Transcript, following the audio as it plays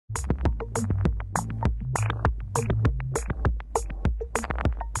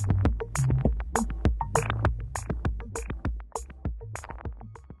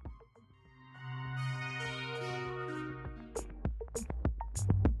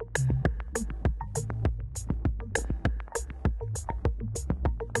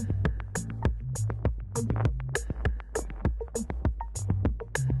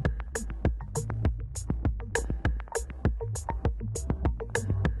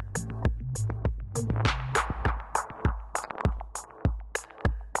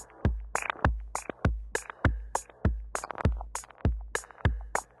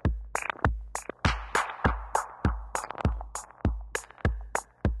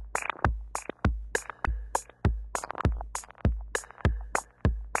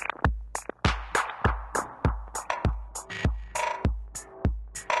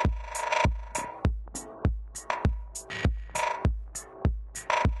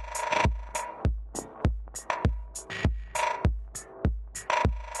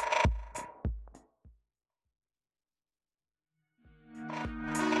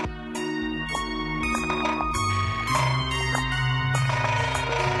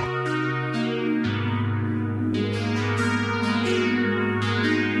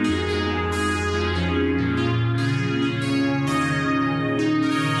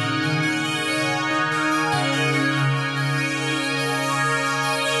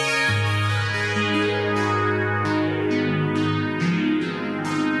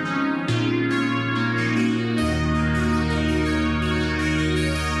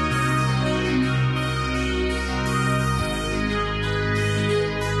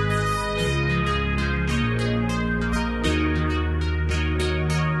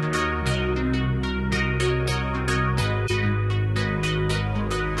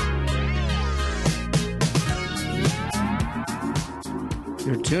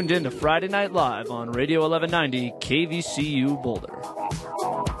tuned in to Friday Night Live on Radio 1190 KVCU Boulder.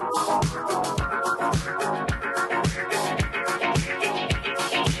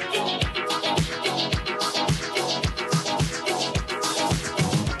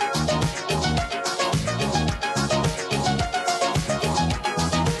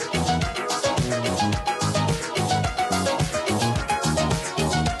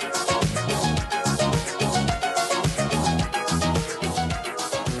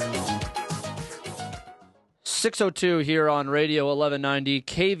 .602 here on Radio 1190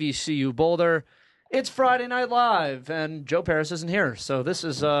 KVCU Boulder. It's Friday Night Live, and Joe Paris isn't here, so this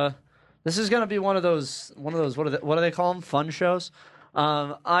is going to be one of those what do they call them? Fun shows.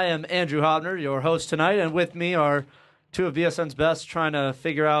 I am Andrew Haubner, your host tonight, and with me are two of BSN's best trying to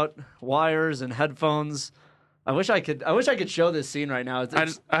figure out wires and headphones. I wish I could show this scene right now.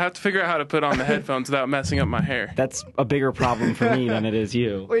 I have to figure out how to put on the headphones without messing up my hair. That's a bigger problem for me than it is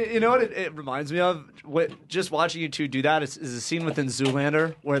you. Wait, you know what it reminds me of? Just watching you two do that is a scene within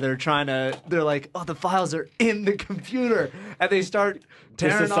Zoolander where they're like, oh, the files are in the computer, and they start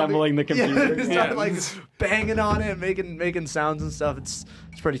disassembling the computer. They start like banging on it, and making sounds and stuff. It's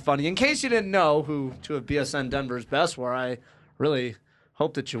pretty funny. In case you didn't know who two of BSN Denver's best were, I really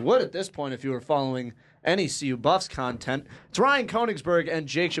hope that you would at this point if you were following any CU Buffs content. It's Ryan Koenigsberg and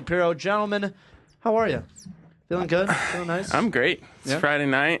Jake Shapiro. Gentlemen, how are you? Feeling good? Feeling nice? I'm great. It's Friday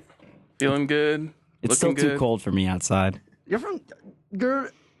night. Feeling good. It's still good. too cold for me outside.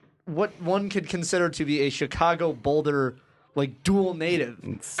 You're what one could consider to be a Chicago Boulder dual native.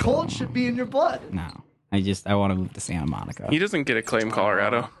 Cold should be in your blood. No. I want to move to Santa Monica. He doesn't get to claim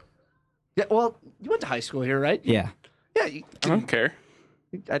Colorado. Yeah, well, you went to high school here, right? Yeah. Yeah, I don't care.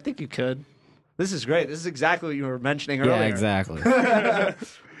 I think you could. This is great. This is exactly what you were mentioning earlier. Yeah, exactly.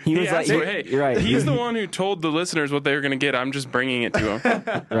 He was you're right. He's the one who told the listeners what they were going to get. I'm just bringing it to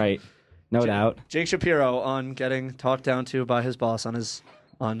him. Right. No doubt. Jake Shapiro on getting talked down to by his boss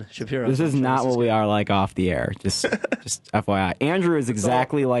on Shapiro. This is not what we are like off the air. Just FYI. Andrew is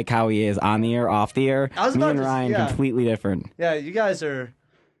exactly like how he is on the air, off the air. Me and Ryan completely different. Yeah, you guys are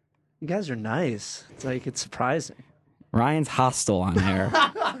nice. It's surprising. Ryan's hostile on air.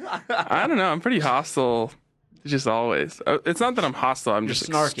 I don't know. I'm pretty hostile, just always. It's not that I'm hostile. I'm just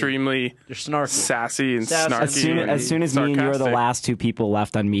extremely sassy and snarky. As soon as me and you are the last two people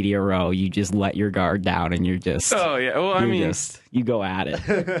left on Media Row, you just let your guard down and you're just... Oh, yeah. Well, you go at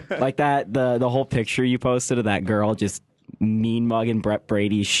it. Like that, the whole picture you posted of that girl just mean-mugging Brett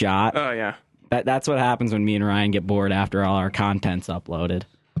Brady's shot. Oh, yeah. That's what happens when me and Ryan get bored after all our content's uploaded.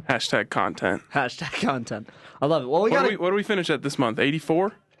 Hashtag content. I love it. Well, what do we finish at this month?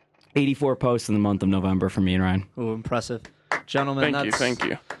 84? 84 posts in the month of November for me and Ryan. Ooh, impressive. Gentlemen, Thank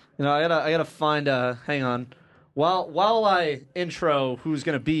you. You know, I gotta find hang on. While I intro who's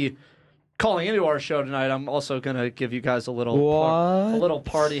gonna be calling into our show tonight, I'm also gonna give you guys a little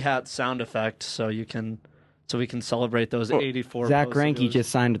party hat sound effect so we can celebrate those 84 Zach posts. Greinke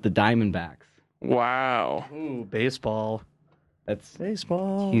just signed with the Diamondbacks. Wow. Ooh, baseball. That's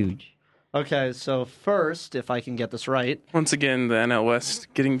baseball. Huge. Okay, so first, if I can get this right. Once again, the NL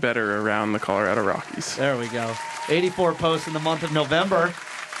West getting better around the Colorado Rockies. There we go. 84 posts in the month of November.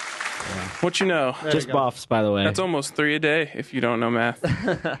 Yeah. What you know? Just Buffs, by the way. That's almost 3 a day if you don't know math.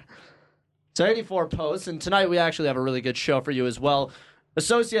 So 84 posts, and tonight we actually have a really good show for you as well.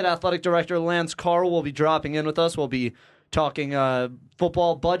 Associate Athletic Director Lance Carl will be dropping in with us. We'll be talking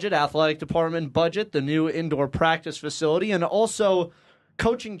football budget, athletic department budget, the new indoor practice facility, and also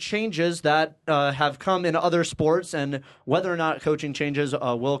coaching changes that have come in other sports and whether or not coaching changes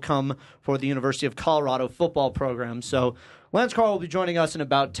will come for the University of Colorado football program. So Lance Carl will be joining us in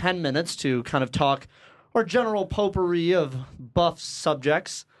about 10 minutes to kind of talk our general potpourri of Buff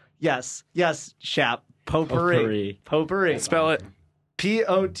subjects. Yes, Shap. Potpourri. Spell it.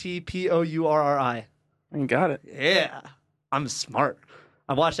 Potpourri. You got it. Yeah. I'm smart.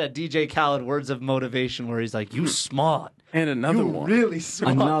 I watched that DJ Khaled Words of Motivation where he's like, you smart. And another one. Really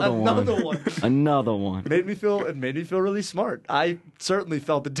smart. Another one. It made me feel really smart. I certainly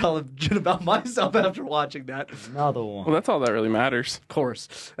felt intelligent about myself after watching that. Another one. Well, that's all that really matters. Of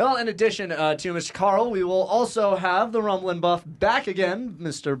course. Well, in addition to Mr. Carl, we will also have the Rumblin' Buff back again,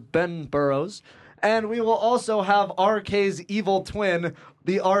 Mr. Ben Burrows. And we will also have RK's evil twin,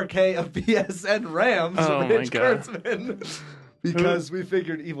 the RK of BSN Rams, Rich Kurtzman. Because we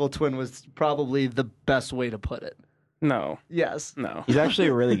figured evil twin was probably the best way to put it. No. Yes. No. He's actually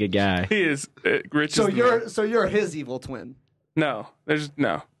a really good guy. He is. Rich so is you're his evil twin. No. There's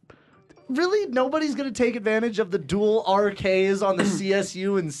no. Really? Nobody's going to take advantage of the dual RKs on the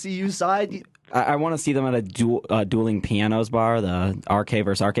CSU and CU side? I want to see them at a dueling pianos bar, the RK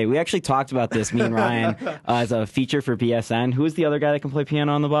versus RK. We actually talked about this, me and Ryan, as a feature for BSN. Who's the other guy that can play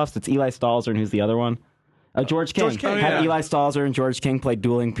piano on the Buffs? It's Eli Stalzer, and who's the other one? George King. Have Eli Stalzer and George King play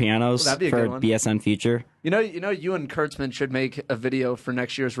dueling pianos for BSN feature. You and Kurtzman should make a video for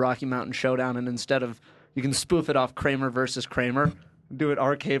next year's Rocky Mountain Showdown, and instead of, you can spoof it off Kramer versus Kramer, do it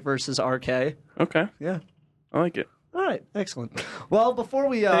RK versus RK. Okay. Yeah. I like it. All right, excellent. Well, before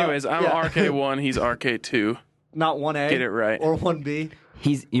we... Anyways, I'm RK1, he's RK2. Not 1A? Get it right. Or 1B?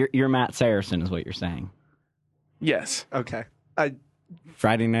 You're Matt Saracen is what you're saying. Yes. Okay.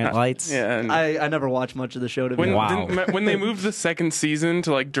 Friday Night Lights? Yeah. I never watched much of the show. When they moved the second season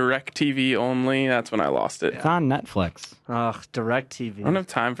to like DirecTV only, that's when I lost it. It's on Netflix. Ugh, DirecTV. I don't have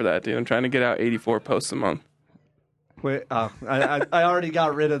time for that, dude. I'm trying to get out 84 posts a month. Wait, I already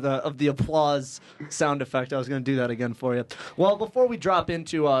got rid of the applause sound effect. I was going to do that again for you. Well, before we drop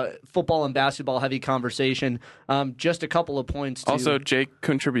into football and basketball heavy conversation, just a couple of points. Also, Jake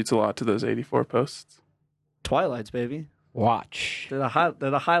contributes a lot to those 84 posts. Twilights, baby. Watch. They're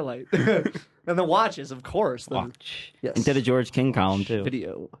the highlight. And the watches, of course. Watch. Yes. And did a George King column, too.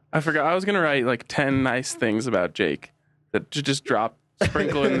 Video. I forgot. I was going to write like 10 nice things about Jake that just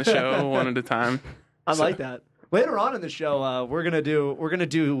sprinkle in the show one at a time. I like that. Later on in the show, we're gonna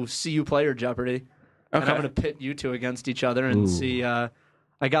do CU Player Jeopardy, and I'm gonna pit you two against each other and see. I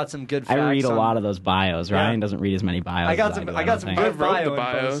got some good facts. I read a lot of those bios. Ryan doesn't read as many bios. I got some good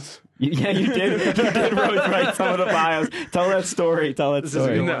bios. Yeah, you did. You did write some of the bios. Tell that story. This is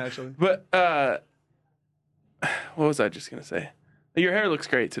a good one, actually. But what was I just gonna say? Your hair looks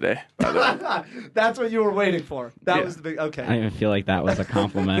great today, by the way. That's what you were waiting for. That was the big. Okay. I didn't even feel like that was a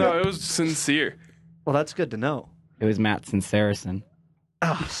compliment. No, it was sincere. Well, that's good to know. It was Matt Saracen.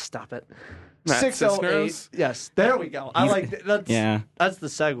 Oh, stop it. Matt 608. Yes, there we go. I like that. That's the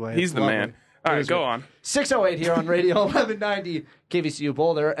segue. He's the man. All right, go on. 608 here on Radio 1190 KVCU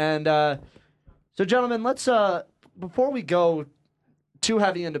Boulder. And so, gentlemen, let's before we go too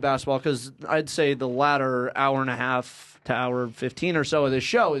heavy into basketball, because I'd say the latter hour and a half to hour 15 or so of this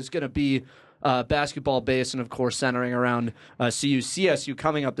show is going to be basketball based and, of course, centering around CSU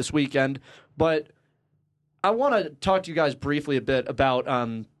coming up this weekend. But I want to talk to you guys briefly a bit about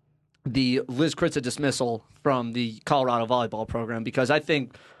the Liz Kritza dismissal from the Colorado volleyball program, because I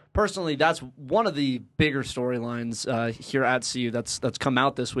think personally that's one of the bigger storylines here at CU that's come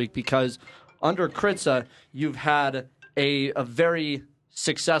out this week, because under Kritza you've had a very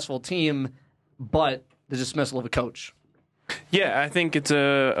successful team, but the dismissal of a coach. Yeah, I think it's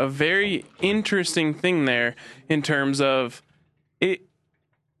a very interesting thing there in terms of it.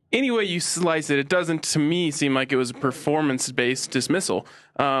 Any way you slice it, it doesn't, to me, seem like it was a performance-based dismissal.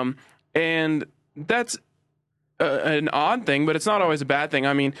 And that's an odd thing, but it's not always a bad thing.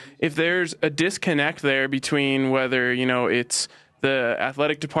 I mean, if there's a disconnect there between whether, it's the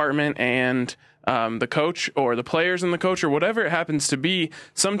athletic department and the coach, or the players and the coach, or whatever it happens to be,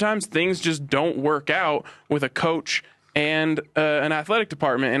 sometimes things just don't work out with a coach and an athletic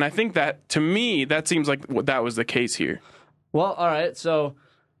department. And I think that, to me, that seems like that was the case here. Well, all right, so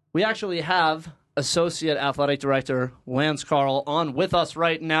we actually have Associate Athletic Director Lance Carl on with us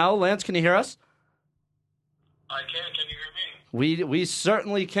right now. Lance, can you hear us? I can. Can you hear me? We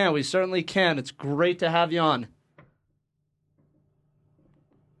certainly can. We certainly can. It's great to have you on.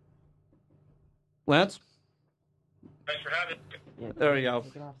 Lance? Thanks for having me. There we go.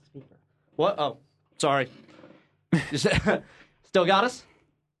 What? Oh, sorry. Still got us?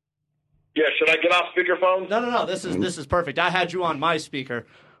 Yeah, should I get off speakerphone? No. This is perfect. I had you on my speaker.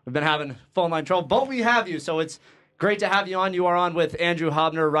 We've been having phone line trouble, but we have you, so it's great to have you on. You are on with Andrew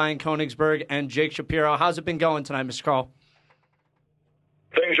Haubner, Ryan Koenigsberg, and Jake Shapiro. How's it been going tonight, Mr. Carl?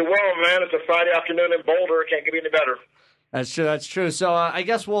 Things are well, man. It's a Friday afternoon in Boulder. It can't get any better. That's true. So I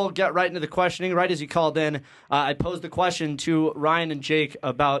guess we'll get right into the questioning. Right as you called in, I posed the question to Ryan and Jake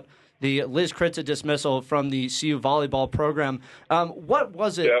about the Liz Kritza dismissal from the CU volleyball program. What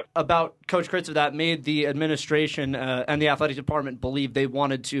was it about Coach Kritza that made the administration and the athletic department believe they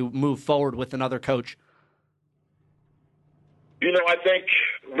wanted to move forward with another coach? I think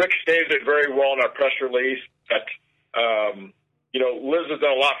Rick stated it very well in our press release that, Liz has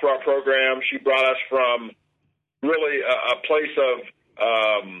done a lot for our program. She brought us from really a place of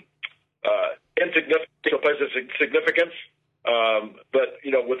insignificance to a place of significance. But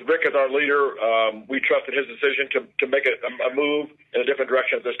with Rick as our leader, we trusted his decision to make a move in a different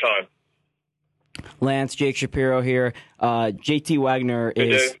direction at this time. Lance, Jake Shapiro here. JT Wagner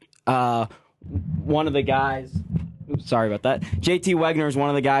is one of the guys sorry about that. JT Wegner is one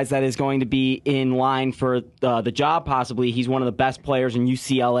of the guys that is going to be in line for the job, possibly. He's one of the best players in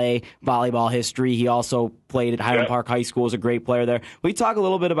UCLA volleyball history. He also played at Highland Park High School, is a great player there. Will you talk a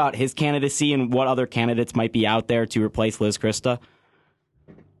little bit about his candidacy and what other candidates might be out there to replace Liz Christa?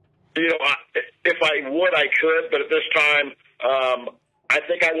 You know, if I would, I could, but at this time, I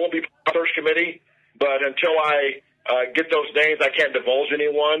think I won't be part of the search committee. But until I get those names, I can't divulge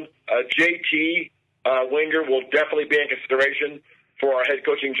anyone. JT Winger will definitely be in consideration for our head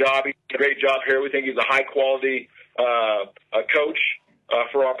coaching job. He did a great job here. We think he's a high-quality coach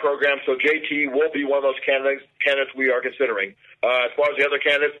for our program. So JT will be one of those candidates we are considering. As far as the other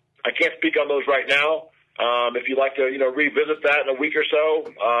candidates, I can't speak on those right now. If you'd like to, revisit that in a week or so,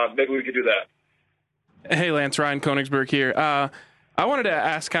 maybe we could do that. Hey, Lance, Ryan Koenigsberg here. I wanted to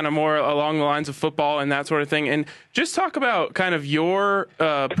ask kind of more along the lines of football and that sort of thing, and just talk about kind of your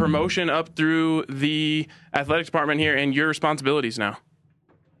promotion up through the athletic department here and your responsibilities now.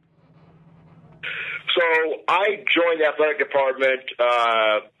 So I joined the athletic department.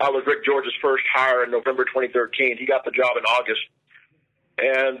 I was Rick George's first hire in November 2013. He got the job in August.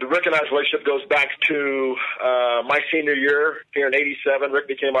 And Rick and I's relationship goes back to my senior year here in '87. Rick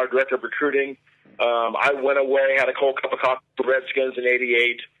became our director of recruiting. I went away, had a cold cup of coffee with the Redskins in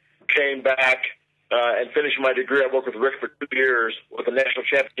 '88, came back and finished my degree. I worked with Rick for 2 years with the national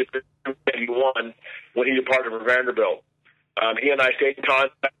championship in '81 when he departed for Vanderbilt. He and I stayed in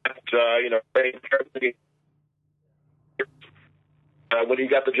contact, when he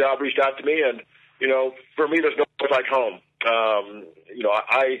got the job, reached out to me, and, for me, there's no place like home.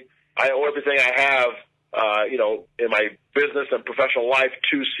 I owe everything I have, in my business and professional life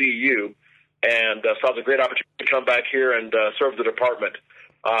to CU. And so it was a great opportunity to come back here and serve the department.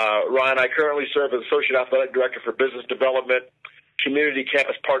 Ryan, I currently serve as Associate Athletic Director for Business Development, Community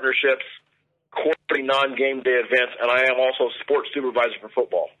Campus Partnerships, quarterly non-game day events, and I am also Sports Supervisor for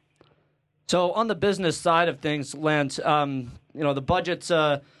football. So on the business side of things, Lance, the budgets,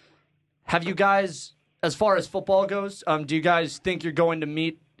 have you guys, as far as football goes, do you guys think you're going to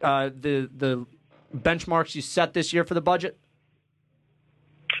meet the benchmarks you set this year for the budget?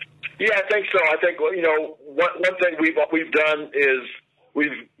 Yeah, I think so. I think one thing we've done is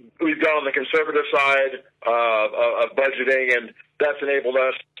we've gone on the conservative side of budgeting, and that's enabled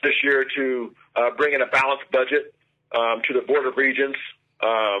us this year to bring in a balanced budget to the Board of Regents,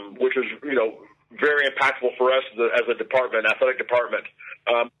 which is very impactful for us as a department, athletic department.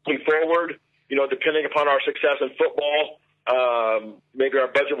 Moving forward, depending upon our success in football, maybe our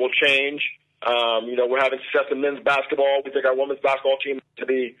budget will change. We're having success in men's basketball. We think our women's basketball team to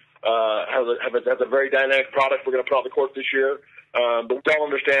be has a very dynamic product we're going to put on the court this year. But we all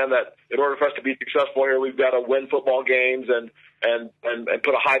understand that in order for us to be successful here, we've got to win football games and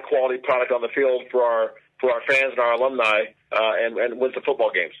put a high quality product on the field for our fans and our alumni and win some football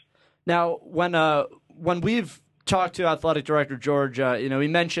games. Now, when we've talked to Athletic Director George, he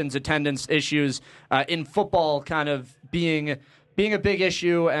mentions attendance issues in football kind of being a big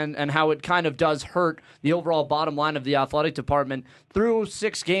issue and how it kind of does hurt the overall bottom line of the athletic department. Through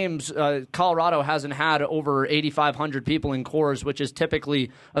 6 games, Colorado hasn't had over 8,500 people in Coors, which is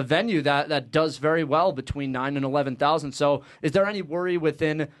typically a venue that does very well between 9,000 and 11,000. So is there any worry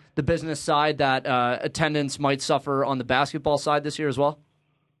within the business side that attendance might suffer on the basketball side this year as well?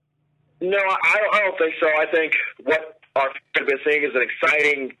 No, I don't think so. I think what our fans have been seeing is an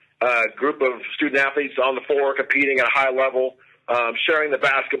exciting group of student athletes on the floor competing at a high level. Sharing the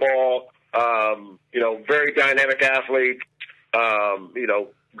basketball, very dynamic athletes,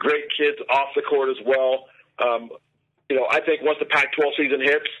 great kids off the court as well. I think once the Pac-12 season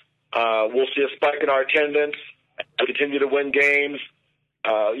hits, we'll see a spike in our attendance and continue to win games.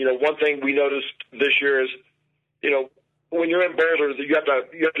 One thing we noticed this year is, when you're in Boulder, you have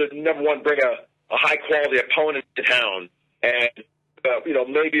to number one, bring a high quality opponent to town. And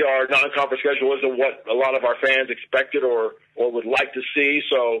maybe our non-conference schedule isn't what a lot of our fans expected or would like to see.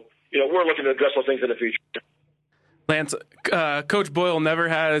 So, we're looking to address those things in the future. Lance, Coach Boyle never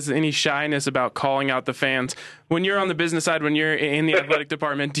has any shyness about calling out the fans. When you're on the business side, when you're in the athletic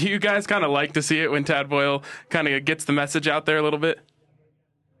department, do you guys kind of like to see it when Tad Boyle kind of gets the message out there a little bit?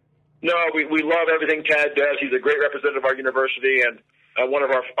 No, we love everything Tad does. He's a great representative of our university and one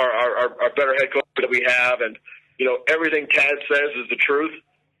of our better head coaches that we have. And, everything Tad says is the truth.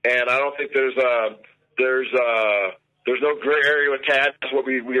 And I don't think there's no gray area with Tad. That's what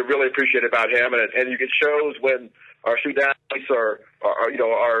we really appreciate about him. And you get shows when our student athletes are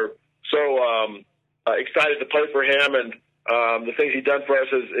so excited to play for him, and the things he's done for us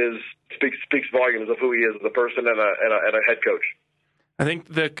speaks volumes of who he is as a person and a head coach. I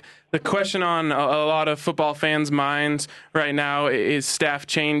think the question on a lot of football fans' minds right now is staff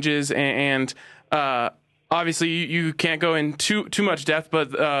changes, and obviously you can't go in too much depth,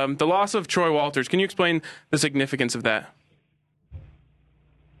 but the loss of Troy Walters. Can you explain the significance of that?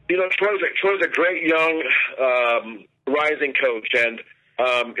 Troy's a great young rising coach, and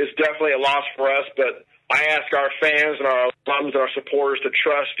it's definitely a loss for us. But I ask our fans and our alums and our supporters to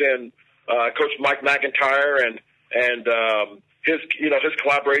trust in Coach Mike McIntyre and his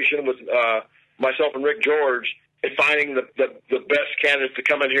collaboration with myself and Rick George in finding the best candidates to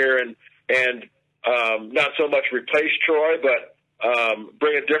come in here and not so much replace Troy, but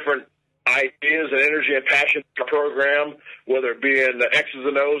bring a different ideas and energy and passion to the program, whether it be in the X's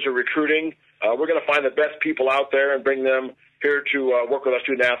and O's or recruiting. We're going to find the best people out there and bring them here to work with our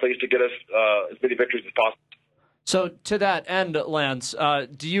student athletes to get us as many victories as possible. So to that end, Lance,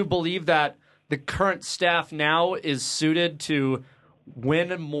 do you believe that the current staff now is suited to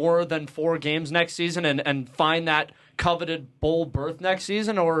win more than 4 games next season and find that coveted bowl berth next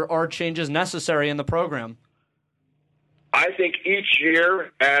season, or are changes necessary in the program? I think each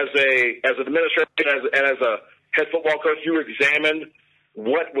year, as an administrator and as a head football coach, you examine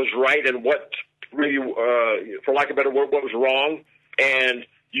what was right and what really, for lack of a better word, what was wrong, and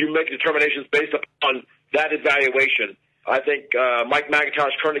you make determinations based upon that evaluation. I think Mike McIntyre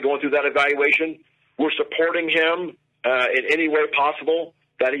is currently going through that evaluation. We're supporting him in any way possible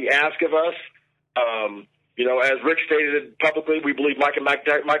that he asks of us. As Rick stated publicly, we believe Mike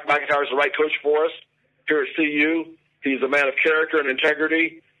McIntyre is the right coach for us here at CU. He's a man of character and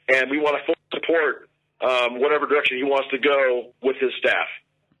integrity, and we want to fully support whatever direction he wants to go with his staff.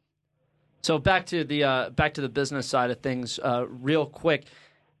 So back to the business side of things, real quick.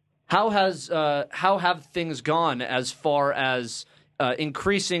 How have things gone as far as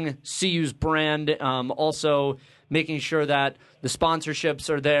increasing CU's brand, also making sure that the sponsorships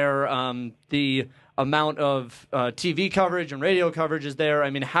are there, the amount of TV coverage and radio coverage is there? I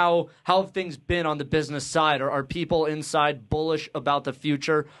mean, how have things been on the business side? Are people inside bullish about the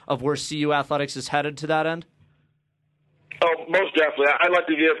future of where CU athletics is headed to that end? Oh, most definitely. I'd like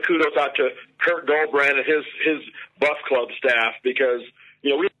to give kudos out to Kurt Goldbrand and his Buff Club staff, because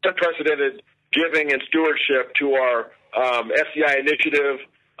we have unprecedented giving and stewardship to our FCI initiative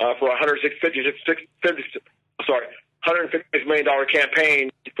for $156 million campaign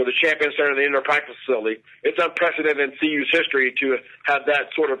for the Champion Center and the indoor practice facility. It's unprecedented in CU's history to have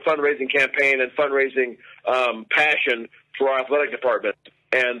that sort of fundraising campaign and fundraising passion for our athletic department.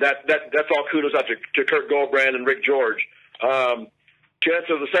 And that's all kudos out to Kurt Goldbrand and Rick George. To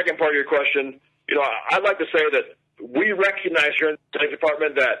answer the second part of your question, I'd like to say that we recognize here in the athletic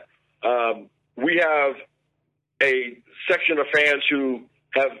department that we have a section of fans who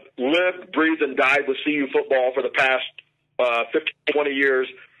have lived, breathed, and died with CU football for the past 15, 20 years.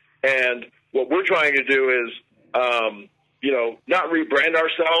 And what we're trying to do is, not rebrand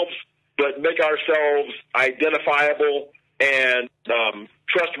ourselves, but make ourselves identifiable and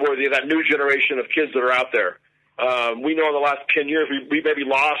trustworthy of that new generation of kids that are out there. We know in the last 10 years we maybe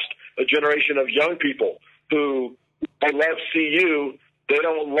lost a generation of young people who they love CU. They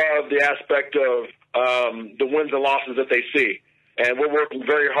don't love the aspect of the wins and losses that they see. And we're working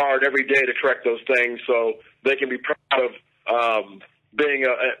very hard every day to correct those things so they can be proud of being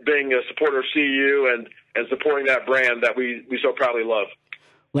a supporter of CU and supporting that brand that we so proudly love.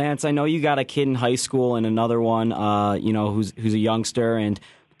 Lance, I know you got a kid in high school and another one, who's a youngster. And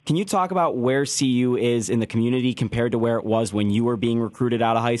can you talk about where CU is in the community compared to where it was when you were being recruited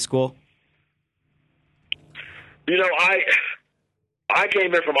out of high school? I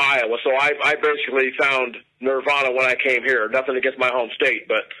came here from Iowa, so I basically found nirvana when I came here. Nothing against my home state,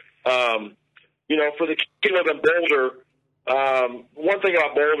 but for the kids who live in Boulder, one thing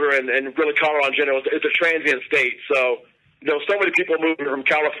about Boulder and really Colorado in general, it's a transient state. So so many people moving from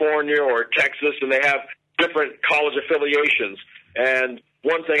California or Texas, and they have different college affiliations. And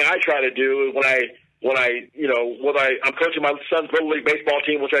one thing I try to do is when I'm coaching my son's little league baseball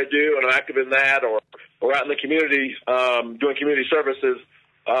team, which I do, and I'm active in that, or out in the community doing community services,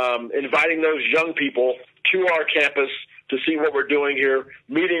 inviting those young people to our campus to see what we're doing here,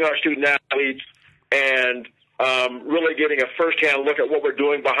 meeting our student athletes, and really getting a firsthand look at what we're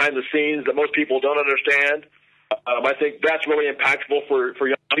doing behind the scenes that most people don't understand. I think that's really impactful for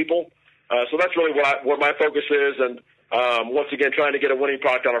young people. So that's really what my focus is, and once again, trying to get a winning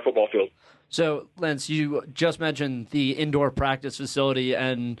product on our football field. So, Lance, you just mentioned the indoor practice facility,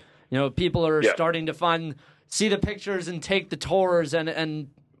 and people are starting to see the pictures and take the tours, and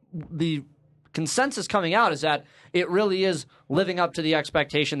the consensus coming out is that it really is living up to the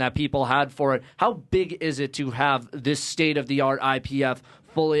expectation that people had for it. How big is it to have this state-of-the-art IPF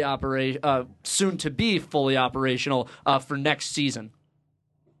soon to be fully operational for next season?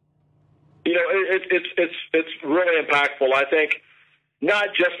 You know, it's really impactful. I think not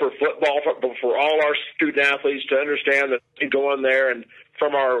just for football, but for all our student athletes to understand that they go in there, and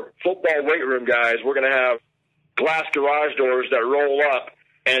from our football weight room guys, we're going to have glass garage doors that roll up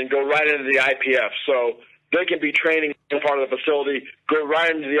and go right into the IPF. So they can be training in part of the facility, go right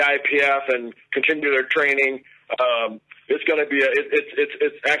into the IPF and continue their training. It's going to be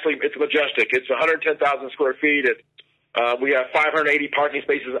it's majestic. It's 110,000 square feet. We have 580 parking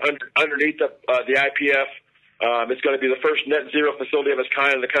spaces underneath the IPF. It's going to be the first net zero facility of its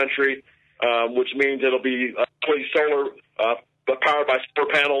kind in the country, which means it'll be fully solar, powered by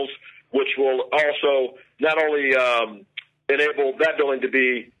solar panels, which will also not only enable that building to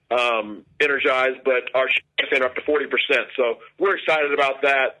be energized, but our center up to 40%. So we're excited about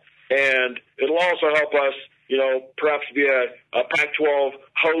that, and it'll also help us, you know, perhaps be a Pac-12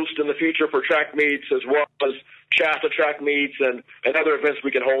 host in the future for track meets, as well as Shasta track meets and other events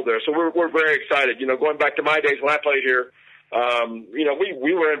we can hold there. So we're very excited. You know, going back to my days when I played here, you know,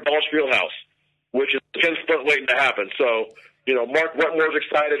 we were in Balls Fieldhouse, which is 10 foot waiting to happen. So, you know, Mark Wetmore's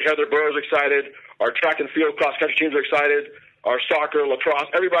excited, Heather Burrows excited, our track and field cross country teams are excited, our soccer, lacrosse,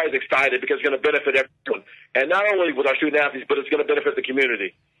 everybody's excited because it's going to benefit everyone. And not only with our student athletes, but it's going to benefit the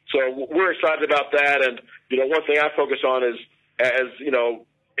community. So we're excited about that. And, you know, one thing I focus on is, as, you know,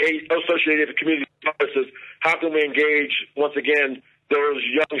 associated with community services, how can we engage, once again, those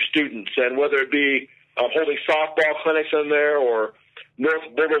young students? And whether it be holding softball clinics in there or North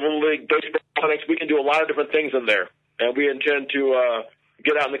Boulder Little League baseball clinics, we can do a lot of different things in there. And we intend to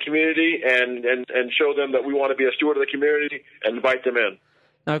get out in the community and show them that we want to be a steward of the community and invite them in.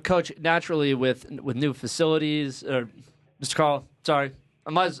 Now, Coach, naturally with new facilities, Mr. Carl, sorry,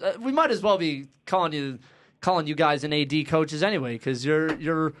 we might as well be calling you guys an AD coaches anyway, because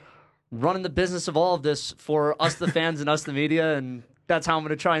you're running the business of all of this for us, the fans, and us, the media, and that's how I'm going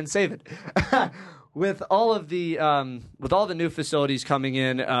to try and save it. With all the new facilities coming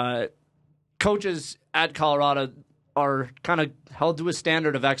in, coaches at Colorado are kind of held to a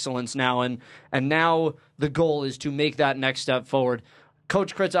standard of excellence now, and now the goal is to make that next step forward.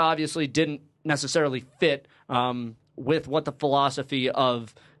 Coach Kritz obviously didn't necessarily fit with what the philosophy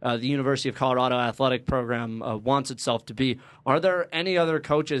of the University of Colorado athletic program wants itself to be. Are there any other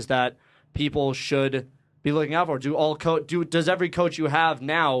coaches that people should be looking out for? Does every coach you have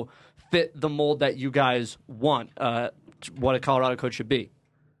now fit the mold that you guys want, what a Colorado coach should be?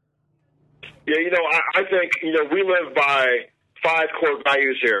 Yeah, you know, I think, you know, we live by 5 core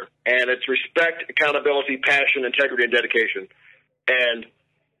values here, and it's respect, accountability, passion, integrity, and dedication. And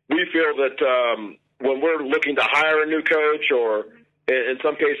we feel that when we're looking to hire a new coach, or in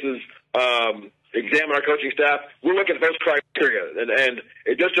some cases examine our coaching staff, we're looking at those criteria, and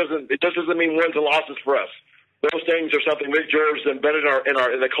it just doesn't mean wins and losses for us. Those things are something Rick George has embedded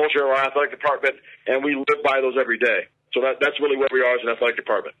in the culture of our athletic department, and we live by those every day. So that's really where we are as an athletic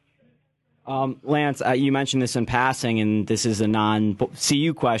department. Lance, you mentioned this in passing, and this is a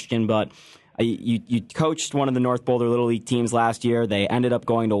non-CU question, but you coached one of the North Boulder Little League teams last year. They ended up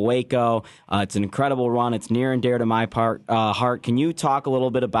going to Waco. It's an incredible run. It's near and dear to my heart. Can you talk a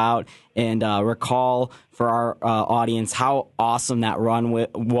little bit about and recall for our audience how awesome that run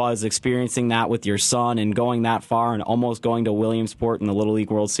was, experiencing that with your son and going that far and almost going to Williamsport in the Little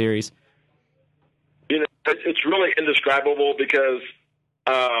League World Series? You know, it's really indescribable because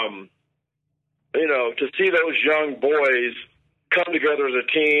you know, to see those young boys come together as a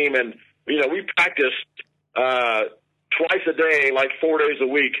team, and, you know, we practiced twice a day, like 4 days a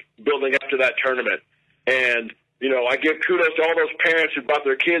week, building up to that tournament. And, you know, I give kudos to all those parents who brought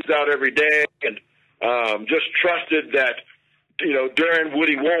their kids out every day and just trusted that, you know, Darren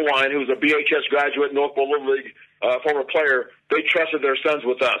Woody Woolwine, who was a BHS graduate, North Boulder Little League former player, they trusted their sons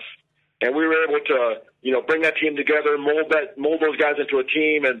with us. And we were able to, you know, bring that team together, mold those guys into a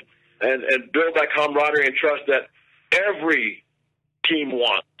team, and build that camaraderie and trust that every team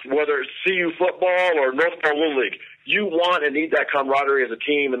wants, whether it's CU football or North Boulder Little League. You want and need that camaraderie as a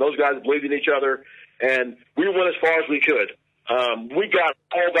team, and those guys believe in each other, and we went as far as we could. We got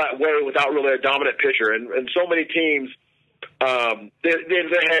all that way without really a dominant pitcher, and so many teams,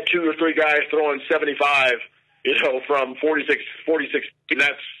 they had 2 or 3 guys throwing 75, you know, from 46, and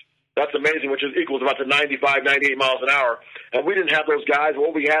that's amazing, which is equals about to 95, 98 miles an hour. And we didn't have those guys.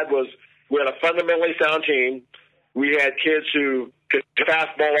 What we had was we had a fundamentally sound team. We had kids who could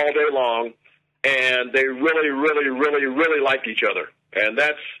fastball all day long, and they really, really, really, really liked each other. And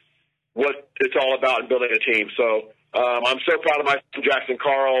that's what it's all about in building a team. So I'm so proud of my son, Jackson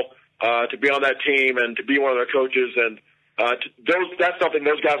Carl, to be on that team and to be one of their coaches. And that's something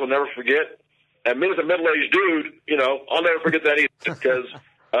those guys will never forget. And me as a middle-aged dude, I'll never forget that either, because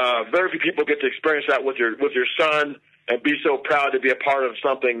very few people get to experience that with your son and be so proud to be a part of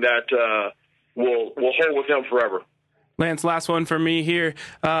something that will hold with them forever. Lance, last one for me here.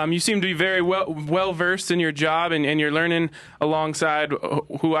 You seem to be very well versed in your job, and you're learning alongside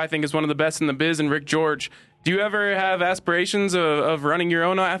who I think is one of the best in the biz, and Rick George. Do you ever have aspirations of running your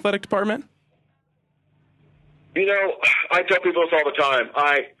own athletic department? I tell people this all the time.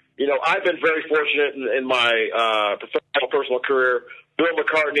 I've been very fortunate in my professional, personal career. Bill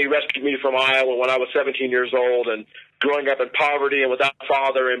McCartney rescued me from Iowa when I was 17 years old, and growing up in poverty and without a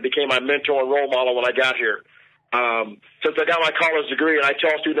father, and became my mentor and role model when I got here. Since I got my college degree, and I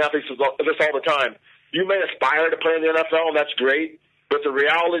tell student athletes this all the time, you may aspire to play in the NFL, and that's great, but the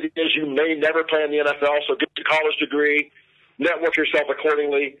reality is you may never play in the NFL, so get your college degree, network yourself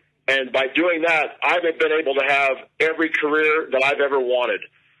accordingly, and by doing that, I've been able to have every career that I've ever wanted.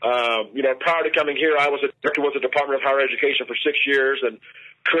 Prior to coming here, I was a director with the Department of Higher Education for 6 years and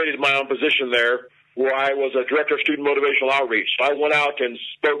created my own position there, where I was a director of student motivational outreach. So I went out and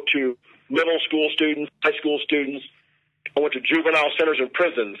spoke to middle school students, high school students. I went to juvenile centers and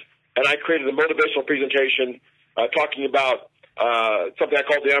prisons, and I created a motivational presentation talking about something I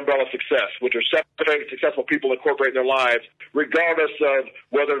called the umbrella success, which are seven successful people incorporating their lives, regardless of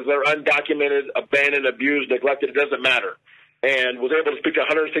whether they're undocumented, abandoned, abused, neglected. It doesn't matter. And was able to speak to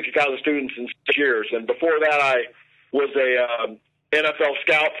 160,000 students in 6 years. And before that, I was a NFL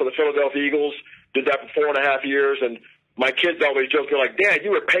scout for the Philadelphia Eagles. Did that for 4.5 years, and my kids always joke, they're like, "Dad,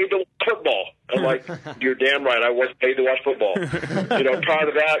 you were paid to watch football." I'm like, "You're damn right, I was paid to watch football." Prior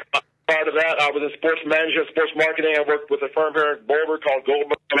to that, I was in sports management, sports marketing. I worked with a firm here in Boulder called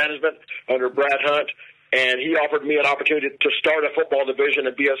Goldman Management under Brad Hunt, and he offered me an opportunity to start a football division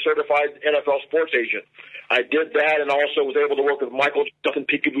and be a certified NFL sports agent. I did that, and also was able to work with Michael Justin,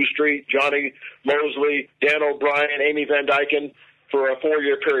 Peekaboo Street, Johnny Mosley, Dan O'Brien, Amy Van Dyken for a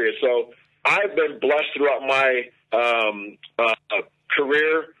 4-year period. So I've been blessed throughout my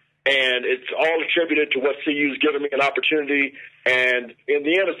career, and it's all attributed to what CU's given me an opportunity. And in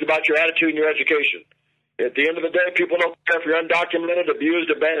the end, it's about your attitude and your education. At the end of the day, people don't care if you're undocumented, abused,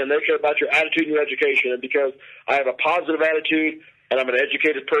 abandoned. They care about your attitude and your education. And because I have a positive attitude and I'm an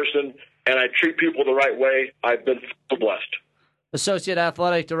educated person and I treat people the right way, I've been so blessed. Associate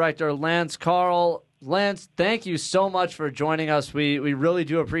Athletic Director Lance Carl. Lance, thank you so much for joining us. We really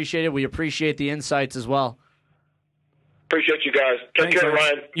do appreciate it. We appreciate the insights as well. Appreciate you guys. Take care,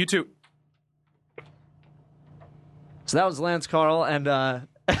 Ryan. You too. So that was Lance Carl, and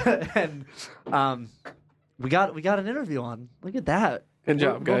we got an interview on. Look at that. Good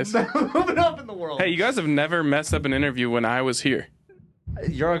job, guys. Moving up in the world. Hey, you guys have never messed up an interview when I was here.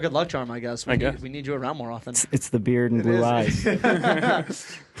 You're a good luck charm, I guess. We need you around more often. It's the beard and blue eyes.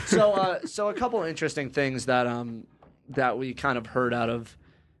 So a couple of interesting things that we kind of heard out of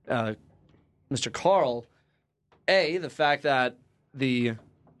Mr. Carl. The fact that the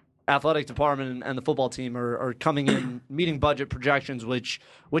athletic department and the football team are coming in meeting budget projections, which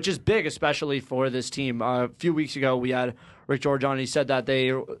is big, especially for this team. A few weeks ago, we had Rick George on, and he said that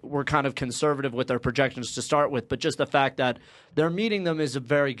they were kind of conservative with their projections to start with, but just the fact that they're meeting them is a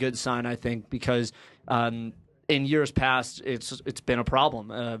very good sign, I think, because in years past, it's been a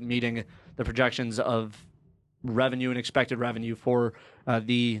problem meeting the projections of revenue and expected revenue for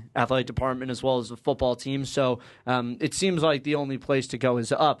the athletic department as well as the football team. So it seems like the only place to go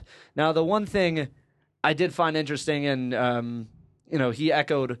is up. Now, the one thing I did find interesting, and he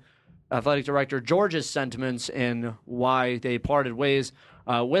echoed athletic director George's sentiments in why they parted ways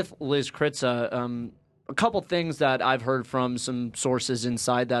with Liz Kritza. A couple things that I've heard from some sources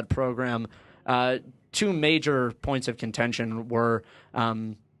inside that program. Two major points of contention were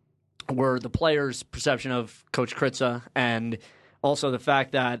the players' perception of Coach Kritza, and also the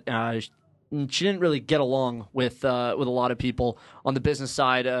fact that she didn't really get along with a lot of people on the business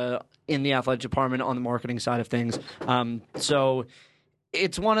side, in the athletic department, on the marketing side of things. So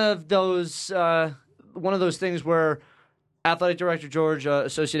it's one of those things where athletic director George,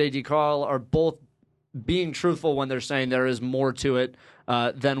 associate AD Carl are both being truthful when they're saying there is more to it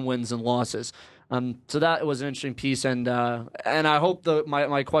than wins and losses. So that was an interesting piece, and I hope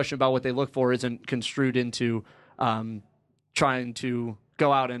my question about what they look for isn't construed into trying to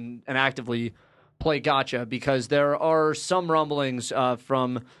go out and actively play gotcha, because there are some rumblings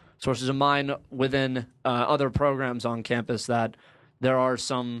from sources of mine within other programs on campus that there are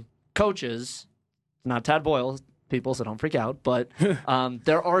some coaches, not Tad Boyle, people, so don't freak out. But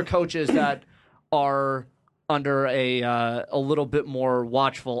there are coaches that are under a little bit more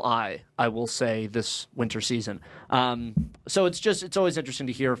watchful eye, I will say, this winter season. So it's always interesting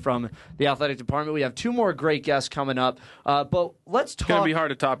to hear from the athletic department. We have 2 more great guests coming up, but let's talk. It's gonna be hard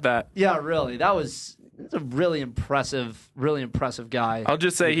to top that. Yeah, really. That's a really impressive guy. I'll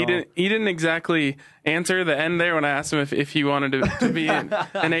just say he didn't exactly answer the end there when I asked him if he wanted to be an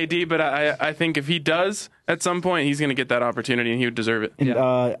AD, but I think if he does at some point, he's going to get that opportunity and he would deserve it.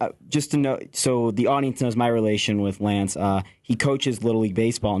 And just to know, so the audience knows my relation with Lance. He coaches Little League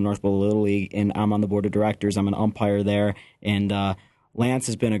Baseball in North Boulder Little League, and I'm on the board of directors. I'm an umpire there, and Lance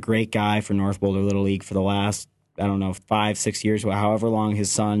has been a great guy for North Boulder Little League for the last, I don't know, 5-6 years, however long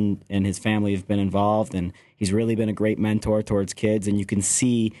his son and his family have been involved, and he's really been a great mentor towards kids, and you can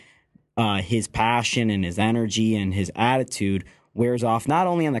see his passion and his energy and his attitude wears off not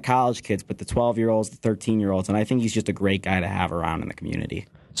only on the college kids, but the 12-year-olds, the 13-year-olds, and I think he's just a great guy to have around in the community.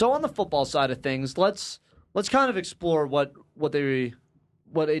 So on the football side of things, let's kind of explore what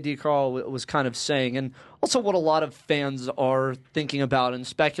AD Carl was kind of saying, and also what a lot of fans are thinking about and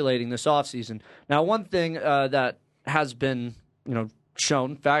speculating this offseason. Now, one thing that has been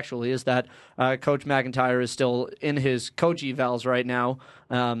shown factually is that Coach McIntyre is still in his coach evals right now,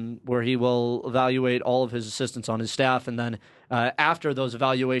 where he will evaluate all of his assistants on his staff, and then after those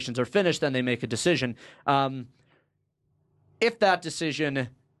evaluations are finished, then they make a decision. If that decision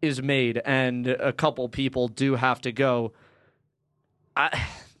is made and a couple people do have to go, I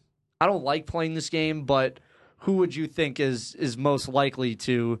don't like playing this game, but who would you think is most likely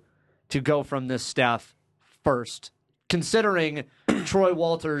to go from this staff first, considering Troy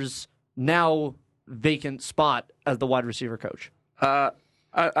Walters' now vacant spot as the wide receiver coach? I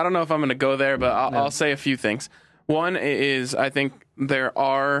don't know if I'm going to go there, but I'll say a few things. One is I think there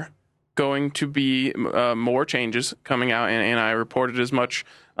are going to be more changes coming out, and I reported as much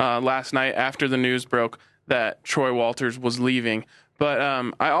last night after the news broke that Troy Walters was leaving. But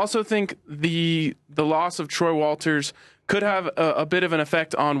I also think the loss of Troy Walters could have a bit of an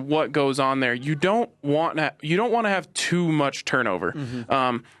effect on what goes on there. You don't want to have too much turnover.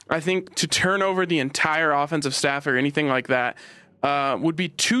 Mm-hmm. I think to turn over the entire offensive staff or anything like that would be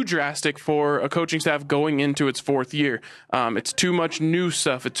too drastic for a coaching staff going into its 4th year. It's too much new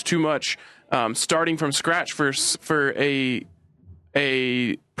stuff. It's too much starting from scratch for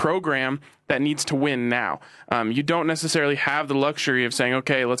a program that needs to win now. You don't necessarily have the luxury of saying,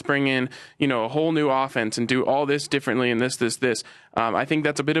 okay, let's bring in a whole new offense and do all this differently and this. I think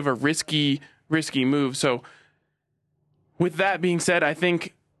that's a bit of a risky move. So with that being said, I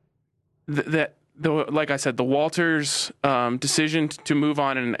think like I said, the Walters decision to move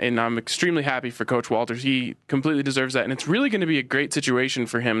on, and I'm extremely happy for Coach Walters. He completely deserves that, and it's really going to be a great situation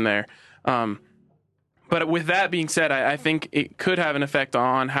for him there. But with that being said, I think it could have an effect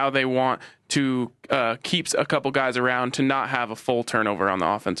on how they want to keep a couple guys around to not have a full turnover on the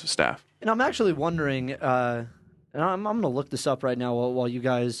offensive staff. And I'm actually wondering, and I'm going to look this up right now while you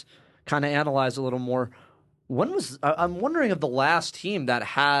guys kind of analyze a little more. I'm wondering of the last team that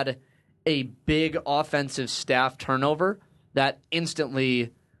had a big offensive staff turnover that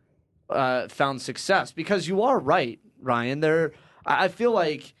instantly found success. Because you are right, Ryan. I feel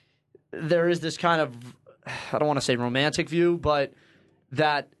like there is this kind of, I don't want to say romantic view, but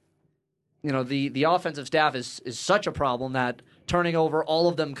that the offensive staff is such a problem that turning over all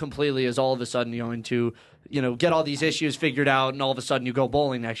of them completely is all of a sudden going to get all these issues figured out, and all of a sudden you go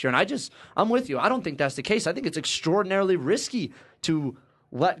bowling next year. And I'm with you. I don't think that's the case. I think it's extraordinarily risky to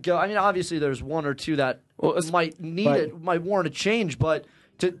let go. I mean, obviously there's one or two that might warrant a change, but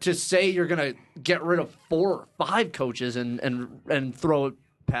to say you're going to get rid of 4 or 5 coaches and throw it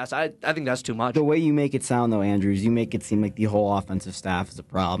past, I think that's too much. The way you make it sound, though, Andrews, you make it seem like the whole offensive staff is a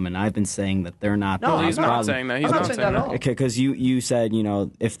problem, and I've been saying that they're not. No, he's not saying that. He's not saying that at all. Okay, because you said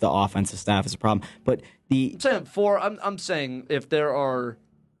if the offensive staff is a problem, but I'm saying 4. I'm saying if there are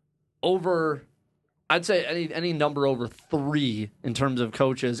over, I'd say any number over 3 in terms of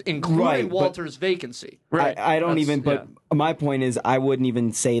coaches, including Walter's vacancy. Right. I don't even. But my point is, I wouldn't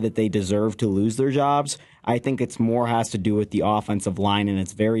even say that they deserve to lose their jobs. I think it's more has to do with the offensive line, and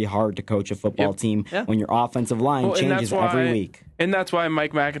it's very hard to coach a football team when your offensive line changes every week. And that's why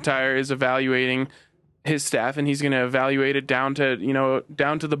Mike McIntyre is evaluating his staff, and he's going to evaluate it down to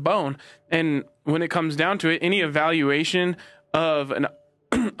the bone. And when it comes down to it, any evaluation of an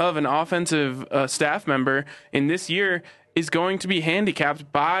offensive staff member in this year is going to be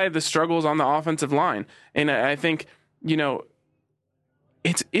handicapped by the struggles on the offensive line. And I think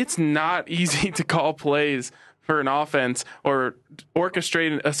it's not easy to call plays for an offense or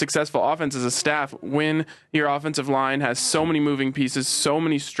orchestrate a successful offense as a staff when your offensive line has so many moving pieces, so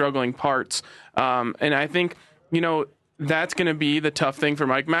many struggling parts. And I think, that's going to be the tough thing for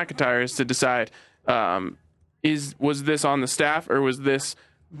Mike McIntyre is to decide, was this on the staff or does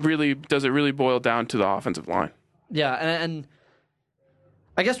it really boil down to the offensive line? Yeah, and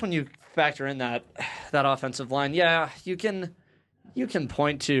I guess when you factor in that offensive line, yeah, you can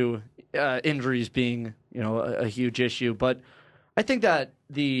point to injuries being a huge issue, but I think that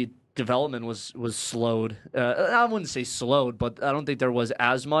the development was slowed. I wouldn't say slowed, but I don't think there was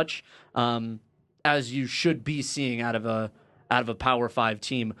as much as you should be seeing out of a Power 5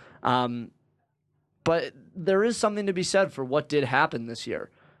 team. But there is something to be said for what did happen this year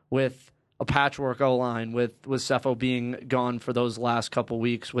with a patchwork O-line, with Cepho being gone for those last couple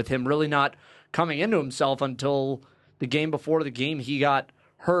weeks, with him really not coming into himself until the game before the game he got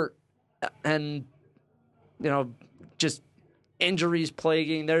hurt, and just injuries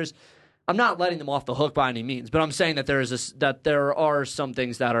plaguing. I'm not letting them off the hook by any means, but I'm saying that there are some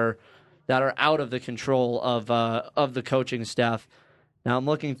things that are out of the control of the coaching staff. Now I'm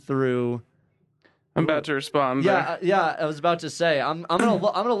looking through. I'm about to respond. Yeah. I was about to say I'm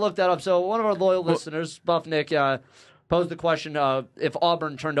gonna look that up. So one of our loyal listeners, Buff Nick, posed the question if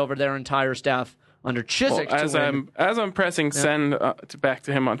Auburn turned over their entire staff under Chiswick. As I'm pressing send back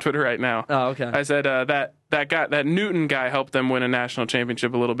to him on Twitter right now. Oh, okay. I said that Newton guy helped them win a national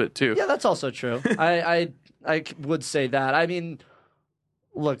championship a little bit too. Yeah, that's also true. I would say that. I mean,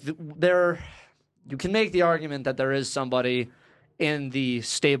 look, you can make the argument that there is somebody in the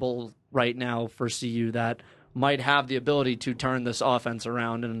stable right now for CU that might have the ability to turn this offense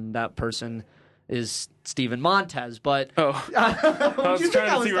around, and that person is Steven Montez. But I was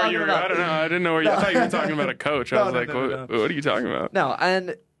trying to see where you were. I don't know. I didn't know where you. I thought you were talking about a coach. I was like, what are you talking about? No,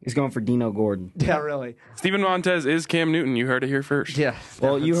 and he's going for Dino Gordon. Yeah, really. Steven Montez is Cam Newton. You heard it here first. Yeah.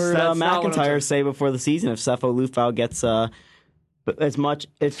 Well, you heard McIntyre say before the season if Cepho Lufau gets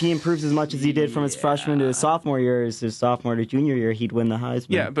if he improves as much as he did from his freshman to his sophomore year, as his sophomore to junior year, he'd win the Heisman.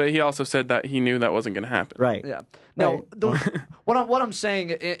 Yeah, but he also said that he knew that wasn't going to happen. Right. Yeah. No. What I'm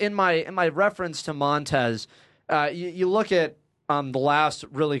saying in my reference to Montez, you look at the last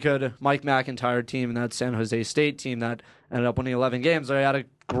really good Mike McIntyre team, and that San Jose State team that ended up winning 11 games. They had a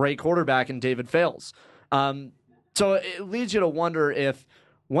great quarterback in David Fales. So it leads you to wonder if,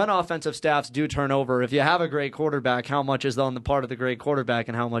 when offensive staffs do turn over, if you have a great quarterback, how much is on the part of the great quarterback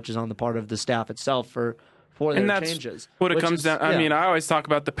and how much is on the part of the staff itself for their changes? What it comes down. I mean, I always talk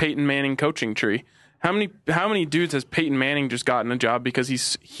about the Peyton Manning coaching tree. How many dudes has Peyton Manning just gotten a job because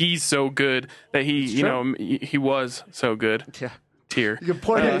he's so good that he was so good? Yeah. Tier. You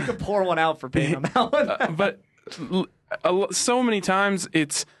could pour one out for Peyton him out. But so many times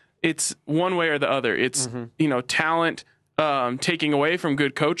it's one way or the other. It's talent taking away from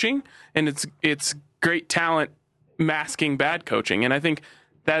good coaching, and it's great talent masking bad coaching. And I think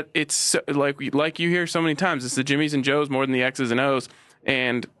that it's like you hear so many times, it's the Jimmies and Joes more than the X's and O's.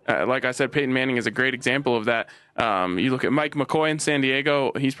 And like I said, Peyton Manning is a great example of that. You look at Mike McCoy in San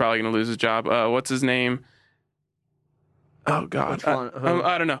Diego; he's probably going to lose his job. What's his name? Oh God,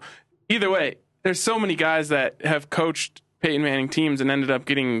 I don't know. Either way, there's so many guys that have coached Peyton Manning teams and ended up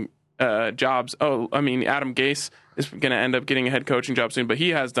getting jobs. Adam Gase is going to end up getting a head coaching job soon, but he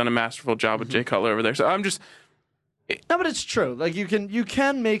has done a masterful job with Jay Cutler over there. So I'm just no, but it's true. Like you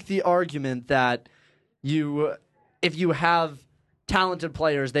can make the argument that if you have talented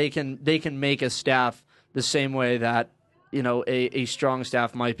players, they can make a staff the same way that a strong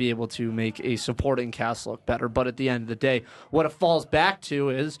staff might be able to make a supporting cast look better. But at the end of the day, what it falls back to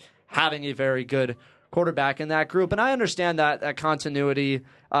is having a very good quarterback in that group. And I understand that continuity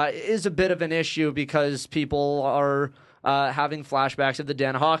is a bit of an issue because people are having flashbacks of the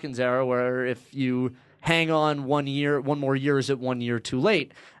Dan Hawkins era, where if you hang on one more year, is it 1 year too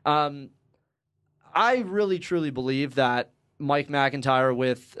late? I really truly believe that Mike McIntyre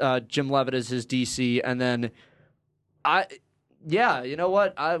with Jim Leavitt as his DC, and then you know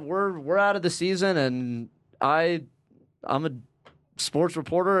what? We're out of the season, and I'm a sports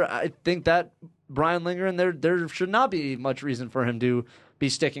reporter. I think that Brian Lindgren, there should not be much reason for him to be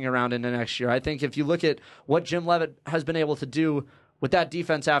sticking around in the next year. I think if you look at what Jim Leavitt has been able to do with that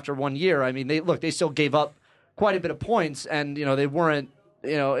defense after 1 year, I mean, they still gave up quite a bit of points, and they weren't,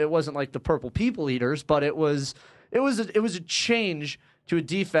 it wasn't like the Purple People Eaters, but it was a change to a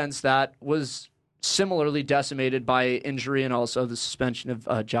defense that was similarly decimated by injury and also the suspension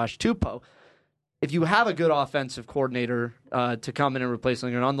of Josh Tupou. If you have a good offensive coordinator to come in and replace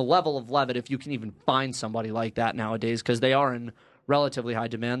Lindgren on the level of Leavitt, if you can even find somebody like that nowadays, because they are in relatively high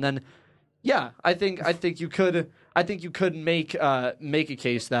demand, then Yeah, I think you could make a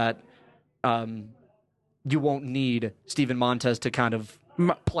case that you won't need Steven Montez to kind of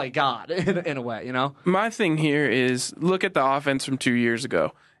play God in a way, you know? My thing here is look at the offense from 2 years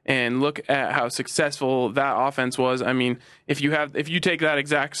ago and look at how successful that offense was. I mean, if you take that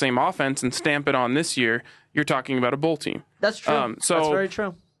exact same offense and stamp it on this year, you're talking about a bowl team. That's true. So that's very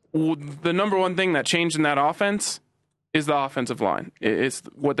true. The number one thing that changed in that offense is the offensive line. It's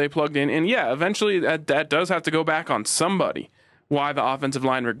what they plugged in. And yeah, eventually that does have to go back on somebody, why the offensive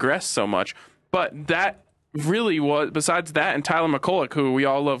line regressed so much. But that really was, besides that and Tyler McCulloch, who we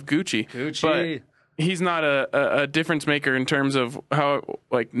all love Gucci. But he's not a difference maker in terms of how,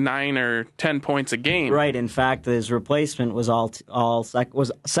 like, 9 or 10 points a game. Right. In fact, his replacement was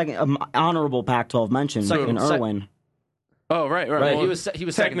second honorable Pac-12 mention in Irwin. Oh, right. Well, he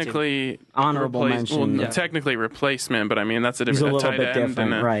was technically honorable mention. Well, technically replacement, but I mean that's a He's different a little tight bit end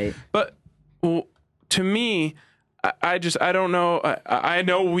different, right? But to me, I don't know. I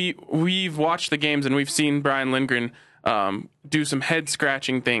know we've watched the games and we've seen Brian Lindgren do some head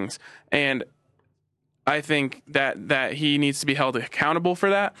scratching things, and I think that he needs to be held accountable for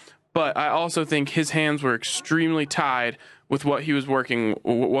that. But I also think his hands were extremely tied with what he was working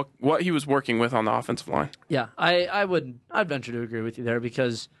with on the offensive line. Yeah, I'd venture to agree with you there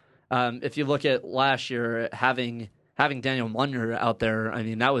because if you look at last year, having Daniel Munyer out there, I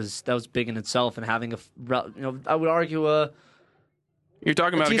mean that was big in itself, and having I would argue you're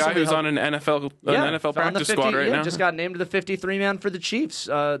talking about a guy who's on an NFL practice squad right now. Just got named to the 53-man for the Chiefs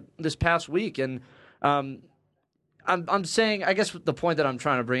this past week, and I'm saying, I guess the point that I'm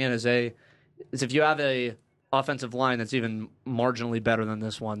trying to bring in is if you have a offensive line that's even marginally better than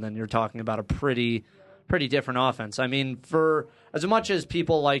this one, then you're talking about a pretty different offense. I mean, for as much as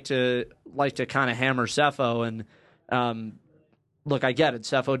people like to kind of hammer Cepho, and look, I get it.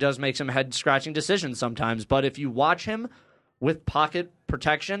 Cepho does make some head scratching decisions sometimes, but if you watch him with pocket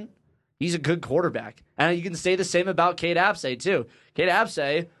protection, he's a good quarterback. And you can say the same about Cade Apsay too. Cade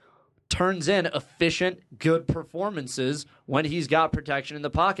Apsay turns in efficient, good performances when he's got protection in the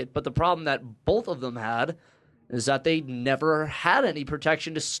pocket. But the problem that both of them had is that they never had any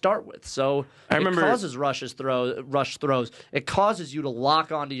protection to start with. So it causes rush throws. It causes you to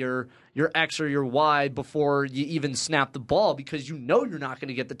lock onto your X or your Y before you even snap the ball because you know you're not going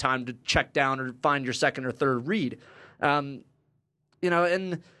to get the time to check down or find your second or third read. And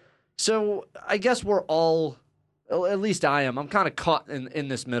so I guess we're all, at least I am, I'm kind of caught in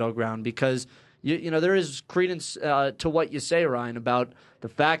this middle ground because you know there is credence to what you say, Ryan, about the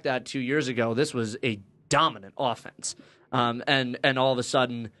fact that 2 years ago this was a dominant offense, and all of a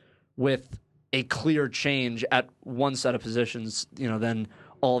sudden with a clear change at one set of positions, then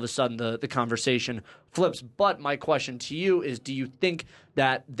all of a sudden the conversation flips. But my question to you is, do you think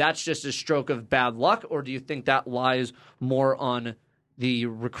that that's just a stroke of bad luck, or do you think that lies more on the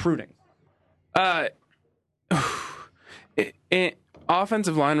recruiting?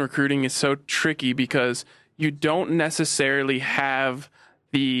 Offensive line recruiting is so tricky because you don't necessarily have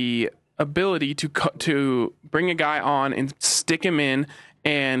the ability to bring a guy on and stick him in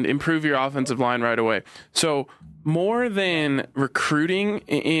and improve your offensive line right away. So more than recruiting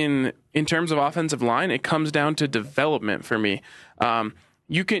in terms of offensive line, it comes down to development for me. I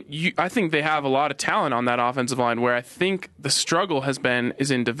think they have a lot of talent on that offensive line. Where I think the struggle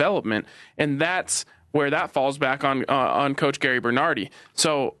is in development, and that's where that falls back on Coach Gary Bernardi.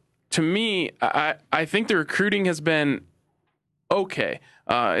 So to me, I think the recruiting has been okay.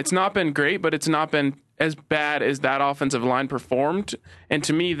 It's not been great, but it's not been as bad as that offensive line performed. And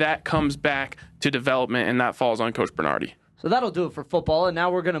to me, that comes back to development, and that falls on Coach Bernardi. So that'll do it for football, and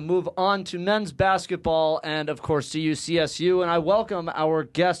now we're going to move on to men's basketball and, of course, CUCSU. And I welcome our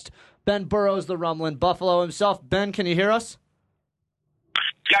guest, Ben Burrows, the Rumblin' Buffalo himself. Ben, can you hear us?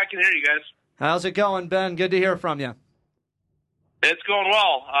 Yeah, I can hear you guys. How's it going, Ben? Good to hear from you. It's going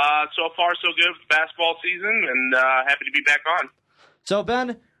well. So far, so good for the basketball season, and happy to be back on. So,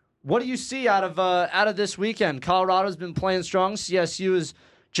 Ben, what do you see out of this weekend? Colorado's been playing strong. CSU has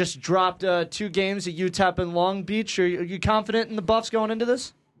just dropped 2 games at UTEP and Long Beach. Are you confident in the Buffs going into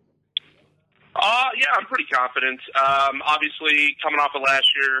this? Yeah, I'm pretty confident. Obviously, coming off of last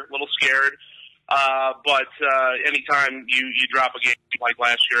year, a little scared. But anytime you drop a game like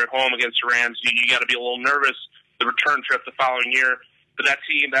last year at home against the Rams, you got to be a little nervous. The return trip the following year. But that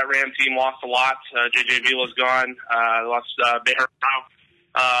Ram team lost a lot. J.J. Vila's gone. Lost Bear.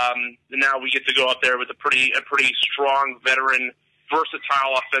 Now we get to go up there with a pretty strong, veteran,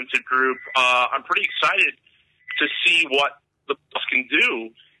 versatile offensive group. I'm pretty excited to see what the Buffs can do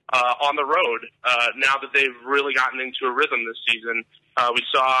on the road now that they've really gotten into a rhythm this season. We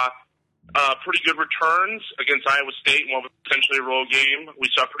saw pretty good returns against Iowa State in what was essentially a road game. We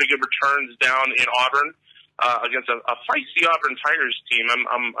saw pretty good returns down in Auburn against a feisty Auburn Tigers team.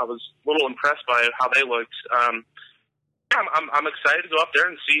 I was a little impressed by how they looked. I'm excited to go up there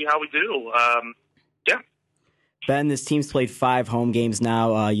and see how we do. Ben, this team's played 5 home games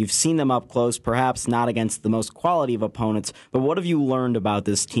now. You've seen them up close, perhaps not against the most quality of opponents, but what have you learned about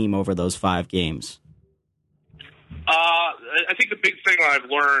this team over those 5 games? I think the big thing I've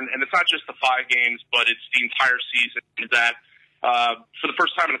learned, and it's not just the 5 games, but it's the entire season, is that for the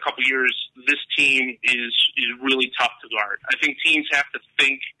first time in a couple years, this team is really tough to guard. I think teams have to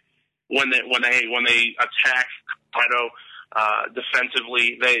think when they attack Colorado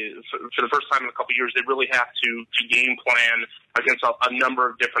defensively. For the first time in a couple years, they really have to game plan against a number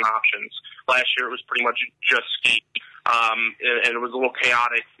of different options. Last year, it was pretty much just ski. And it was a little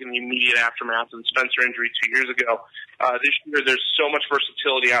chaotic in the immediate aftermath of the Spencer injury 2 years ago. This year, there's so much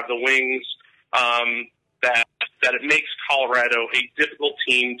versatility out of the wings that it makes Colorado a difficult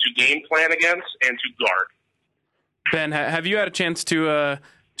team to game plan against and to guard. Ben, have you had a chance to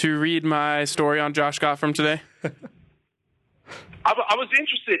read my story on Josh Scott from today? I was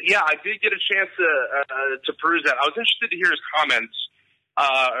interested. Yeah, I did get a chance to peruse that. I was interested to hear his comments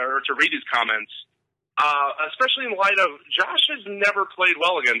or to read his comments. Especially in light of Josh has never played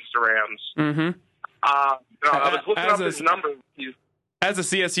well against the Rams. Mm-hmm. I was looking up his numbers. As a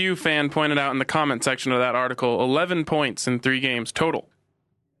CSU fan pointed out in the comment section of that article, 11 points in 3 games total.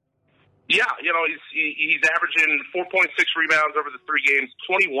 Yeah, he's averaging 4.6 rebounds over the 3 games,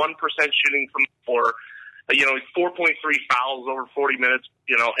 21% shooting from the floor. He's 4.3 fouls over 40 minutes.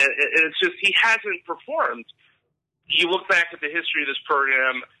 And it's just he hasn't performed. You look back at the history of this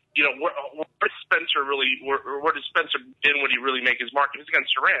program. Where does Spencer been when he really make his mark? It was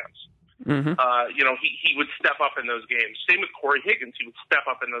against the Rams. Mm-hmm. He would step up in those games. Same with Corey Higgins. He would step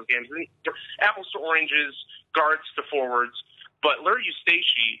up in those games. Apples to oranges, guards to forwards. But Larry Eustace,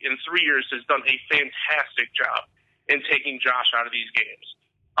 in 3 years, has done a fantastic job in taking Josh out of these games.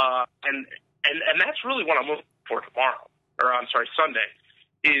 And that's really what I'm looking for Sunday,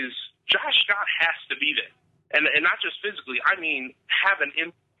 is Josh Scott has to be there. And not just physically, I mean, have an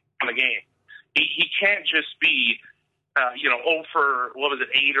impact on the game. He can't just be, 0 for,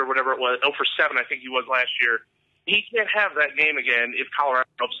 8 or whatever it was, 0 for 7, I think he was last year. He can't have that game again if Colorado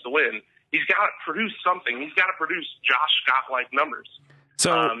helps to win. He's got to produce something. He's got to produce Josh Scott-like numbers.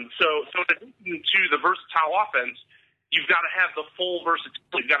 So in addition to the versatile offense, you've got to have the full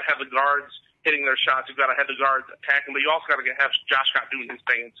versatility. You've got to have the guards hitting their shots. You've got to have the guards attacking, but you also got to have Josh Scott doing his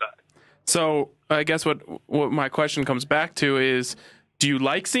thing inside. So I guess what my question comes back to is, do you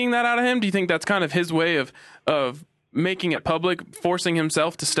like seeing that out of him? Do you think that's kind of his way of making it public, forcing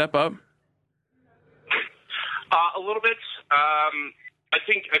himself to step up? A little bit. I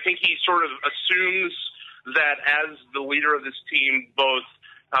think he sort of assumes that as the leader of this team, both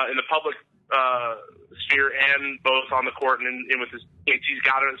in the public sphere and both on the court and with his teammates, he's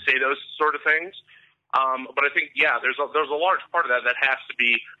got to say those sort of things. But I think, there's a large part of that has to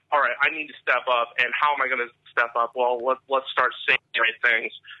be, all right, I need to step up, and how am I going to step up? Well, let's start saying the right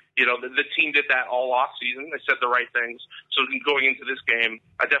things. The team did that all off season. They said the right things. So going into this game,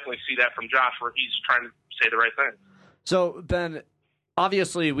 I definitely see that from Josh, where he's trying to say the right thing. So, Ben,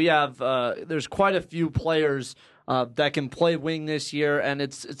 obviously we have there's quite a few players that can play wing this year, and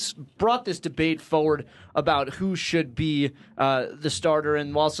it's brought this debate forward about who should be the starter.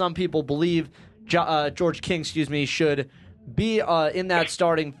 And while some people believe George King, should be in that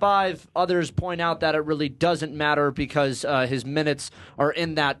starting 5, others point out that it really doesn't matter because his minutes are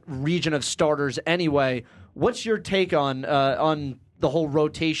in that region of starters anyway. What's your take on the whole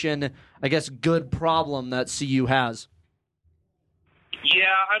rotation, I guess, good problem that CU has?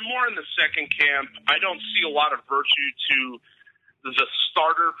 Yeah, I'm more in the second camp. I don't see a lot of virtue to the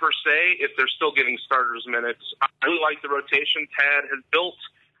starter per se if they're still getting starters minutes. I really like the rotation Tad has built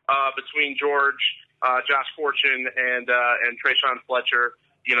between George, Josh Fortune, and Trayshawn Fletcher.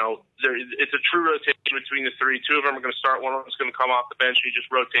 It's a true rotation between the 3. 2 of them are going to start. One of them is going to come off the bench. He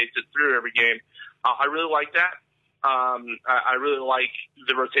just rotates it through every game. I really like that. I really like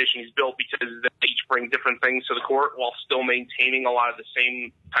the rotation he's built because they each bring different things to the court while still maintaining a lot of the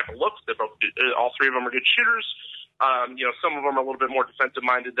same type of looks. They both, all 3 of them are good shooters. Some of them are a little bit more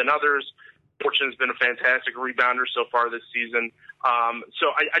defensive-minded than others. Fortune's been a fantastic rebounder so far this season. So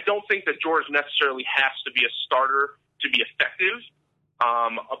I don't think that George necessarily has to be a starter to be effective.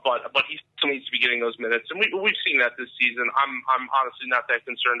 But he still needs to be getting those minutes, and we've seen that this season. I'm honestly not that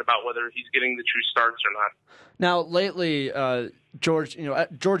concerned about whether he's getting the true starts or not. Now, lately,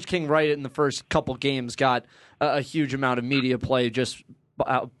 George King, right in the first couple games, got a huge amount of media play just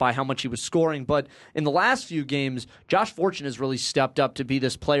by how much he was scoring. But in the last few games, Josh Fortune has really stepped up to be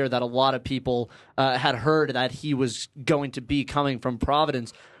this player that a lot of people had heard that he was going to be coming from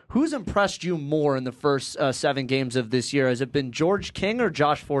Providence. Who's impressed you more in the first 7 games of this year? Has it been George King or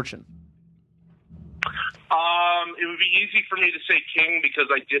Josh Fortune? It would be easy for me to say King because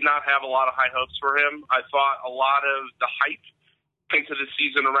I did not have a lot of high hopes for him. I thought a lot of the hype into the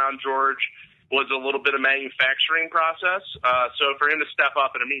season around George was a little bit of manufacturing process. So for him to step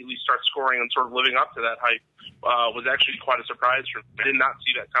up and immediately start scoring and sort of living up to that hype was actually quite a surprise for me. I did not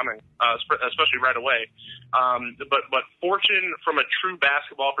see that coming, especially right away. But Fortune, from a true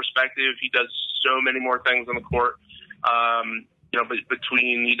basketball perspective, he does so many more things on the court.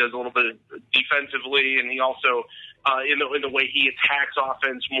 Between he does a little bit defensively, and he also in the way he attacks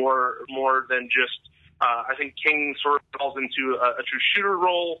offense more than just. I think King sort of falls into a true shooter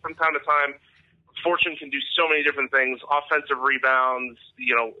role from time to time. Fortune can do so many different things, offensive rebounds,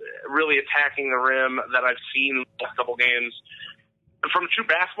 really attacking the rim that I've seen in the last couple games. From a true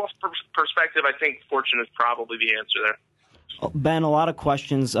basketball perspective, I think Fortune is probably the answer there. Ben, a lot of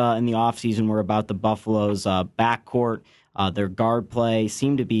questions in the offseason were about the Buffalo's backcourt. Their guard play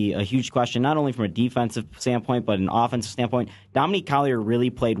seemed to be a huge question, not only from a defensive standpoint, but an offensive standpoint. Dominique Collier really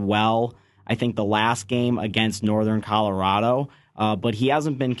played well, I think, the last game against Northern Colorado, but he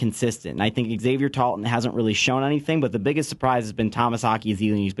hasn't been consistent. And I think Xavier Talton hasn't really shown anything, but the biggest surprise has been Thomas Akiazili,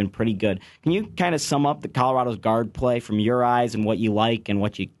 and he's been pretty good. Can you kind of sum up the Colorado's guard play from your eyes and what you like and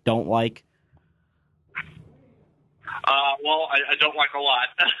what you don't like? Well, I don't like a lot.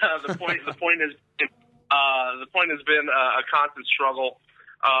 The point has been a constant struggle.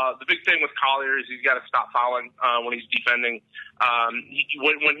 The big thing with Collier is he's got to stop fouling when he's defending.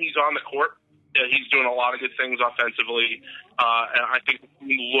 When he's on the court, he's doing a lot of good things offensively. And I think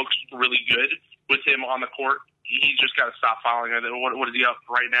he looks really good with him on the court. He's just got to stop fouling. What is he up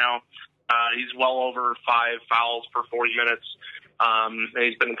right now? He's well over 5 fouls per 40 minutes. And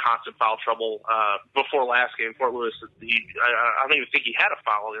he's been in constant foul trouble before last game. Fort Lewis, I don't even think he had a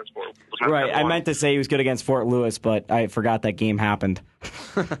foul against Fort Lewis. Right, I meant to say he was good against Fort Lewis, but I forgot that game happened.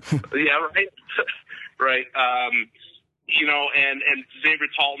 Yeah, right. Right. And Xavier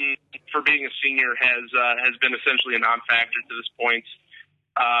Talton, for being a senior, has been essentially a non-factor to this point.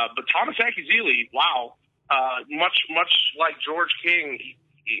 But Thomas Akiazili, wow, much like George King,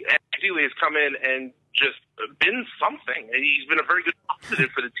 Akiazili has come in and just been something. He's been a very good positive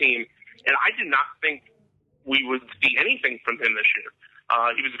for the team, and I did not think we would see anything from him this year.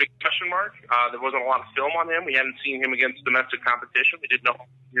 He was a big question mark. There wasn't a lot of film on him. We hadn't seen him against domestic competition. We didn't know how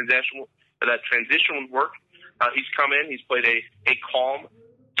that transition would work. He's come in. He's played a calm,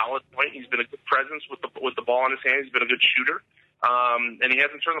 solid point. He's been a good presence with the ball in his hand. He's been a good shooter, and he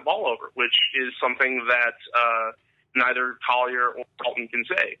hasn't turned the ball over, which is something that neither Collier or Dalton can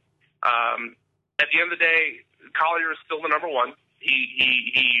say. At the end of the day, Collier is still the number one.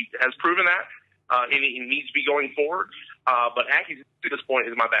 He has proven that, and he needs to be going forward. But Aki, to this point,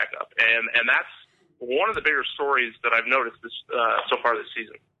 is my backup, and that's one of the bigger stories that I've noticed so far this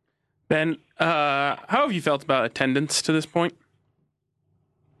season. Ben, how have you felt about attendance to this point?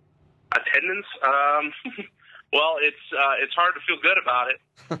 Attendance? Well, it's hard to feel good about it.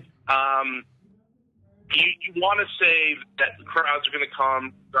 You want to say that the crowds are going to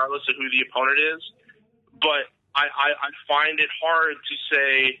come regardless of who the opponent is, but I find it hard to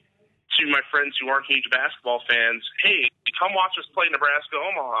say to my friends who aren't huge basketball fans, hey, come watch us play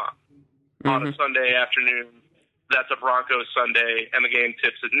Nebraska-Omaha on a Sunday afternoon. That's a Broncos Sunday, and the game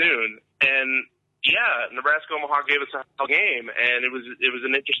tips at noon. And, yeah, Nebraska-Omaha gave us a hell game, and it was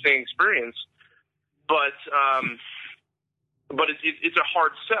an interesting experience. But it's a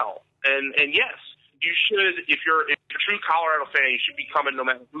hard sell. And yes, you should, if you're a true Colorado fan, you should be coming no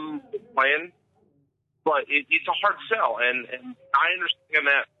matter who is playing. But it's a hard sell, and I understand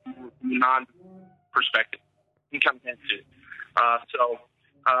that non-perspective. You kind of have to.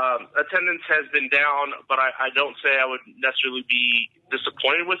 Attendance has been down, but I don't say I would necessarily be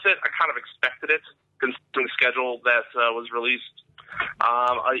disappointed with it. I kind of expected it, considering the schedule that was released.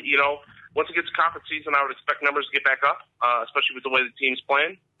 Once it gets to conference season, I would expect numbers to get back up, especially with the way the team's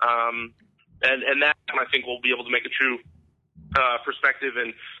playing. And that, I think, we'll be able to make a true perspective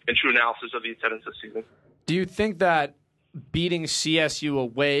and true analysis of the attendance this season. Do you think that beating CSU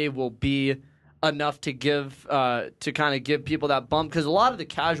away will be enough to give to kind of give people that bump? Because a lot of the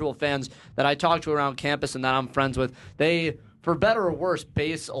casual fans that I talk to around campus and that I'm friends with, they, for better or worse,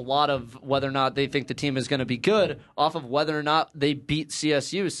 base a lot of whether or not they think the team is going to be good off of whether or not they beat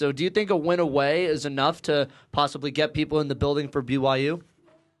CSU. So do you think a win away is enough to possibly get people in the building for BYU?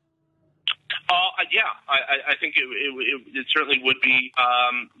 Yeah, I think it certainly would be.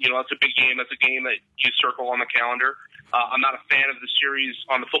 That's a big game. That's a game that you circle on the calendar. I'm not a fan of the series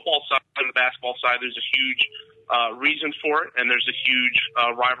on the football side. On the basketball side, there's a huge reason for it, and there's a huge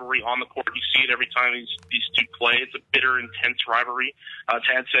rivalry on the court. You see it every time these two play. It's a bitter, intense rivalry.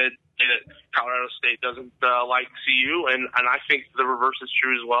 Tad said that Colorado State doesn't like CU, and I think the reverse is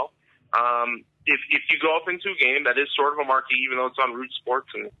true as well. If you go up into a game that is sort of a marquee, even though it's on Root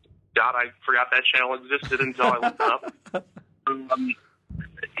Sports, and God, I forgot that channel existed until I looked it up.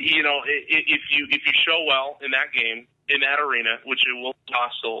 If you show well in that game, in that arena, which it will be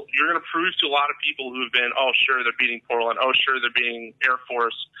hostile, you're going to prove to a lot of people who have been, oh, sure, they're beating Portland. Oh, sure, they're beating Air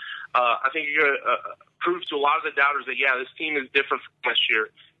Force. I think you're going to prove to a lot of the doubters that, yeah, this team is different from last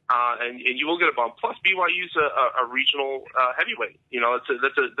year. And you will get a bump. Plus, BYU's a regional heavyweight.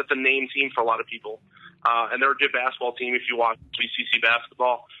 That's a name team for a lot of people. And they're a good basketball team. If you watch BCC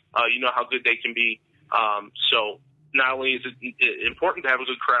basketball, you know how good they can be. So not only is it important to have a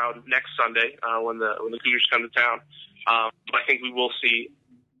good crowd next Sunday when the Cougars come to town, but I think we will see,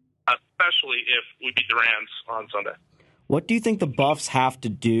 especially if we beat the Rams on Sunday. What do you think the Buffs have to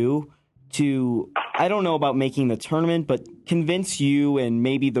do to, I don't know about making the tournament, but convince you and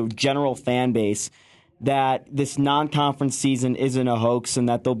maybe the general fan base that this non-conference season isn't a hoax and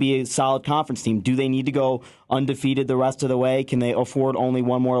that they'll be a solid conference team? Do they need to go undefeated the rest of the way? Can they afford only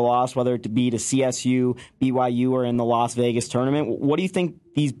one more loss, whether it be to CSU, BYU, or in the Las Vegas tournament? What do you think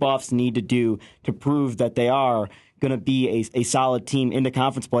these Buffs need to do to prove that they are going to be a solid team in the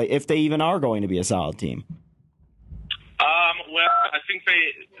conference play, if they even are going to be a solid team? Well, I think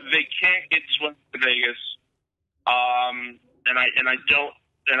they can't get swept to Vegas, and I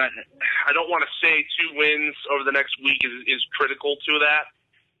don't want to say 2 wins over the next week is critical to that,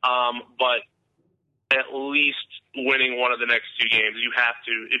 but at least winning one of the next 2 games, you have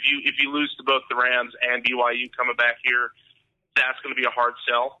to. If you lose to both the Rams and BYU coming back here, that's going to be a hard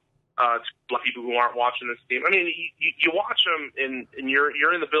sell to a lot of people who aren't watching this team. I mean, you watch them and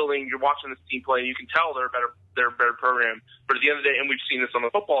you're in the building, you're watching this team play, and you can tell they're a better program. But at the end of the day, and we've seen this on the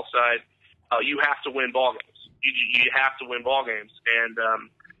football side, you have to win ball games. You have to win ball games,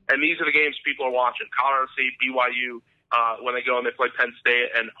 and these are the games people are watching. Colorado State, BYU, when they go and they play Penn State,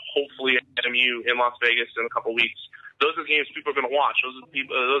 and hopefully SMU in Las Vegas in a couple weeks. Those are the games people are going to watch. Those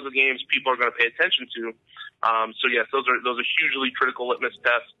are the games people are going to pay attention to. So yes, those are hugely critical litmus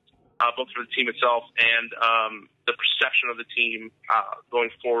tests, both for the team itself and the perception of the team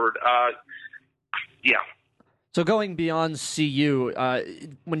going forward. Yeah. So going beyond CU,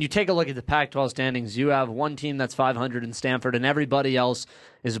 when you take a look at the Pac-12 standings, you have one team that's 500 in Stanford, and everybody else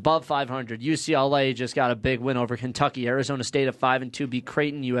is above 500. UCLA just got a big win over Kentucky. Arizona State at 5-2 beat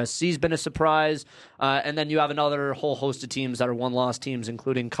Creighton. USC's been a surprise, and then you have another whole host of teams that are one-loss teams,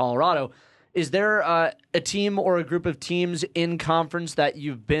 including Colorado. Is there a team or a group of teams in conference that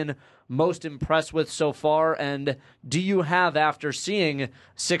you've been most impressed with so far? And do you have, after seeing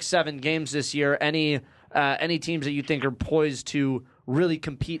 6-7 games this year, any teams that you think are poised to really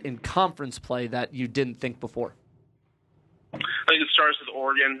compete in conference play that you didn't think before? I think it starts with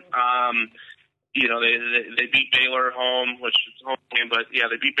Oregon. They beat Baylor at home, which is a home game, but yeah,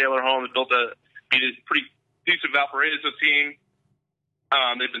 they beat Baylor at home. They beat a pretty decent Valparaiso team.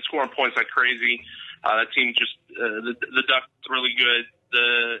 They've been scoring points like crazy. That team just the Ducks really good.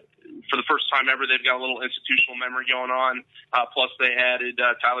 For the first time ever, they've got a little institutional memory going on. Plus, they added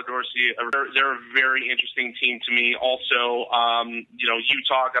Tyler Dorsey. They're a very interesting team to me. Also,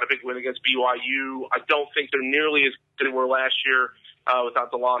 Utah got a big win against BYU. I don't think they're nearly as good as they were last year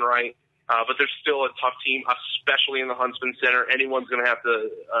without DeLon Wright. But they're still a tough team, especially in the Huntsman Center. Anyone's going to have to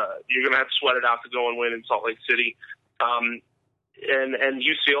you're going to have to sweat it out to go and win in Salt Lake City. And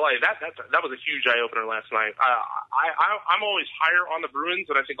UCLA, that was a huge eye opener last night. I'm always higher on the Bruins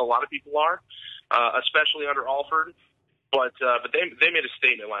than I think a lot of people are, especially under Alford. But they made a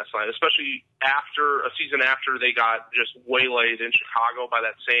statement last night, especially after a season after they got just waylaid in Chicago by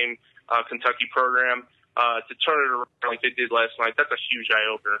that same Kentucky program. To turn it around like they did last night, that's a huge eye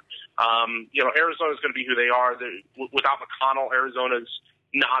opener. Arizona's going to be who they are. Without McConnell, Arizona's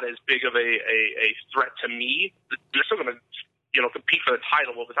not as big of a threat to me. They're still going to compete for the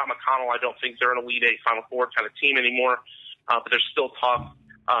title. But without McConnell, I don't think they're an Elite Eight, Final Four kind of team anymore. But they're still tough.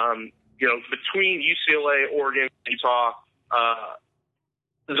 Between UCLA, Oregon, Utah,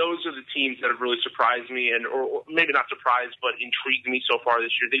 those are the teams that have really surprised me, or maybe not surprised, but intrigued me so far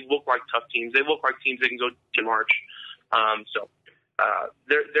this year. They look like tough teams. They look like teams that can go to March.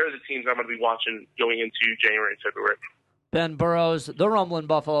 They're the teams I'm going to be watching going into January and February. Ben Burrows, the Rumbling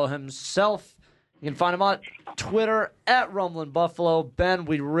Buffalo himself. You can find him on Twitter at Rumblin' Buffalo. Ben,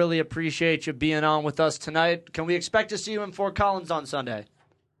 we really appreciate you being on with us tonight. Can we expect to see you in Fort Collins on Sunday?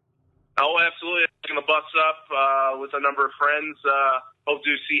 Oh, absolutely. I'm going to bus up with a number of friends. Hope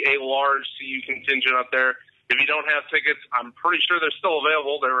to see a large CU contingent up there. If you don't have tickets, I'm pretty sure they're still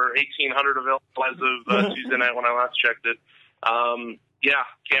available. There were 1,800 available as of Tuesday night when I last checked it. Yeah,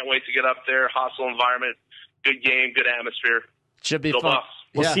 can't wait to get up there. Hostile environment, good game, good atmosphere. Should be Go fun. Buffs.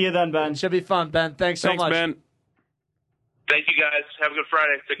 We'll see you then, Ben. Should be fun, Ben. Thanks so much. Ben. Thank you, guys. Have a good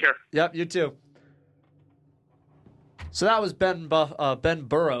Friday. Take care. Yep, you too. So that was Ben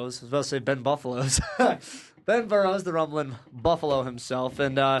Burrows. I was about to say Ben Buffaloes. Ben Burrows, the Rumbling Buffalo himself.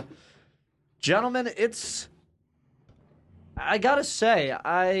 And, gentlemen, I got to say,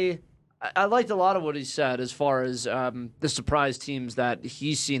 I liked a lot of what he said as far as the surprise teams that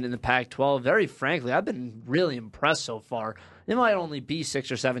he's seen in the Pac-12. Very frankly, I've been really impressed so far. It might only be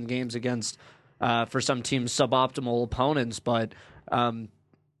 6 or 7 games against, for some teams, suboptimal opponents, but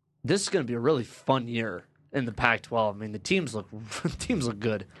this is going to be a really fun year in the Pac-12. I mean, the teams look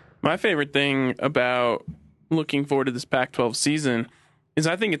good. My favorite thing about looking forward to this Pac-12 season is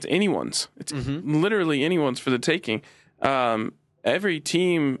I think it's anyone's. It's literally anyone's for the taking. Every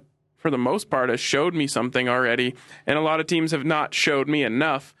team, for the most part, has showed me something already, and a lot of teams have not showed me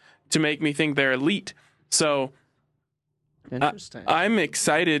enough to make me think they're elite. So Interesting. I'm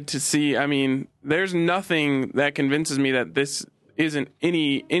excited to see. I mean, there's nothing that convinces me that this isn't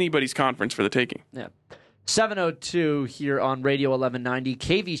anybody's conference for the taking. Yeah. 7:02 here on Radio 1190,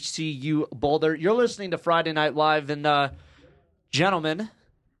 KVCU Boulder. You're listening to Friday Night Live, and gentlemen,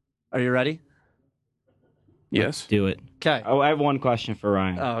 are you ready? Yes. Do it. Okay. Oh, I have one question for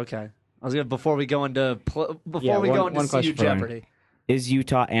Ryan. Oh, okay. I was gonna before we go into one CU question for Ryan. Jeopardy. Is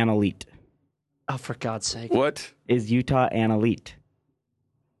Utah an elite? Oh, for God's sake! What? Is Utah an elite?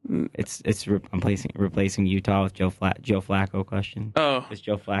 It's replacing Utah with Joe Flacco question. Oh, Is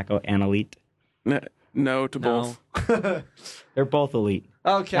Joe Flacco an elite? no to both. They're both elite.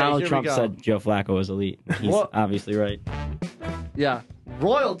 Okay, Donald here Trump we go. said Joe Flacco was elite. He's obviously right. Yeah,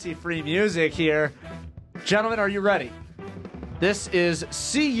 royalty-free music here, gentlemen. Are you ready? This is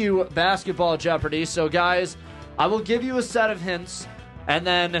CU Basketball Jeopardy. So, guys, I will give you a set of hints, and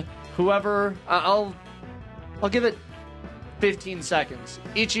then whoever I'll give it 15 seconds.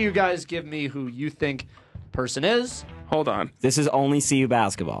 Each of you guys give me who you think person is. Hold on. This is only CU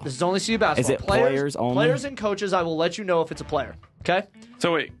basketball. This is only CU basketball. Is it players only? Players and coaches, I will let you know if it's a player. Okay?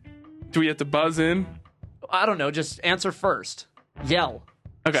 So wait, do we have to buzz in? I don't know. Just answer first. Yell.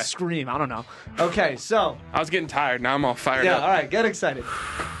 Okay. Scream. I don't know. Okay, so. I was getting tired. Now I'm all fired Yeah, up. all right. Get excited.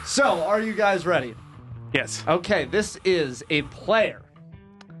 So, are you guys ready? Yes. Okay, this is a player.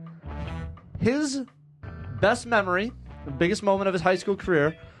 His best memory, the biggest moment of his high school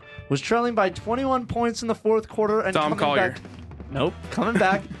career, was trailing by 21 points in the fourth quarter and Dom Collier. coming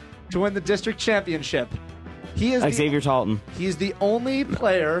back to win the district championship. He is Xavier Talton. He's the only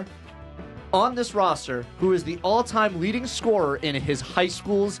player on this roster who is the all-time leading scorer in his high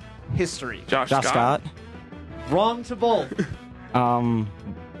school's history. Josh Scott. Wrong to both.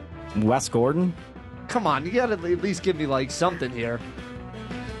 Wes Gordon. Come on, you gotta at least give me like something here.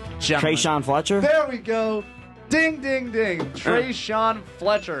 Gentlemen. Trayshawn Fletcher. There we go. Ding, ding, ding. Trayshawn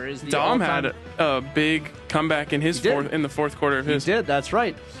Fletcher is the Dom all-time... had a big comeback in his the fourth quarter of his. He did, that's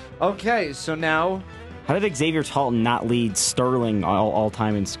right. Okay, so now... How did Xavier Talton not lead Sterling all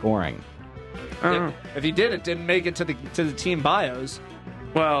time in scoring? If he did, it didn't make it to the team bios.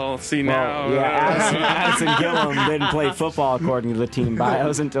 Well, see now. Well, Addison Gillum didn't play football according to the team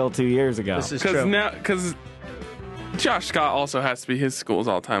bios until 2 years ago. This is true. Because Josh Scott also has to be his school's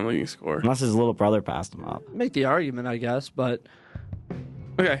all-time leading scorer. Unless his little brother passed him up. Make the argument, I guess, but...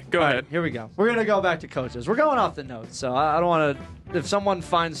 Okay, go All ahead. right, here we go. We're going to go back to coaches. We're going off the notes, so I don't want to... If someone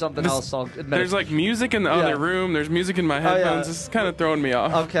finds something else, I'll admit There's it. like music in the other room. There's music in my headphones. This is kind of throwing me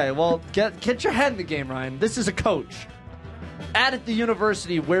off. Okay, well, get your head in the game, Ryan. This is a coach. At the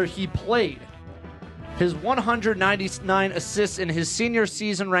university where he played. His 199 assists in his senior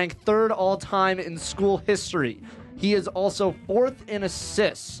season ranked third all-time in school history. He is also fourth in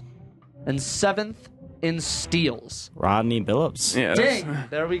assists and seventh in steals. Rodney Billups. Yeah, Ding!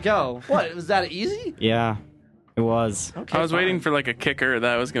 There we go. What, was that easy? Yeah, it was. Okay, I was fine. waiting for like a kicker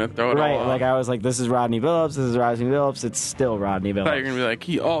that was going to throw it Right, all off. like I was like, this is Rodney Billups, this is Rodney Billups, it's still Rodney I thought you were Billups. going to be like,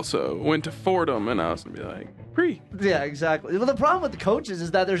 he also went to Fordham, and I was going to be like, pre. Yeah, exactly. Well, the problem with the coaches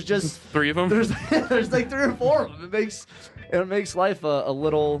is that there's just... 3 of them? There's like 3 or 4 of them. It makes life a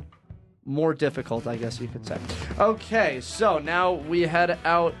little more difficult, I guess you could say. Okay, so now we head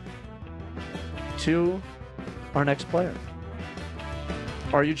out to our next player.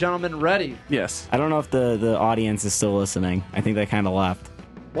 Are you gentlemen ready? Yes. I don't know if the audience is still listening. I think they kind of left.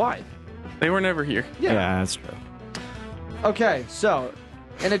 Why? They were never here. Yeah, that's true. Okay, so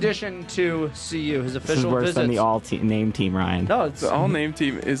in addition to CU, his This is official worse visits. than the all-name team, Ryan. No, it's The all-name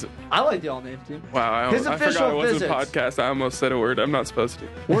team is... I like the all-name team. Wow, His I official forgot it wasn't visits. a podcast. I almost said a word I'm not supposed to.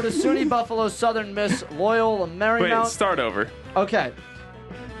 We're to SUNY Buffalo, Southern Miss, Loyola Wait, Marymount. start over. Okay,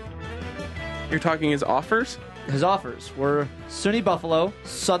 You're talking his offers? his offers were SUNY Buffalo,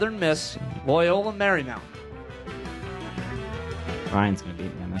 Southern Miss, Loyola Marymount. Ryan's going to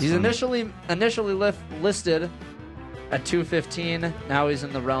beat me on this He's one. initially listed at 215. Now he's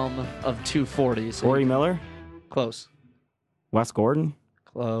in the realm of 240. So Corey Miller, close. Wes Gordon,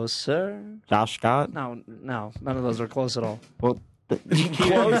 Closer. Josh Scott. No, none of those are close at all. Well,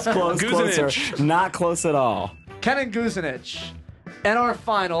 close, closer. Guzenich. Not close at all. Kenan Guzenich. And our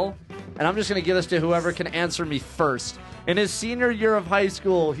final, and I'm just going to give this to whoever can answer me first. In his senior year of high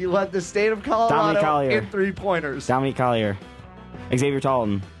school, he led the state of Dominic Colorado Collier. in three-pointers. Dominique Collier, Xavier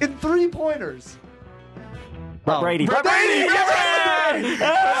Talton, In three-pointers. Brett Oh. Brady. Brett Brady!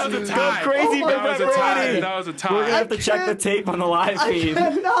 That was a tie. Go crazy Oh for my That was Brett a tie. Brady. That was a We're going to tie. have to check the tape on the live I feed.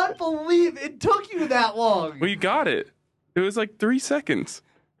 cannot believe it took you that long. We got it. It was like 3 seconds.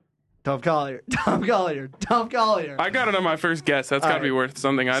 Tom Collier. I got it on my first guess. That's got to right. be worth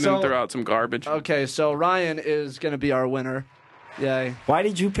something. I So- didn't throw out some garbage. Okay, so Ryan is going to be our winner. Yay. Why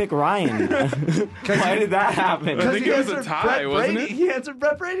did you pick Ryan? Why did that happen? I think he it was a answered tie, Brett wasn't Brady. it? He answered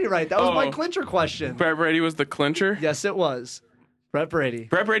Brett Brady right. That was my Oh. clincher question. Brett Brady was the clincher. Yes, it was. Brett Brady.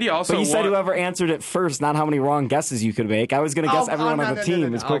 Brett Brady also But you said won. whoever answered it first, not how many wrong guesses you could make. I was going to guess everyone on the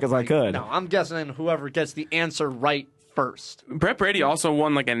team as quick as I could. No, I'm guessing whoever gets the answer right first. Brett Brady also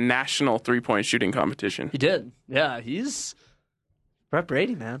won like a national 3-point shooting competition. He did. Yeah, he's Brett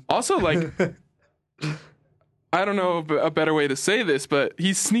Brady, man. Also, like, I don't know a better way to say this, but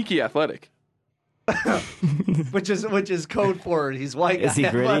he's sneaky athletic. which is code for he's white. Is he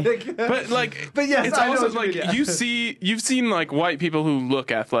guy gritty? athletic. But like, But yes, it's I know also what you like mean, yeah. you've seen like white people who look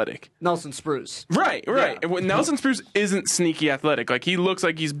athletic. Nelson Spruce. Right. Yeah. And when Nelson Spruce isn't sneaky athletic. Like he looks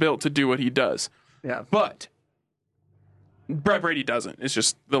like he's built to do what he does. Yeah. But Brett Brady doesn't. It's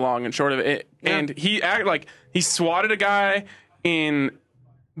just the long and short of it. Yeah. And he swatted a guy in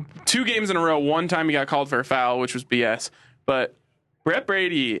 2 games in a row. One time he got called for a foul, which was BS. But Brett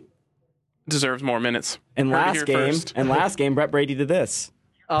Brady deserves more minutes. And Heard it here first. last game, Brett Brady did this.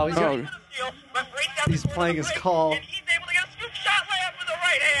 Oh, he's Oh, He's playing his call. And he's able to get a scoop shot layup with the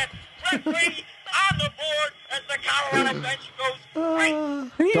right hand. Brett Brady on the board as the Colorado bench goes right.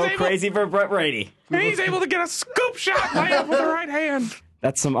 and he's Go able, crazy for Brett Brady. and he's able to get a scoop shot layup with the right hand.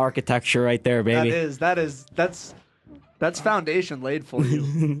 That's some architecture right there, baby. That's foundation laid for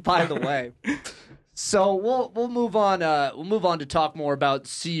you. By the way, so we'll move on. We'll move on to talk more about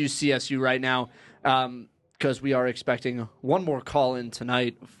CUCSU right now, because we are expecting one more call in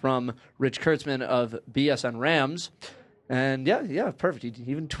tonight from Rich Kurtzman of BSN Rams, and yeah, perfect. He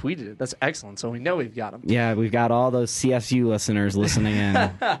even tweeted it. That's excellent. So we know we've got him. Yeah, we've got all those CSU listeners listening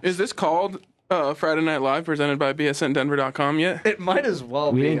in. Is this called Friday Night Live presented by BSNDenver.com yet? It might as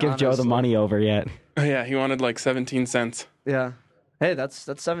well. We be, didn't give Joe the honestly. money over yet. Oh, yeah, he wanted like 17 cents. Yeah. Hey, that's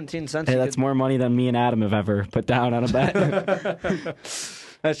 17 cents. Hey, you that's could- more money than me and Adam have ever put down on a bet.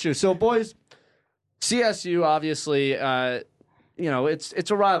 That's true. So, boys, CSU obviously,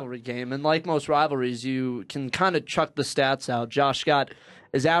 it's a rivalry game, and like most rivalries, you can kind of chuck the stats out. Josh Scott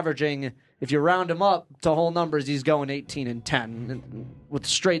is averaging, if you round him up to whole numbers, he's going 18 and 10. With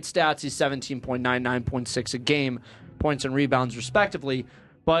straight stats, he's 17.9, 9.6 a game, points and rebounds respectively.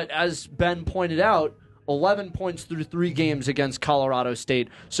 But as Ben pointed out, 11 points through 3 games against Colorado State.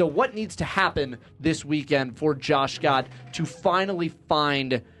 So what needs to happen this weekend for Josh Scott to finally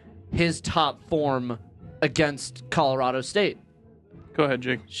find his top form against Colorado State? Go ahead,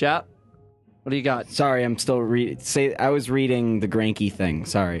 Jake. Shat, what do you got? Sorry, I'm still reading. I was reading the Granky thing.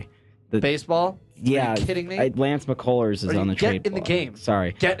 Sorry. Baseball? Yeah. Are you kidding me? Lance McCullers is on the trade Get in the block. game.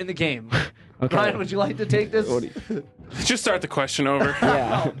 Sorry. Get in the game. Okay. Ryan, would you like to take this? Just start the question over.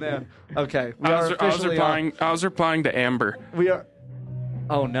 Yeah. Oh, man. Okay. We I are was officially on. I was replying to Amber. We are.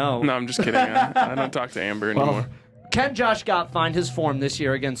 Oh, no. No, I'm just kidding. I don't talk to Amber anymore. Can Josh Scott find his form this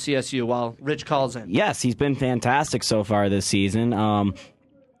year against CSU while Rich calls in? Yes, he's been fantastic so far this season.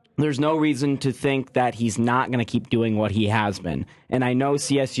 There's no reason to think that he's not going to keep doing what he has been. And I know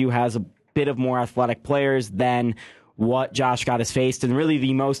CSU has a bit of more athletic players than what Josh Scott has faced, and really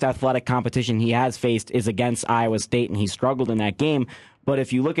the most athletic competition he has faced is against Iowa State, and he struggled in that game. But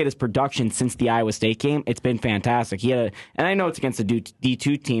if you look at his production since the Iowa State game, it's been fantastic. And I know it's against a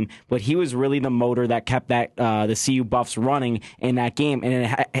D2 team, but he was really the motor that kept the CU Buffs running in that game. And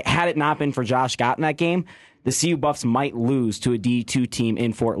had it not been for Josh Scott in that game, the CU Buffs might lose to a D2 team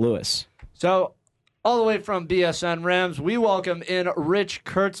in Fort Lewis. So, all the way from BSN Rams, we welcome in Rich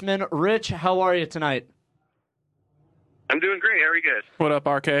Kurtzman. Rich, how are you tonight? I'm doing great. How are you guys? What up,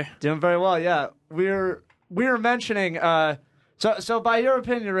 RK? Doing very well, yeah. We were mentioning, so by your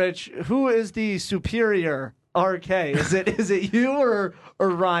opinion, Rich, who is the superior RK? Is it you or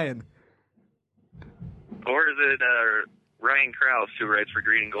Ryan? Or is it Ryan Krause, who writes for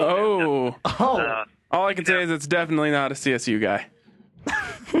Green and Gold? All I can say is it's definitely not a CSU guy.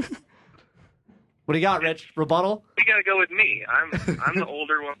 What do you got, Rich? Rebuttal? You got to go with me. I'm the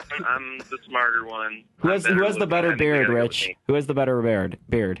older one. I'm the smarter one. Who has the better beard, Rich? Who has the better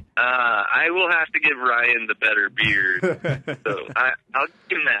beard? I will have to give Ryan the better beard. So I'll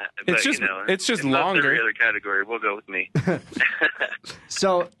give him that. It's But, just it's not longer. every other category. We'll go with me.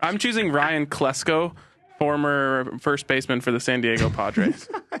 So I'm choosing Ryan Klesko, former first baseman for the San Diego Padres.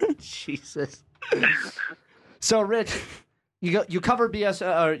 Jesus. So, Rich, you cover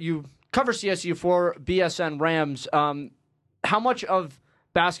you cover CSU for BSN Rams. How much of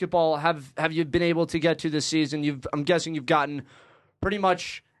basketball have you been able to get to this season? I'm guessing you've gotten pretty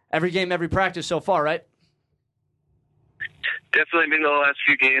much every game, every practice so far, right? Definitely been the last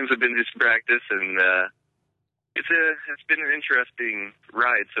few games. Have been just practice, and it's been an interesting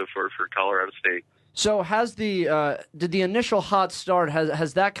ride so far for Colorado State. So has did the initial hot start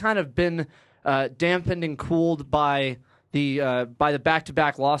has that kind of been dampened and cooled by the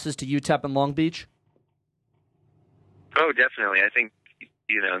back-to-back losses to UTEP and Long Beach? Oh, definitely. I think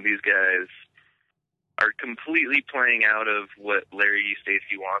these guys are completely playing out of what Larry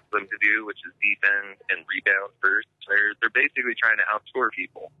Stacey wants them to do, which is defend and rebound first. They're basically trying to outscore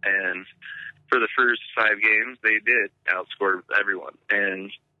people, and for the first 5 games, they did outscore everyone. And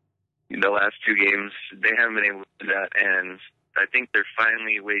the last 2 games, they haven't been able to do that, and I think they're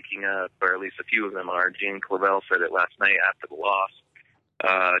finally waking up, or at least a few of them are. Gene Clavell said it last night after the loss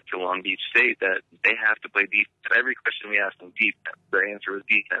to Long Beach State, that they have to play defense. Every question we asked them, defense. Their answer was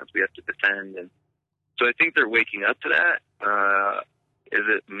defense. We have to defend. And so I think they're waking up to that. Is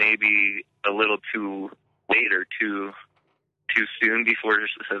it maybe a little too late or too soon before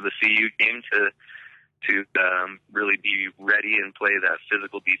the CU game to really be ready and play that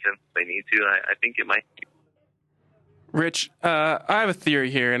physical defense they need to? I think it might be. Rich, I have a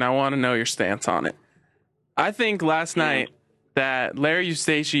theory here, and I want to know your stance on it. I think last night that Larry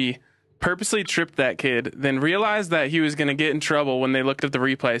Eustace purposely tripped that kid, then realized that he was going to get in trouble when they looked at the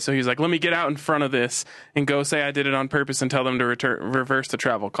replay. So he was like, let me get out in front of this and go say I did it on purpose and tell them to reverse the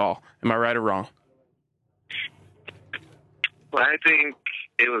travel call. Am I right or wrong? Well, I think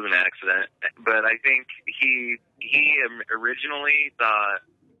it was an accident, but I think he originally thought,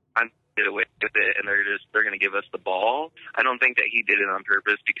 I'm get away with it, and they're going to give us the ball. I don't think that he did it on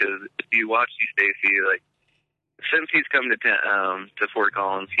purpose, because if you watch Stacey, like, since he's come to Fort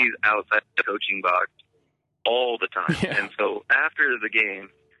Collins, he's outside the coaching box all the time. Yeah. And so after the game,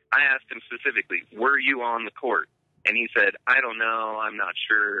 I asked him specifically, were you on the court? And he said, I don't know, I'm not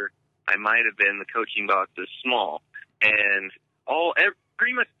sure. I might have been. The coaching box is small. And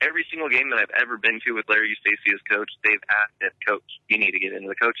pretty much every single game that I've ever been to with Larry Eustace as coach, they've asked him, Coach, you need to get into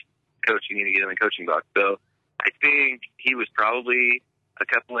the coach, you need to get in the coaching box. So I think he was probably a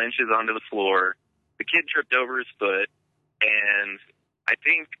couple inches onto the floor. The kid tripped over his foot, and I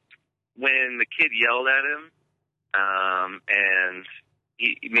think when the kid yelled at him, and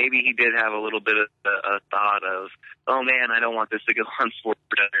maybe he did have a little bit of a thought of, oh man, I don't want this to go on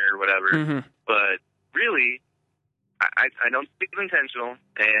SportsCenter or whatever. Mm-hmm. But really, I don't think it was intentional.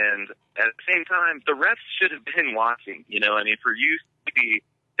 And at the same time, the refs should have been watching. I mean, for you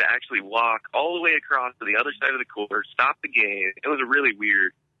to actually walk all the way across to the other side of the court, stop the game, it was a really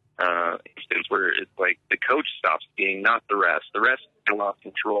weird instance where it's like the coach stops the game, not the refs. The refs lost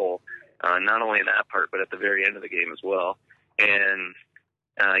control, not only in that part, but at the very end of the game as well. And,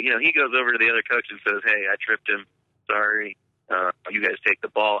 he goes over to the other coach and says, hey, I tripped him. Sorry. You guys take the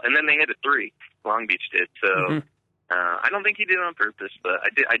ball. And then they hit a 3. Long Beach did. So I don't think he did it on purpose, but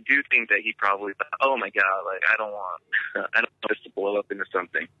I do think that he probably thought, oh my God, like I don't want this to blow up into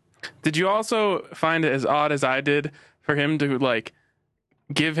something. Did you also find it as odd as I did for him to like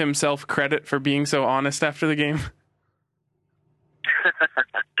give himself credit for being so honest after the game?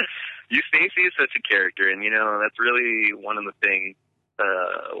 Stacey is such a character, and that's really one of the things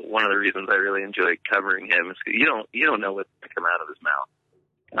one of the reasons I really enjoy covering him is 'cause you don't know what's going to come out of his mouth.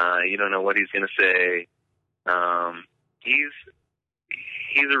 You don't know what he's going to say.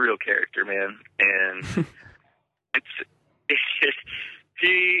 He's a real character, man, and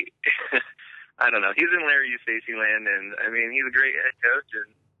I don't know. He's in Larry Eustace land, and I mean, he's a great head coach,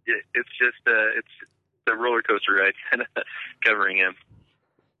 and it's just it's a roller coaster ride kind of covering him.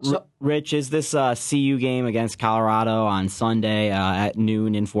 So, Rich, is this CU game against Colorado on Sunday at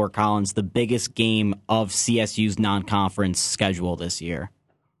noon in Fort Collins the biggest game of CSU's non-conference schedule this year?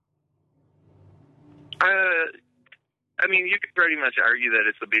 I mean, you could pretty much argue that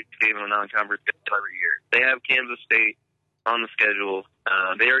it's the biggest game of the non-conference schedule every year. They have Kansas State on the schedule.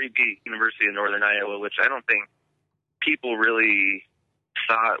 They already beat University of Northern Iowa, which I don't think people really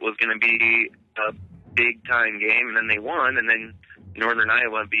thought was going to be a big-time game, and then they won, and then Northern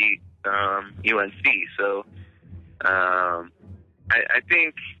Iowa beat UNC. So I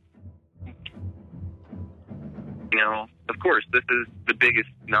think, of course, this is the biggest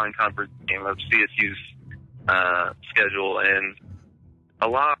non-conference game of CSU's schedule, and a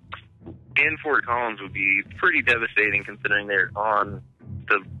lot in Fort Collins would be pretty devastating considering they're on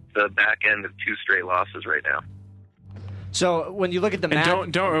the back end of 2 straight losses right now. So when you look at the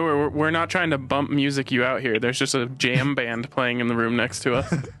match, we're not trying to bump music you out here. There's just a jam band playing in the room next to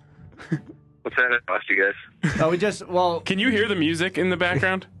us. What's that cost you guys? Can you hear the music in the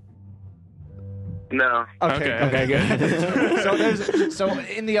background? No. Okay, good. So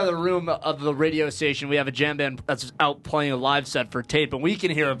in the other room of the radio station, we have a jam band that's out playing a live set for tape, and we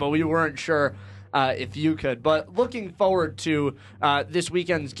can hear it, but we weren't sure if you could. But looking forward to this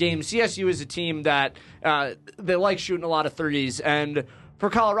weekend's game, CSU is a team that they like shooting a lot of threes, and for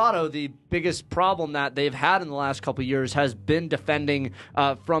Colorado, the biggest problem that they've had in the last couple of years has been defending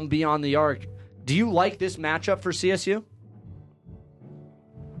from beyond the arc. Do you like this matchup for CSU?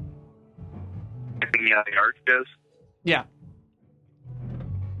 How the arc goes? Yeah.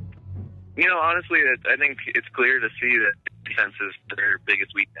 Honestly, I think it's clear to see that defense is their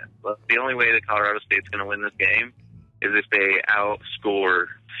biggest weakness. But the only way that Colorado State's going to win this game is if they outscore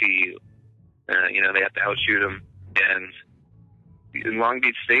CU. They have to outshoot them. And in Long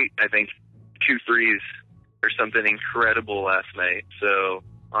Beach State, I think 2 threes or something incredible last night. So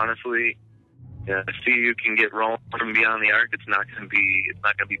honestly, if CU can get rolling from beyond the arc, it's not going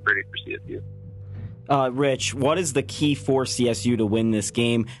to be pretty for CSU. Rich, what is the key for CSU to win this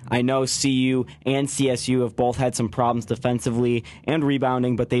game? I know CU and CSU have both had some problems defensively and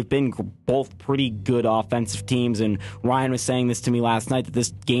rebounding, but they've been both pretty good offensive teams, and Ryan was saying this to me last night, that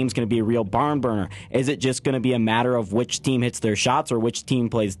this game's going to be a real barn burner. Is it just going to be a matter of which team hits their shots or which team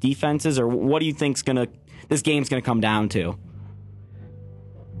plays defenses, or what do you think this game's going to come down to?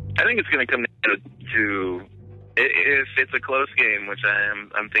 I think it's going to come down to if it's a close game, which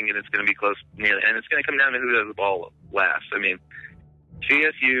I'm thinking it's going to be close nearly, and it's going to come down to who does the ball last. I mean,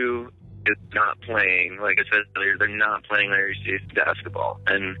 CSU is not playing, like I said earlier, they're not playing Larry Eustace basketball,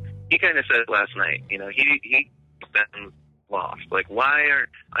 and he kind of said it last night. He been lost. Like, he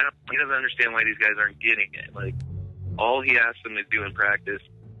doesn't understand why these guys aren't getting it. Like, all he asked them to do in practice,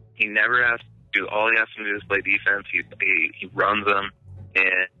 he never asked to do. All he asked them to do is play defense. He runs them,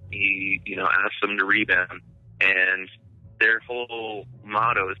 and he asks them to rebound. And their whole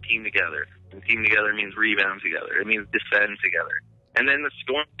motto is team together. And team together means rebound together. It means defend together. And then the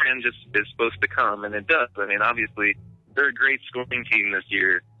scoring just is supposed to come, and it does. I mean, obviously, they're a great scoring team this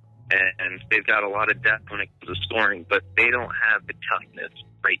year, and they've got a lot of depth when it comes to scoring, but they don't have the toughness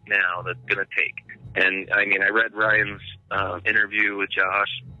right now that's going to take. And, I mean, I read Ryan's interview with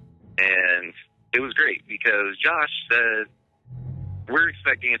Josh, and it was great because Josh said, we're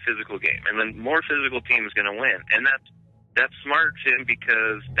expecting a physical game, and the more physical team is going to win. And that's smart, Tim,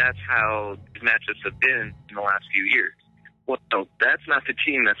 because that's how these matchups have been in the last few years. Well, no, that's not the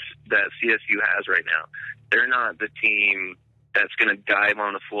team that CSU has right now. They're not the team that's going to dive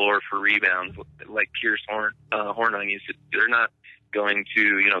on the floor for rebounds like Pierce Hornung used to. They're not going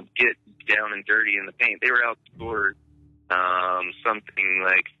to, get down and dirty in the paint. They were outscored something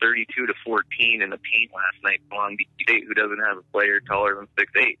like 32-14 in the paint last night for Long Beach State, who doesn't have a player taller than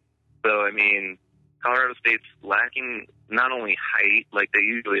 6'8". So, I mean, Colorado State's lacking not only height like they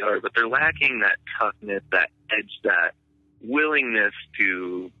usually are, but they're lacking that toughness, that edge, that willingness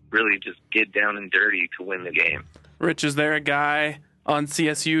to really just get down and dirty to win the game. Rich, is there a guy on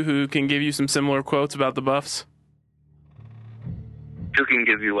CSU who can give you some similar quotes about the Buffs? Who can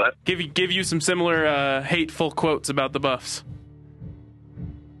give you what? Give you some similar hateful quotes about the Buffs.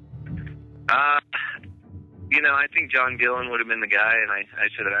 I think John Gillen would have been the guy, and I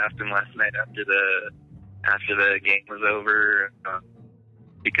should have asked him last night after the game was over.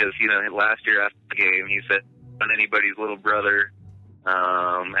 because last year after the game he said on anybody's little brother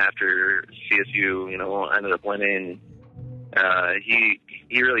after CSU ended up winning. He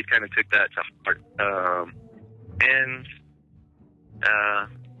really kind of took that to heart, and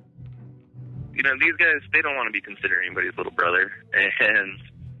these guys, they don't want to be considered anybody's little brother, and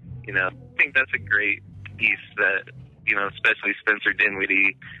I think that's a great piece that especially Spencer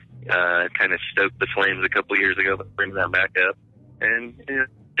Dinwiddie kind of stoked the flames a couple years ago, but brings that back up, and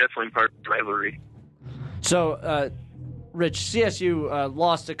definitely part of the rivalry. So, Rich, CSU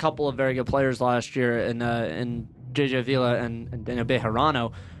lost a couple of very good players last year in JJ Avila and Daniel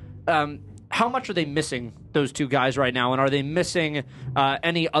Bejarano. How much are they missing those two guys right now, and are they missing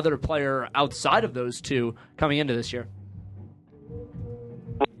any other player outside of those two coming into this year?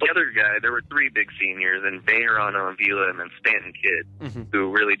 Well, the other guy, there were three big seniors, and Bejarano, Avila, and then Stanton Kidd, who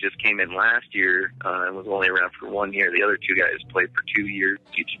really just came in last year and was only around for 1 year. The other two guys played for 2 years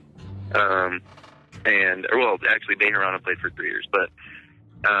each. Actually, Bejarano played for 3 years. But,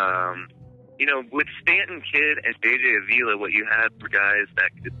 with Stanton Kidd and JJ Avila, what you had were guys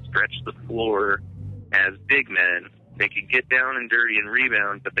that could stretch the floor as big men. They could get down and dirty and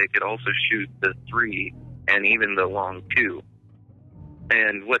rebound, but they could also shoot the three and even the long two.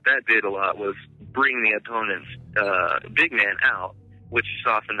 And what that did a lot was bring the opponent's big man out, which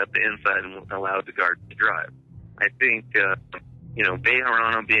softened up the inside and allowed the guard to drive. I think,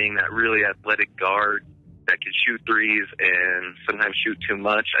 Bejarano being that really athletic guard that could shoot threes and sometimes shoot too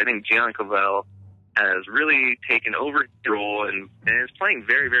much. I think Gian Clavel has really taken over his role and is playing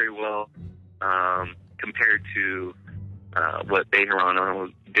very, very well compared to what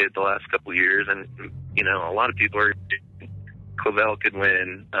Bejarano did the last couple of years. And, a lot of people are Clavel could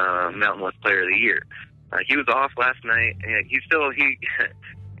win Mountain West Player of the Year. He was off last night, and it's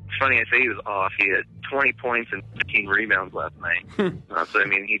funny I say he was off. He had 20 points and 15 rebounds last night.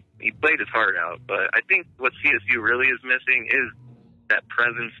 He played his heart out. But I think what CSU really is missing is that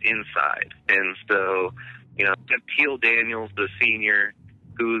presence inside. And so, Teal Daniels, the senior,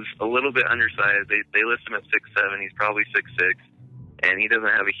 who's a little bit undersized. They list him at 6'7". He's probably 6'6", and he doesn't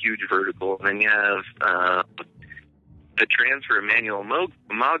have a huge vertical. And then you have the transfer Emmanuel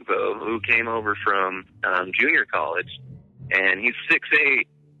Mogbo, who came over from junior college, and he's 6'8",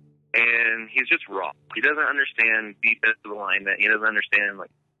 and he's just raw. He doesn't understand defensive alignment. He doesn't understand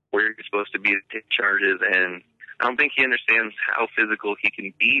where you're supposed to be to take charges, and I don't think he understands how physical he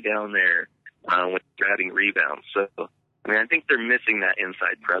can be down there when grabbing rebounds. So, I think they're missing that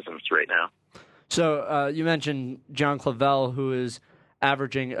inside presence right now. So you mentioned Gian Clavel, who is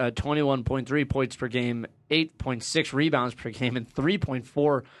averaging 21.3 points per game, 8.6 rebounds per game, and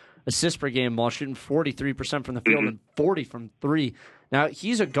 3.4 assists per game while shooting 43% from the field and 40 from three. Now,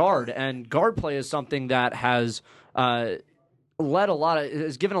 he's a guard, and guard play is something that has has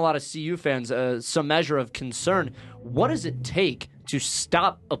given a lot of CU fans some measure of concern. What does it take to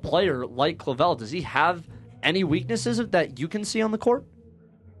stop a player like Clavel? Does he have any weaknesses that you can see on the court?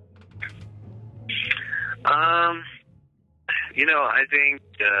 I think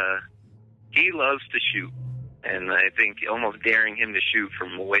he loves to shoot, and I think almost daring him to shoot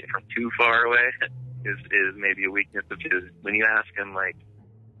from too far away is maybe a weakness of his. When you ask him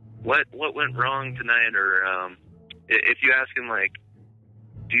what went wrong tonight, or if you ask him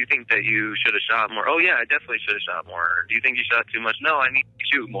do you think that you should have shot more? Oh yeah, I definitely should have shot more. Or, do you think you shot too much? No, I need to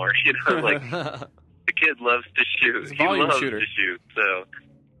shoot more. The kid loves to shoot. He loves to shoot. So.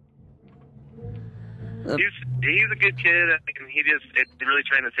 He's a good kid. It's really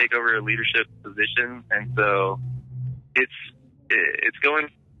trying to take over a leadership position, and so it's going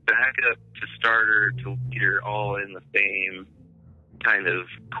back up to starter to leader all in the same kind of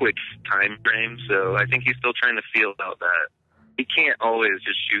quick time frame. So I think he's still trying to feel out that he can't always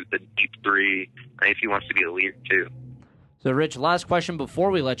just shoot the deep three if he wants to be a leader too. So, Rich, last question before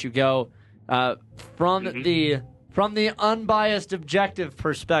we let you go. From the unbiased, objective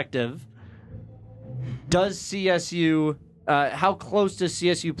perspective, does CSU? How close does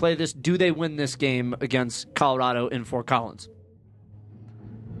CSU play this? Do they win this game against Colorado in Fort Collins?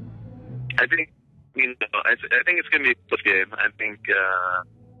 I think I think it's going to be a close game. I think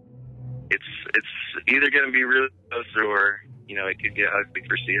it's either going to be really close or it could get ugly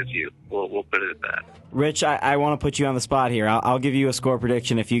for CSU. We'll put it at that. Rich, I want to put you on the spot here. I'll give you a score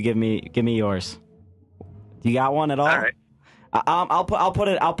prediction if you give me yours. You got one at all? All right. I'll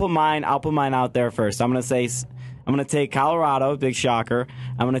put mine out there first. I'm gonna take Colorado, big shocker.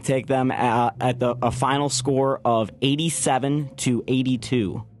 I'm gonna take them at a final score of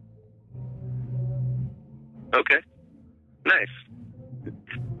 87-82. Okay, nice.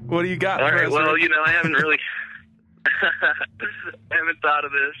 What do you got? All right. Well, I haven't really I haven't thought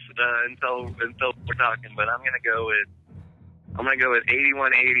of this until we're talking, but I'm gonna go with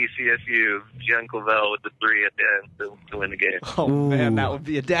 81-80 CSU. Gian Clavel with the 3 at the end to win the game. Oh, man, that would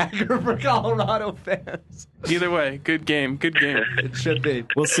be a dagger for Colorado fans. Either way, good game. Good game. It should be.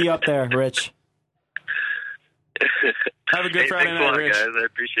 We'll see you up there, Rich. Have a good Friday thanks night, a lot, Rich. guys. I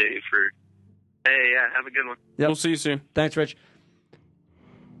appreciate you for. Hey, yeah, have a good one. Yep. We'll see you soon. Thanks, Rich.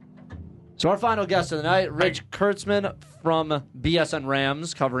 So our final guest of the night, Rich Kurtzman from BSN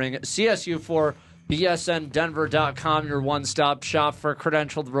Rams, covering CSU for BSNDenver.com, your one-stop shop for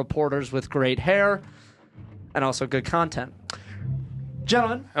credentialed reporters with great hair and also good content.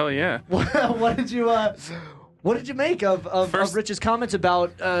 Gentlemen, Hell yeah. what did you make of Rich's comments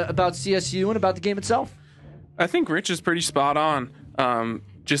about CSU and about the game itself? I think Rich is pretty spot on,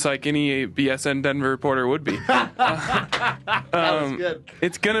 just like any BSN Denver reporter would be. That was good.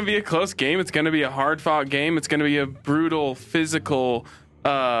 It's going to be a close game. It's going to be a hard-fought game. It's going to be a brutal, physical,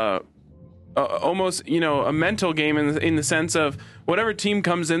 almost, a mental game in the sense of whatever team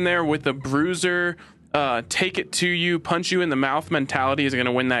comes in there with a bruiser, take it to you, punch you in the mouth mentality is going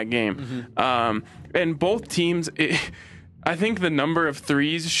to win that game. Mm-hmm. And both teams, I think the number of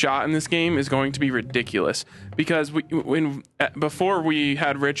threes shot in this game is going to be ridiculous because before we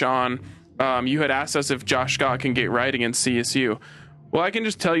had Rich on, you had asked us if Josh Scott can get right against CSU. Well, I can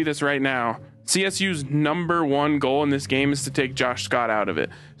just tell you this right now. CSU's number one goal in this game is to take Josh Scott out of it.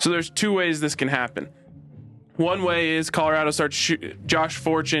 So there's two ways this can happen. One way is Colorado starts Josh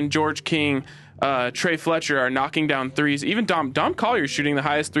Fortune, George King, Trey Fletcher are knocking down threes. Even Dom Collier is shooting the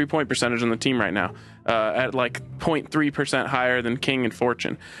highest three-point percentage on the team right now, at like 0.3% higher than King and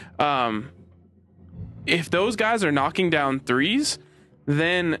Fortune. If those guys are knocking down threes,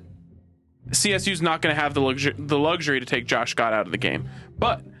 then CSU's not going to have the luxury to take Josh Scott out of the game.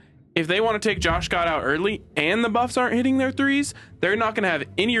 But if they want to take Josh Scott out early and the Buffs aren't hitting their threes, they're not going to have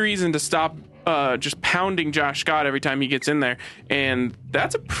any reason to stop just pounding Josh Scott every time he gets in there. And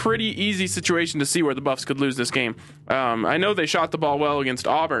that's a pretty easy situation to see where the Buffs could lose this game. I know they shot the ball well against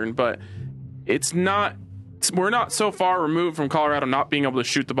Auburn, but we're not so far removed from Colorado not being able to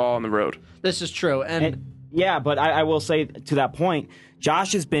shoot the ball on the road. This is true. And yeah, but I will say to that point,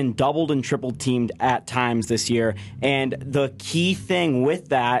 Josh has been doubled and triple teamed at times this year. And the key thing with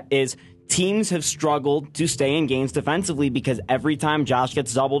that is teams have struggled to stay in games defensively because every time Josh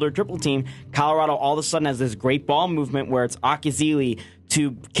gets doubled or triple teamed, Colorado all of a sudden has this great ball movement where it's Akizili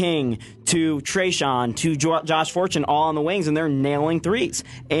to King to Trayshawn to Josh Fortune all on the wings, and they're nailing threes.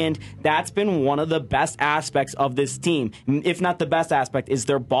 And that's been one of the best aspects of this team. If not the best aspect, is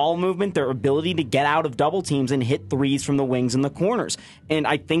their ball movement, their ability to get out of double teams and hit threes from the wings and the corners. And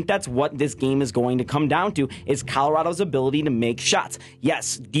I think that's what this game is going to come down to, is Colorado's ability to make shots.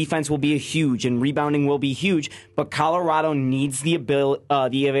 Yes, defense will be huge and rebounding will be huge, but Colorado needs the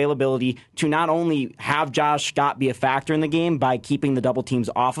availability to not only have Josh Scott be a factor in the game by keeping the double teams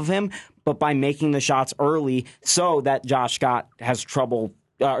off of him, but by making the shots early so that Josh Scott has trouble,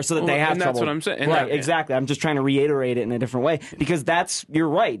 so that they have and trouble. that's what I'm saying. Right, exactly. I'm just trying to reiterate it in a different way because you're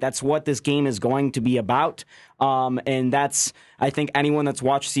right. That's what this game is going to be about. And I think anyone that's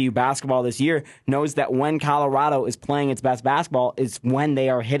watched CU basketball this year knows that when Colorado is playing its best basketball is when they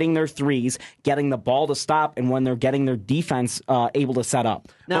are hitting their threes, getting the ball to stop, and when they're getting their defense able to set up.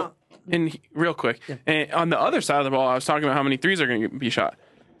 now, And real quick, and on the other side of the ball, I was talking about how many threes are going to be shot.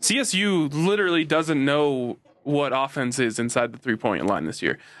 CSU literally doesn't know what offense is inside the three-point line this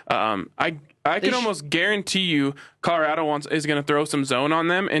year. I can almost guarantee you Colorado is going to throw some zone on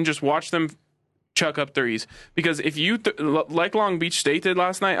them and just watch them chuck up threes. Because if you, like Long Beach State did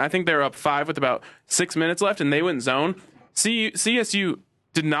last night, I think they were up 5 with about 6 minutes left, and they went zone. CSU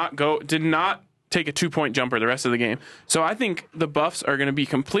did not take a 2-point jumper the rest of the game. So I think the Buffs are going to be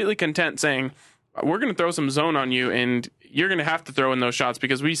completely content saying, we're going to throw some zone on you, and you're going to have to throw in those shots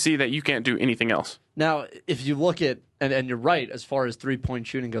because we see that you can't do anything else. Now, if you look at, and you're right, as far as three-point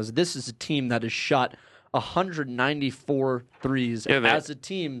shooting goes, this is a team that has shot 194 threes as a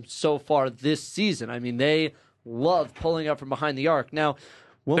team so far this season. I mean, they love pulling up from behind the arc. Now,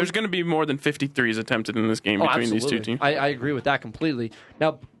 there's going to be more than 50 threes attempted in this game between these two teams. I agree with that completely.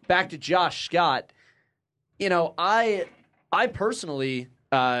 Now, back to Josh Scott. I personally,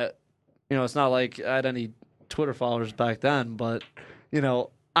 it's not like I had any Twitter followers back then, but,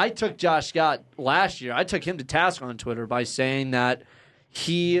 I took Josh Scott last year. I took him to task on Twitter by saying that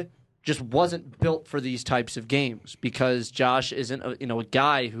he just wasn't built for these types of games because Josh isn't a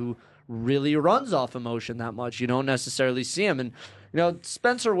guy who really runs off emotion that much. You don't necessarily see him. And,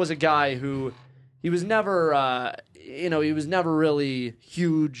 Spencer was a guy who he was never he was never really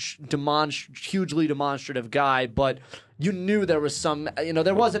hugely demonstrative guy, but you knew there was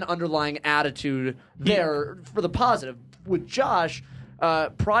there was an underlying attitude there for the positive. With Josh,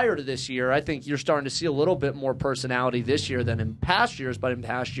 prior to this year, I think you're starting to see a little bit more personality this year than in past years, but in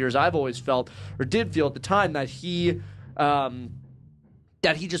past years, I've always felt, or did feel at the time, that he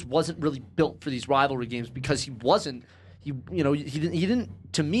just wasn't really built for these rivalry games because he didn't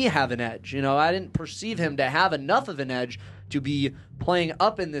to me have an edge. I didn't perceive him to have enough of an edge to be playing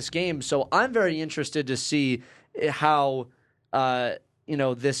up in this game. So I'm very interested to see how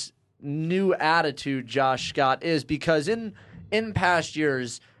this new attitude Josh Scott is, because in past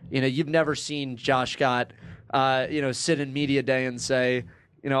years, you've never seen Josh Scott sit in media day and say,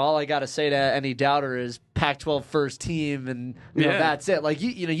 all I got to say to any doubter is Pac-12 first team, and that's it. Like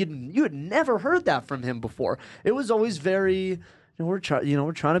you had never heard that from him before. It was always very, we're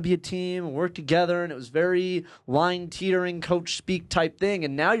trying to be a team and work together, and it was very line teetering, coach speak type thing.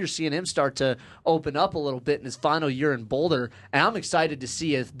 And now you're seeing him start to open up a little bit in his final year in Boulder, and I'm excited to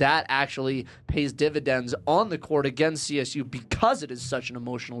see if that actually pays dividends on the court against CSU, because it is such an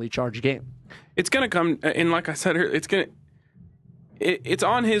emotionally charged game. It's going to come, and like I said earlier, it's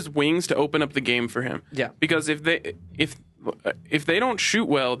on his wings to open up the game for him. Yeah. Because if they don't shoot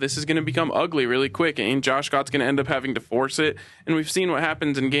well, this is going to become ugly really quick, and Josh Scott's going to end up having to force it. And we've seen what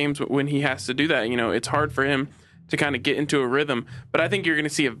happens in games when he has to do that. It's hard for him to kind of get into a rhythm. But I think you're going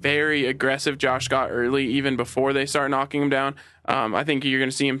to see a very aggressive Josh Scott early, even before they start knocking him down. I think you're going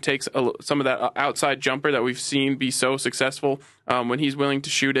to see him take some of that outside jumper that we've seen be so successful when he's willing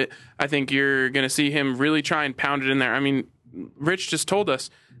to shoot it. I think you're going to see him really try and pound it in there. I mean, Rich just told us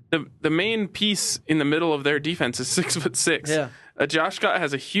the main piece in the middle of their defense is 6'6". Yeah. Josh Scott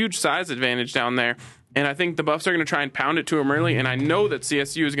has a huge size advantage down there, and I think the Buffs are going to try and pound it to him early, and I know that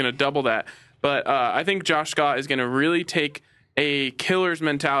CSU is going to double that. But I think Josh Scott is going to really take a killer's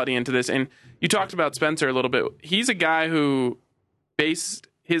mentality into this. And you talked about Spencer a little bit. He's a guy who based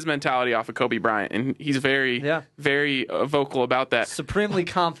his mentality off of Kobe Bryant, and he's very, very vocal about that. Supremely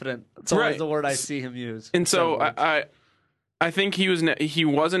confident. That's always the word I see him use. And so I think he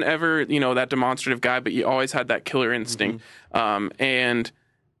wasn't ever that demonstrative guy, but he always had that killer instinct. And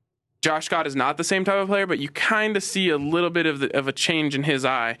Josh Scott is not the same type of player, but you kind of see a little bit of a change in his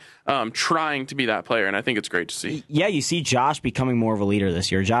eye, trying to be that player, and I think it's great to see. Yeah, you see Josh becoming more of a leader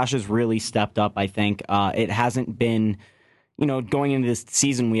this year. Josh has really stepped up, I think. It hasn't been, going into this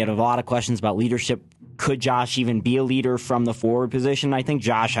season, we had a lot of questions about leadership. Could Josh even be a leader from the forward position? I think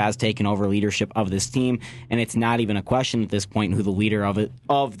Josh has taken over leadership of this team, and it's not even a question at this point who the leader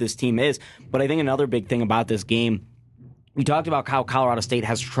of this team is. But I think another big thing about this game, we talked about how Colorado State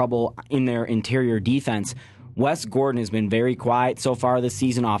has trouble in their interior defense. Wes Gordon has been very quiet so far this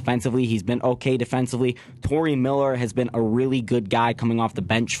season offensively. He's been okay defensively. Torrey Miller has been a really good guy coming off the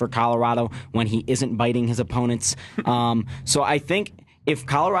bench for Colorado when he isn't biting his opponents. So I think if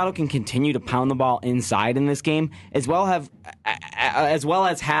Colorado can continue to pound the ball inside in this game, as well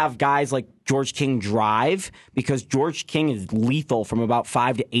as have guys like George King drive, because George King is lethal from about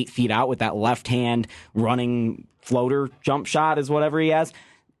 5 to 8 feet out with that left hand running floater jump shot is whatever he has.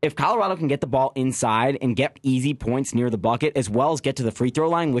 If Colorado can get the ball inside and get easy points near the bucket, as well as get to the free throw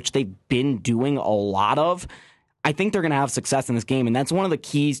line, which they've been doing a lot of, I think they're going to have success in this game. And that's one of the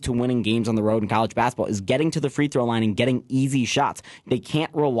keys to winning games on the road in college basketball, is getting to the free throw line and getting easy shots. They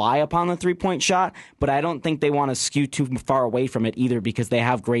can't rely upon the three-point shot, but I don't think they want to skew too far away from it either, because they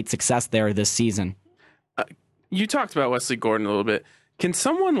have great success there this season. You talked about Wesley Gordon a little bit. Can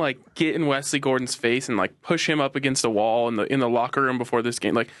someone get in Wesley Gordon's face and push him up against a wall in the locker room before this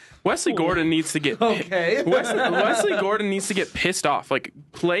game? Wesley Gordon needs to get Wesley Gordon needs to get pissed off.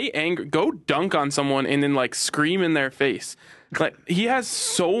 Play angry, go dunk on someone, and then scream in their face. He has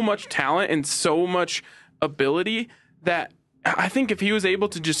so much talent and so much ability that I think if he was able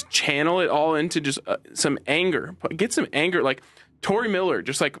to just channel it all into just some anger, get some anger, Torrey Miller,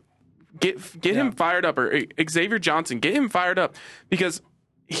 just Get him fired up, or Xavier Johnson, get him fired up, because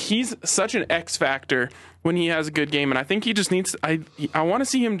he's such an X factor when he has a good game, and I think he just needs. I want to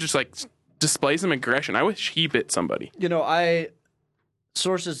see him just display some aggression. I wish he bit somebody.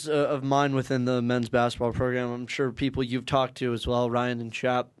 Sources of mine within the men's basketball program, I'm sure people you've talked to as well, Ryan and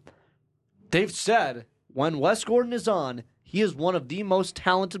Chap, they've said when Wes Gordon is on, he is one of the most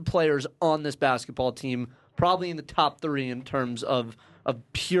talented players on this basketball team, probably in the top 3 in terms of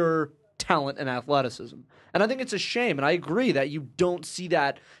pure talent and athleticism. And I think it's a shame, and I agree that you don't see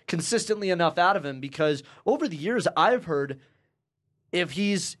that consistently enough out of him, because over the years I've heard if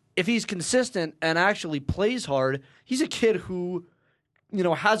he's consistent and actually plays hard, he's a kid who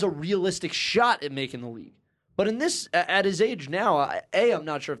has a realistic shot at making the league. But in this, at his age now, A, I'm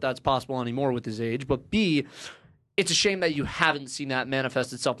not sure if that's possible anymore with his age, but B, it's a shame that you haven't seen that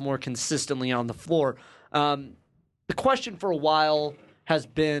manifest itself more consistently on the floor. The question for a while has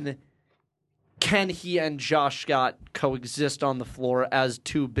been, can he and Josh Scott coexist on the floor as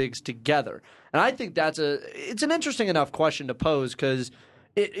two bigs together? And I think it's an interesting enough question to pose because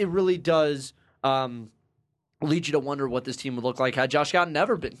it really does lead you to wonder what this team would look like had Josh Scott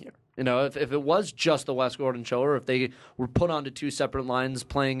never been here. You know, if it was just the Wes Gordon show, or if they were put onto two separate lines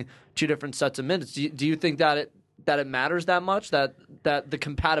playing two different sets of minutes, do you think that it matters that much, that the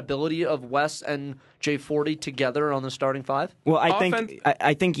compatibility of Wes and J40 together on the starting five? Well,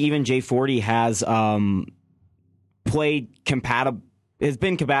 I think even J40 has played compatible. Has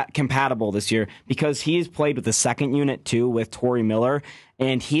been compatible this year because he's played with the second unit too with Torrey Miller,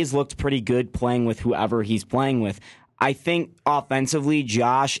 and he's looked pretty good playing with whoever he's playing with. I think offensively,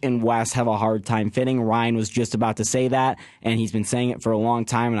 Josh and Wes have a hard time fitting. Ryan was just about to say that, and he's been saying it for a long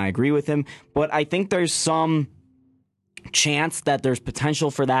time, and I agree with him. But I think there's some chance that there's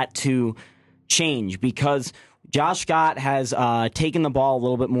potential for that to change because Josh Scott has taken the ball a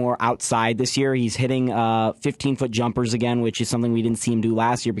little bit more outside this year. He's hitting 15-foot jumpers again, which is something we didn't see him do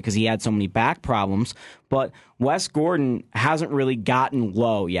last year because he had so many back problems. But Wes Gordon hasn't really gotten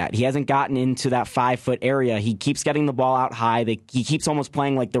low yet. He hasn't gotten into that 5-foot area. He keeps getting the ball out high. He keeps almost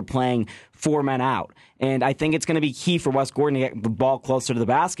playing like they're playing 4 men out. And I think it's going to be key for Wes Gordon to get the ball closer to the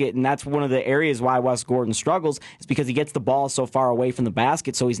basket. And that's one of the areas why Wes Gordon struggles is because he gets the ball so far away from the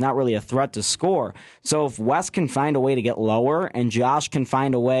basket, so he's not really a threat to score. So if Wes can find a way to get lower and Josh can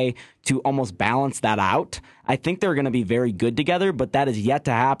find a way to almost balance that out, I think they're going to be very good together, but that is yet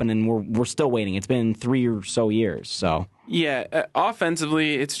to happen, and we're still waiting. It's been 3 or so years. So yeah,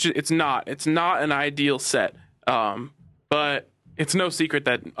 offensively, it's not an ideal set, but it's no secret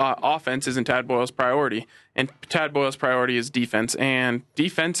that offense isn't Tad Boyle's priority, and Tad Boyle's priority is defense. And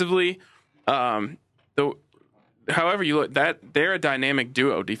defensively, however you look, that they're a dynamic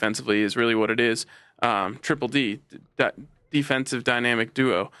duo. Defensively is really what it is. Triple D, defensive dynamic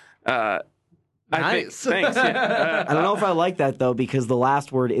duo. Nice. Thanks. Yeah. I don't know if I like that though because the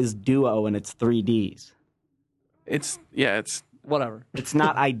last word is duo and it's 3 Ds. It's Whatever. It's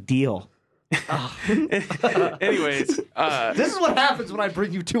not ideal. Anyways, this is what happens when I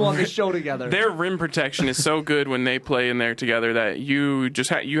bring you two on the show together. Their rim protection is so good when they play in there together that you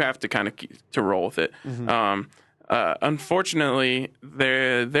just you have to kind of to roll with it. Mm-hmm. Unfortunately,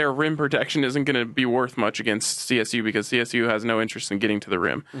 their rim protection isn't going to be worth much against CSU because CSU has no interest in getting to the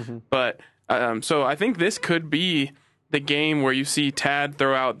rim. Mm-hmm. But so I think this could be the game where you see Tad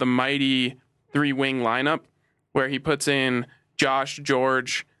throw out the mighty 3-wing lineup where he puts in Josh,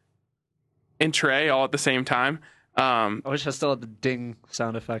 George, and Trey all at the same time. I wish I still had the ding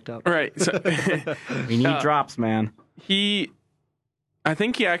sound effect up. Right. So, we need drops, man. I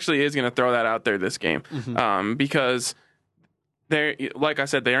think he actually is going to throw that out there this game because they're, like I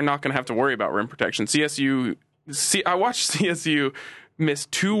said, they are not going to have to worry about rim protection. I watched CSU miss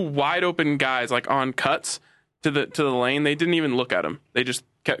 2 wide open guys like on cuts to the lane. They didn't even look at him. They just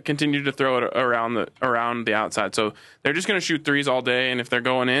continued to throw it around the outside. So they're just going to shoot threes all day, and if they're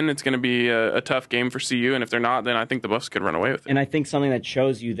going in, it's going to be a tough game for CU. And if they're not, then I think the Buffs could run away with it. And I think something that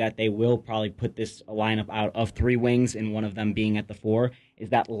shows you that they will probably put this lineup out of 3 wings and one of them being at the 4 is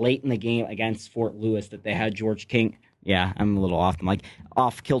that late in the game against Fort Lewis that they had George King. Yeah, I'm a little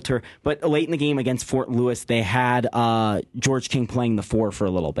off kilter. But late in the game against Fort Lewis, they had George King playing the 4 for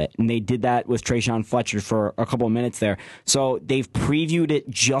a little bit. And they did that with Trayshawn Fletcher for a couple of minutes there. So they've previewed it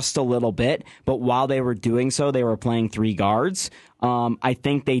just a little bit. But while they were doing so, they were playing 3 guards. I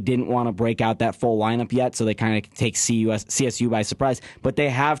think they didn't want to break out that full lineup yet, so they kind of take CSU by surprise. But they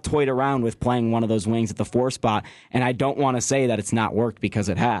have toyed around with playing one of those wings at the 4 spot. And I don't want to say that it's not worked because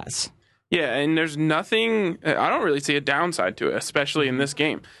it has. Yeah, and there's nothing. I don't really see a downside to it, especially in this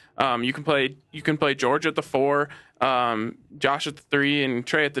game. You can play George at the 4, Josh at the 3, and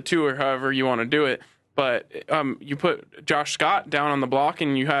Trey at the 2, or however you want to do it. But you put Josh Scott down on the block,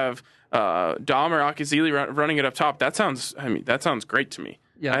 and you have Dom or Akizili running it up top. That sounds great to me.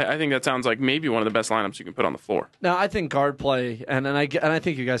 Yeah, I think that sounds like maybe one of the best lineups you can put on the floor. Now, I think guard play, and I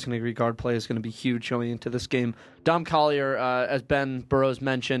think you guys can agree, guard play is going to be huge going into this game. Dom Collier, as Ben Burrows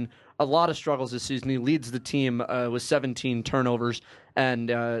mentioned, a lot of struggles this season. He leads the team with 17 turnovers,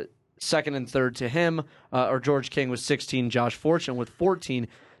 and second and third to him, or George King with 16, Josh Fortune with 14.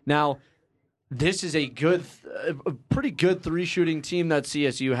 Now, this is a pretty good three-shooting team that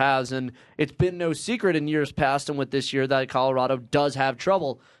CSU has, and it's been no secret in years past and with this year that Colorado does have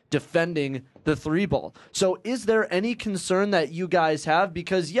trouble defending the three ball. So is there any concern that you guys have?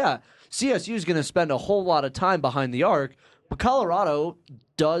 Because, yeah, CSU is going to spend a whole lot of time behind the arc, but Colorado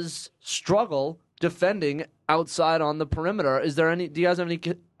does struggle defending outside on the perimeter.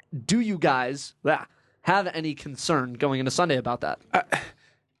 Do you guys have any concern going into Sunday about that?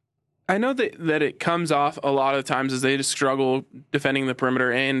 I know that it comes off a lot of times as they just struggle defending the perimeter,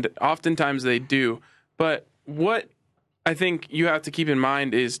 and oftentimes they do. But what I think you have to keep in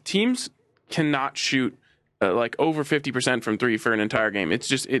mind is teams cannot shoot like over 50% from three for an entire game.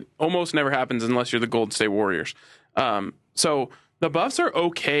 It almost never happens unless you're the Golden State Warriors. So the Buffs are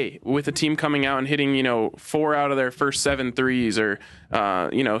okay with a team coming out and hitting, 4 out of their first 7 threes or,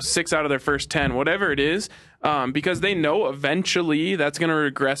 6 out of their first 10, whatever it is, because they know eventually that's going to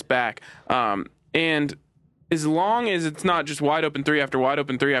regress back. And as long as it's not just wide open three after wide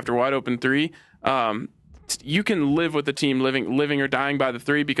open three after wide open three, you can live with the team living or dying by the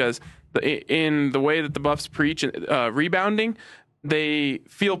three, because in the way that the Buffs preach rebounding, they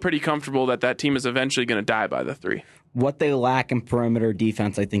feel pretty comfortable that team is eventually going to die by the three. What they lack in perimeter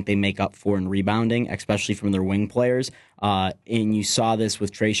defense, I think they make up for in rebounding, especially from their wing players. And you saw this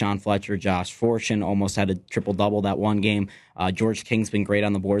with Trayshawn Fletcher. Josh Fortune almost had a triple-double that one game. George King's been great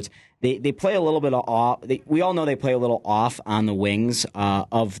on the boards. They play a little bit off. We all know they play a little off on the wings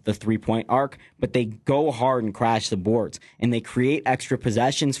of the three-point arc, but they go hard and crash the boards, and they create extra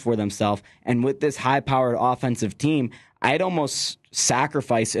possessions for themselves. And with this high-powered offensive team, I'd almost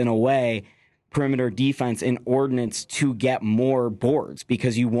sacrifice, in a way, perimeter defense in ordinance to get more boards,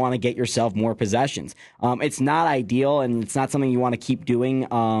 because you want to get yourself more possessions. It's not ideal, and it's not something you want to keep doing,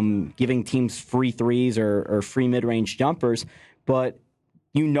 giving teams free threes or free mid-range jumpers, but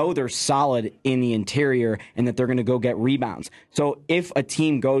they're solid in the interior and that they're going to go get rebounds. So if a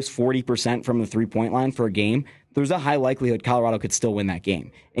team goes 40% from the three-point line for a game, there's a high likelihood Colorado could still win that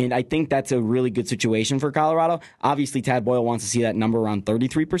game. And I think that's a really good situation for Colorado. Obviously, Tad Boyle wants to see that number around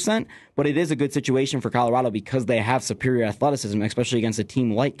 33%, but it is a good situation for Colorado because they have superior athleticism, especially against a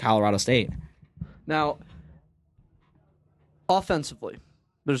team like Colorado State. Now, offensively,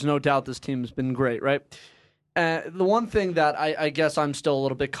 there's no doubt this team's been great, right? The one thing that I guess I'm still a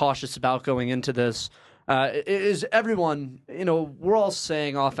little bit cautious about going into this is everyone, we're all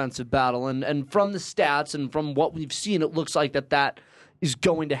saying offensive battle, and from the stats and from what we've seen, it looks like that is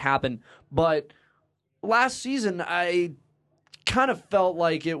going to happen. But last season, I kind of felt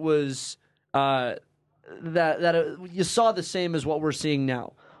like it was you saw the same as what we're seeing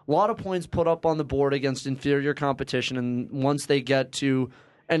now. A lot of points put up on the board against inferior competition, and once they get to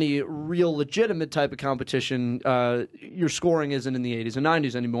any real legitimate type of competition, your scoring isn't in the 80s and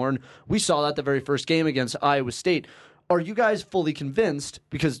 90s anymore. And we saw that the very first game against Iowa State. Are you guys fully convinced?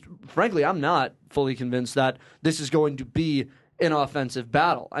 Because, frankly, I'm not fully convinced that this is going to be an offensive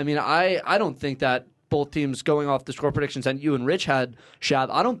battle. I mean, I don't think that both teams, going off the score predictions that you and Rich had, Shab,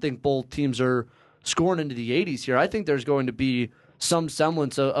 I don't think both teams are scoring into the 80s here. I think there's going to be some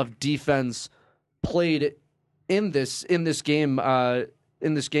semblance of defense played in this game.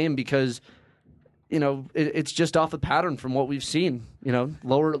 Because, it's just off a pattern from what we've seen.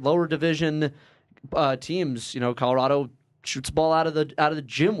 Lower division teams. Colorado shoots the ball out of the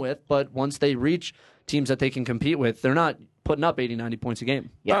gym with, but once they reach teams that they can compete with, they're not putting up 80, 90 points a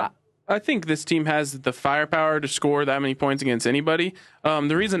game. Yeah. I think this team has the firepower to score that many points against anybody.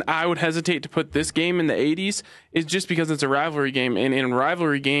 The reason I would hesitate to put this game in the 80s is just because it's a rivalry game. And in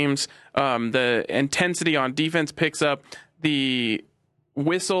rivalry games, the intensity on defense picks up. The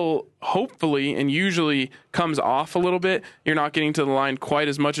whistle hopefully and usually comes off a little bit. You're not getting to the line quite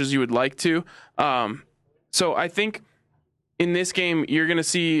as much as you would like to. So I think in this game, you're going to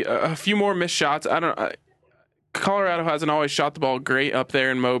see a few more missed shots. Colorado hasn't always shot the ball great up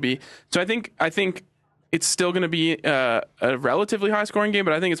there in Moby. So I think it's still going to be a relatively high scoring game,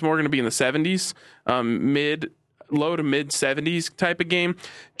 but I think it's more going to be in the 70s, low to mid 70s type of game,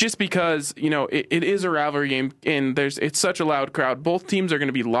 just because, it is a rivalry game and it's such a loud crowd. Both teams are going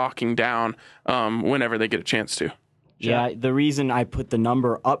to be locking down whenever they get a chance to. Yeah, the reason I put the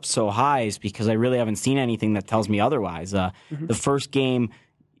number up so high is because I really haven't seen anything that tells me otherwise. The first game,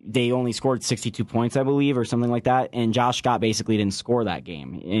 they only scored 62 points, I believe, or something like that, and Josh Scott basically didn't score that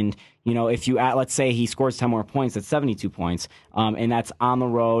game. And, if you let's say he scores 10 more points, that's 72 points, and that's on the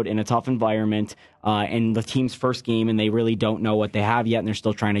road in a tough environment, and the team's first game, and they really don't know what they have yet, and they're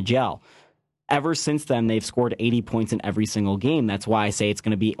still trying to gel. ever since then, they've scored 80 points in every single game. That's why I say it's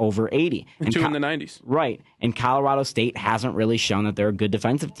going to be over 80. And two in the 90s. Right. And Colorado State hasn't really shown that they're a good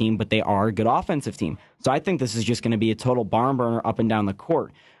defensive team, but they are a good offensive team. So I think this is just going to be a total barn burner up and down the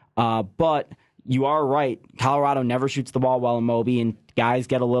court. But you are right. Colorado never shoots the ball well in Moby, and guys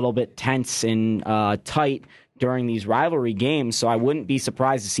get a little bit tense and tight during these rivalry games. So I wouldn't be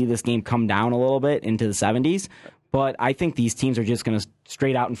surprised to see this game come down a little bit into the 70s. But I think these teams are just going to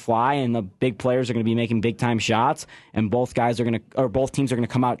straight out and fly, and the big players are going to be making big time shots, and both teams are going to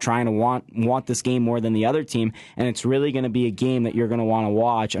come out trying to want this game more than the other team, and it's really going to be a game that you're going to want to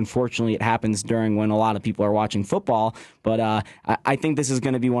watch. Unfortunately, it happens during when a lot of people are watching football, but I think this is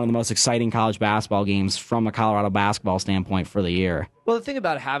going to be one of the most exciting college basketball games from a Colorado basketball standpoint for the year. Well, the thing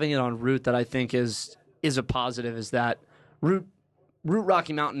about having it on Root that I think is a positive is that Root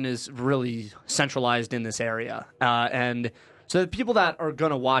Rocky Mountain is really centralized in this area. And so the people that are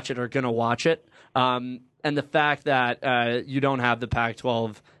going to watch it are going to watch it. And the fact that you don't have the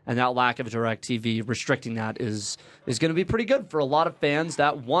Pac-12 and that lack of direct TV restricting that is going to be pretty good for a lot of fans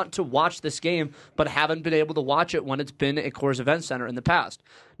that want to watch this game but haven't been able to watch it when it's been at Coors Event Center in the past.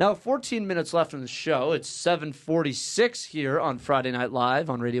 Now, 14 minutes left in the show. It's 7:46 here on Friday Night Live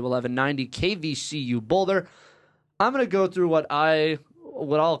on Radio 1190 KVCU Boulder. I'm going to go through what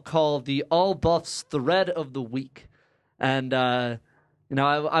I'll call the All Buffs thread of the week. And, I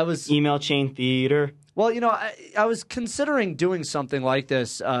was... Email chain theater. Well, I was considering doing something like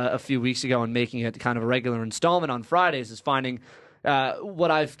this a few weeks ago and making it kind of a regular installment on Fridays, is finding what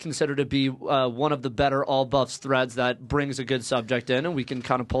I've considered to be one of the better All Buffs threads that brings a good subject in, and we can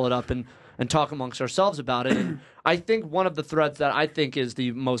kind of pull it up and talk amongst ourselves about it. And I think one of the threads that I think is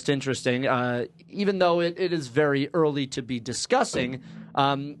the most interesting, even though it is very early to be discussing,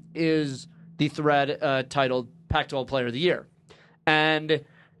 is the thread titled Pac-12 Player of the Year. And,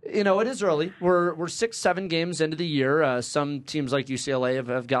 it is early. We're 6-7 games into the year. Some teams like UCLA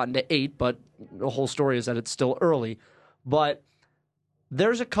have gotten to 8, but the whole story is that it's still early. But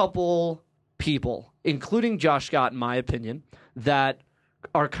there's a couple people, including Josh Scott, in my opinion, that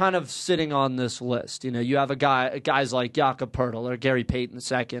are kind of sitting on this list. You have guys like Jakob Poeltl or Gary Payton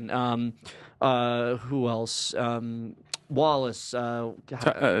II. Who else? Wallace.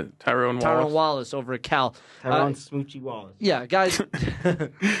 Tyrone Wallace over at Cal. Tyrone Smoochie Wallace. Yeah, guys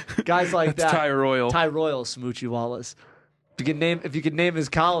like That's that. Ty Royal. Ty Royal Smoochie Wallace. If you could name his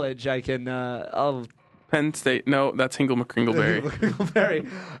college, I can. I'll Penn State. No, that's Hingle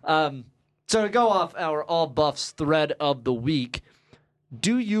McCringleberry. So to go off our All Buffs thread of the week,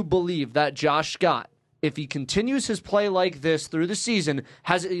 do you believe that Josh Scott, if he continues his play like this through the season,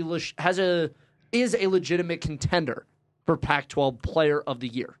 is a legitimate contender for Pac-12 Player of the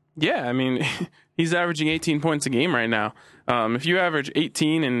Year? Yeah, I mean, he's averaging 18 points a game right now. If you average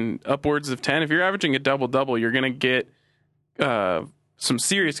 18 and upwards of 10, if you're averaging a double-double, you're going to get some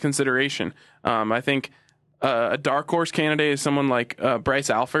serious consideration. I think a dark horse candidate is someone like Bryce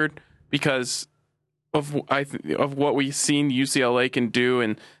Alford, because of what we've seen UCLA can do,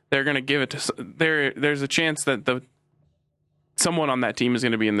 and they're going to give it to there's a chance that someone on that team is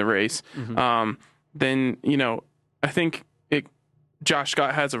going to be in the race. Mm-hmm. Then I think Josh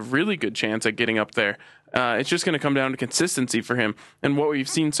Scott has a really good chance at getting up there. It's just going to come down to consistency for him, and what we've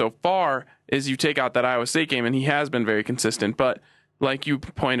seen so far is you take out that Iowa State game, and he has been very consistent, but like you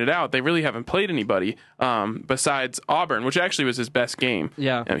pointed out, they really haven't played anybody besides Auburn, which actually was his best game.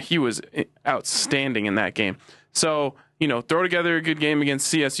 Yeah. He was outstanding in that game. So, throw together a good game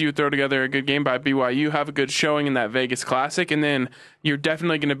against CSU, throw together a good game by BYU, have a good showing in that Vegas Classic, and then you're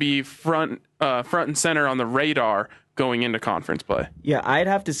definitely going to be front and center on the radar going into conference play. Yeah, I'd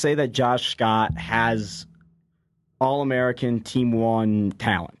have to say that Josh Scott has All-American Team 1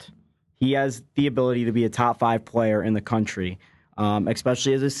 talent. He has the ability to be a top 5 player in the country.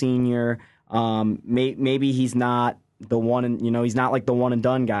 Especially as a senior. Maybe he's not the one, he's not like the one and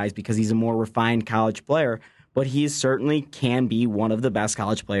done guys because he's a more refined college player, but he certainly can be one of the best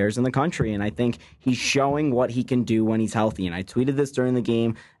college players in the country. And I think he's showing what he can do when he's healthy. And I tweeted this during the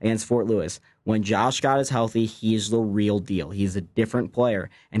game against Fort Lewis. When Josh Scott is healthy, he's the real deal. He's a different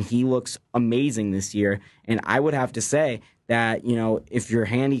player, and he looks amazing this year. And I would have to say that, if you're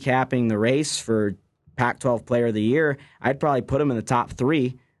handicapping the race for Pac-12 Player of the Year, I'd probably put him in the top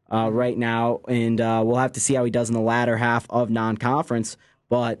 3 right now, and we'll have to see how he does in the latter half of non-conference,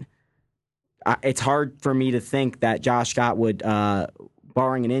 but it's hard for me to think that Josh Scott would,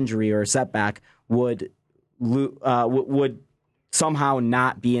 barring an injury or a setback, would somehow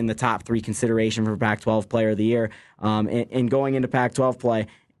not be in the top 3 consideration for Pac-12 Player of the Year. And going into Pac-12 play,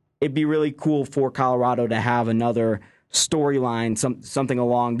 it'd be really cool for Colorado to have another storyline, something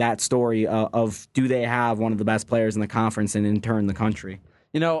along that story of do they have one of the best players in the conference and in turn the country?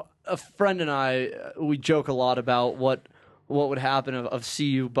 You know, a friend and I, we joke a lot about what would happen of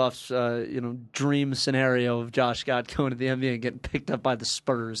CU Buffs, dream scenario of Josh Scott going to the NBA and getting picked up by the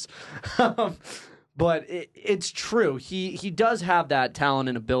Spurs. But it's true. He does have that talent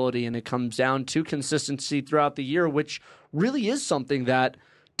and ability, and it comes down to consistency throughout the year, which really is something that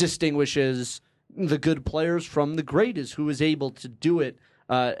distinguishes the good players from the great, is who is able to do it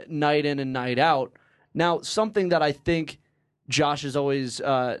night in and night out. Now, something that I think Josh has always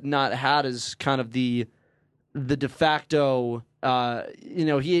not had is kind of the de facto. I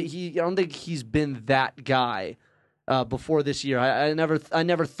don't think he's been that guy before this year. I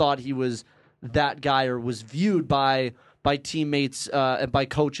never thought he was that guy or was viewed by teammates and by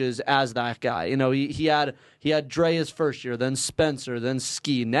coaches as that guy. You know, he had Dre his first year, then Spencer, then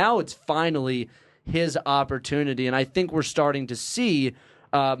Ski. Now it's finally his opportunity, and I think we're starting to see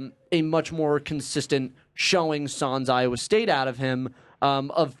a much more consistent showing sans Iowa State out of him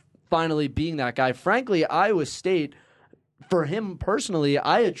of finally being that guy. Frankly, Iowa State, for him personally,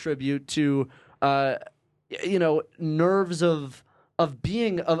 I attribute to nerves of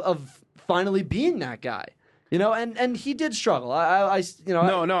finally being that guy. You know, and he did struggle. I was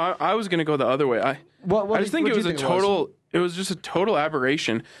going to go the other way. I just think it was it was just a total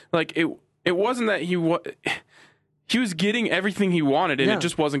aberration. Like it wasn't that he was getting everything he wanted and it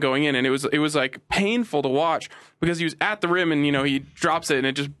just wasn't going in, and it was like painful to watch because he was at the rim and he drops it and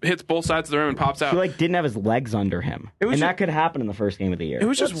it just hits both sides of the rim and pops out. He didn't have his legs under him, that could happen in the first game of the year. It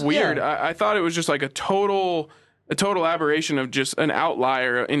was just weird. Yeah. I thought it was just like a total aberration of just an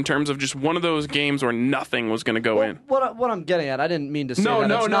outlier in terms of just one of those games where nothing was going to go in. What I'm getting at, I didn't mean to say that.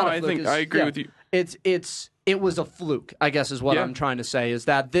 No. I think I agree with you. It was a fluke, I guess, is what I'm trying to say. Is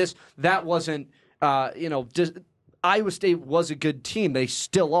that that wasn't Iowa State was a good team. They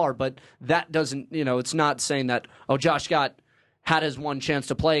still are, but that doesn't it's not saying that Josh Scott had his one chance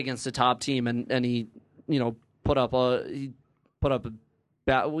to play against the top team and he put up a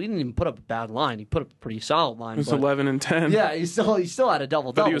bad. Well, he didn't even put up a bad line. He put up a pretty solid line. It was 11 and 10. Yeah, he still had a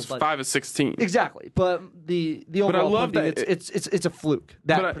double-double. But he was 5 of 16. Exactly. But the overall point being, it's a fluke,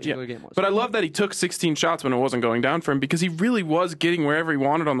 particular game was. But I love that he took 16 shots when it wasn't going down for him because he really was getting wherever he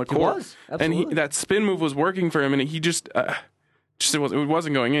wanted on the court. He was, absolutely. And that spin move was working for him, and he just it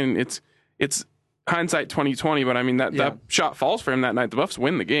wasn't going in. It's hindsight 2020, but I mean that shot falls for him that night. The Buffs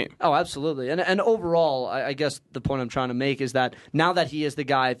win the game. Oh, absolutely. And overall, I guess the point I'm trying to make is that now that he is the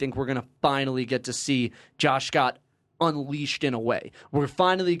guy, I think we're going to finally get to see Josh Scott unleashed in a way. We're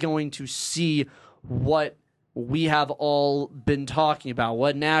finally going to see what we have all been talking about,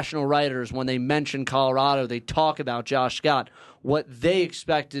 what national writers, when they mention Colorado, they talk about Josh Scott, what they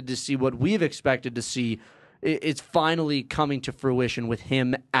expected to see, what we've expected to see. It's finally coming to fruition with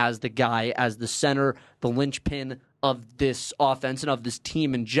him as the guy, as the center, the linchpin of this offense and of this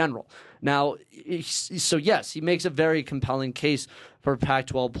team in general. Now, so yes, he makes a very compelling case for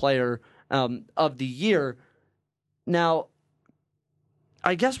Pac-12 player of the year. Now,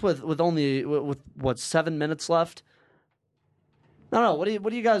 I guess with 7 minutes left, I don't know. What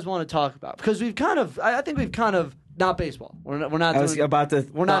do you guys want to talk about? Because I think we've kind of. Not baseball. We're not. I was about to.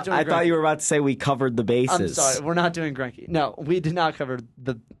 We're not doing. I thought you were about to say we covered the bases. I'm sorry. We're not doing Greinke. No, we did not cover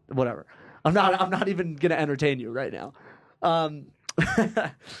the whatever. I'm not even going to entertain you right now.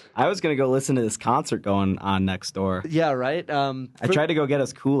 I was going to go listen to this concert going on next door. Yeah, right. I tried to go get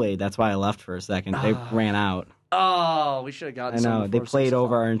us Kool-Aid. That's why I left for a second. They ran out. Oh, we should have gotten. I know they played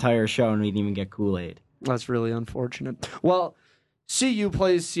over our entire show and we didn't even get Kool-Aid. That's really unfortunate. Well, CU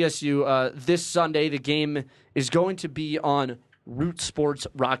plays CSU this Sunday. The game is going to be on Root Sports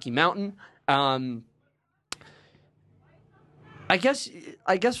Rocky Mountain. I guess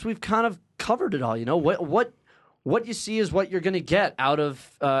we've kind of covered it all. You know what you see is what you're going to get out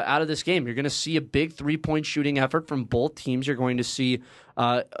of this game. You're going to see a big 3-point shooting effort from both teams. You're going to see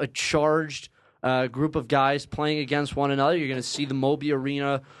a charged group of guys playing against one another. You're going to see the Moby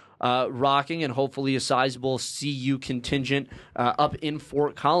Arena rocking, and hopefully a sizable CU contingent up in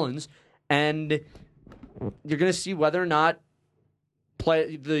Fort Collins. And you're going to see whether or not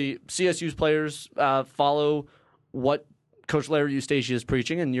the CSU's players follow what Coach Larry Eustacia is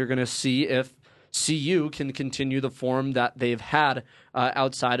preaching, and you're going to see if CU can continue the form that they've had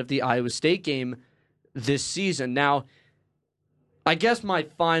outside of the Iowa State game this season. Now, I guess my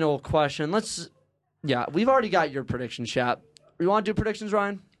final question, we've already got your predictions, chat. You want to do predictions,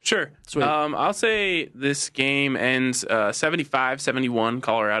 Ryan? Sure. Sweet. I'll say this game ends 75-71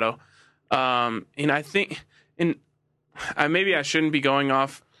 Colorado. And I think maybe I shouldn't be going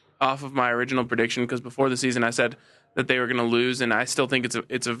off of my original prediction because before the season I said that they were going to lose, and I still think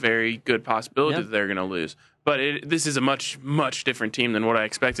it's a very good possibility that they're going to lose. But this is a much, much different team than what I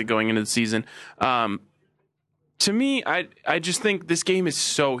expected going into the season. To me, I just think this game is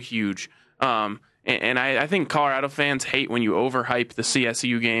so huge. And I think Colorado fans hate when you overhype the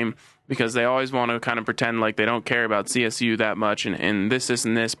CSU game because they always want to kind of pretend like they don't care about CSU that much and this,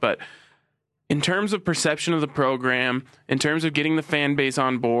 and this. But in terms of perception of the program, in terms of getting the fan base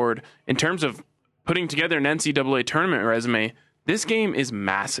on board, in terms of putting together an NCAA tournament resume, this game is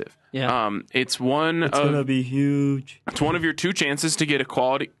massive. Yeah. It's gonna be huge. It's one of your 2 chances to get a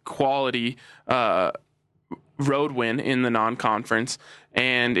quality road win in the non-conference.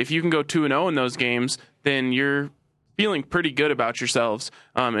 And if you can go 2-0 in those games, then you're feeling pretty good about yourselves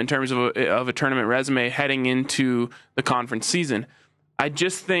in terms of a tournament resume heading into the conference season. I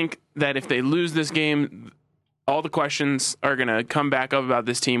just think that if they lose this game, all the questions are going to come back up about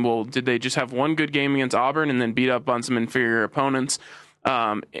this team. Well, did they just have one good game against Auburn and then beat up on some inferior opponents?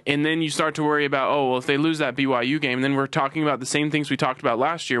 And then you start to worry about, if they lose that BYU game, then we're talking about the same things we talked about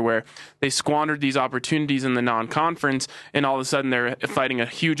last year where they squandered these opportunities in the non-conference and all of a sudden they're fighting a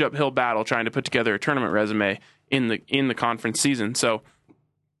huge uphill battle trying to put together a tournament resume in the conference season. So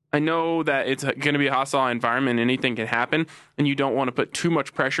I know that it's going to be a hostile environment and anything can happen, and you don't want to put too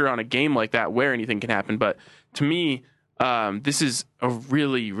much pressure on a game like that where anything can happen. But to me, this is a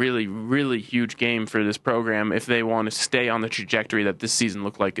really, really, really huge game for this program if they want to stay on the trajectory that this season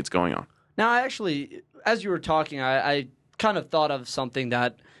looked like it's going on. Now, I actually, as you were talking, I kind of thought of something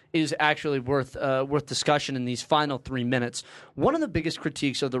that is actually worth discussion in these final 3 minutes. One of the biggest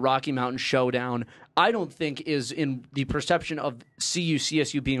critiques of the Rocky Mountain Showdown, I don't think, is in the perception of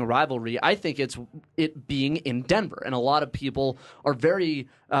CU-CSU being a rivalry. I think it's it being in Denver, and a lot of people are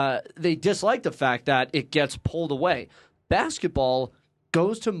they dislike the fact that it gets pulled away. Basketball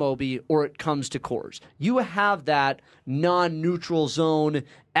goes to Moby or it comes to Coors. You have that non-neutral zone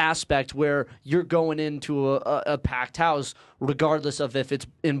aspect where you're going into a packed house regardless of if it's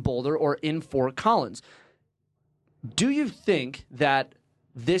in Boulder or in Fort Collins. Do you think that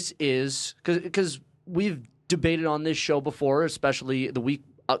this is, because we've debated on this show before, especially the week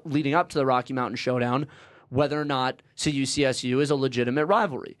leading up to the Rocky Mountain Showdown, whether or not CU-CSU is a legitimate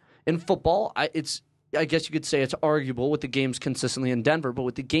rivalry. In football, I guess you could say it's arguable with the games consistently in Denver, but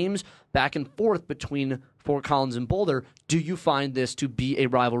with the games back and forth between Fort Collins and Boulder, do you find this to be a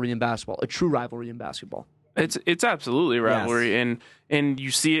rivalry in basketball, a true rivalry in basketball? It's absolutely a rivalry, yes. And you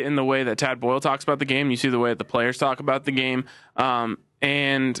see it in the way that Tad Boyle talks about the game. You see the way that the players talk about the game,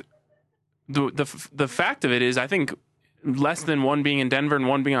 and the fact of it is, I think less than one being in Denver and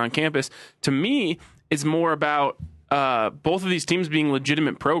one being on campus, to me, is more about both of these teams being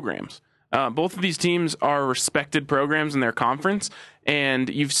legitimate programs. Both of these teams are respected programs in their conference, and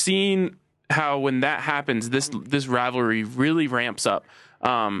you've seen how when that happens, this rivalry really ramps up.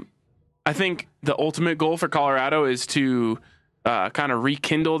 I think the ultimate goal for Colorado is to kind of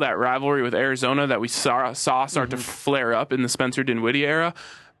rekindle that rivalry with Arizona that we saw start to flare up in the Spencer Dinwiddie era.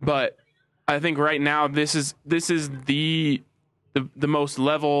 But I think right now this is the most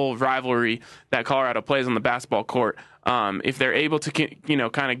level rivalry that Colorado plays on the basketball court. If they're able to,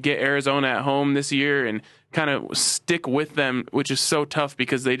 kind of get Arizona at home this year and kind of stick with them, which is so tough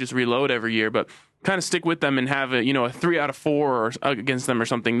because they just reload every year, but kind of stick with them and have a 3 out of 4 against them or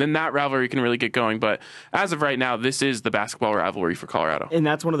something, then that rivalry can really get going. But as of right now, this is the basketball rivalry for Colorado. And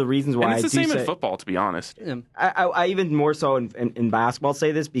that's one of the reasons why it's the same in football, to be honest. I even more so in basketball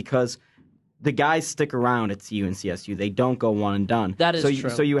say this because the guys stick around at CU and CSU. They don't go one and done. That is true.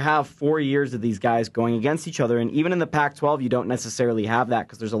 So you have 4 years of these guys going against each other, and even in the Pac-12, you don't necessarily have that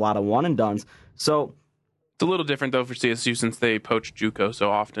because there's a lot of one and dones. So it's a little different though for CSU since they poach JUCO so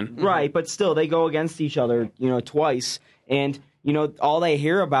often. Right, but still they go against each other, twice, and all they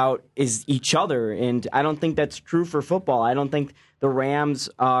hear about is each other, and I don't think that's true for football. I don't think the Rams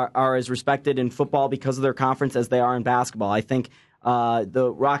are as respected in football because of their conference as they are in basketball. I think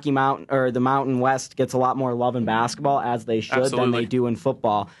the Rocky Mountain or the Mountain West gets a lot more love in basketball, as they should, than they do in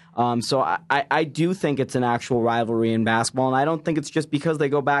football. So I do think it's an actual rivalry in basketball, and I don't think it's just because they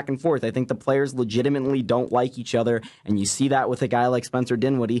go back and forth. I think the players legitimately don't like each other, and you see that with a guy like Spencer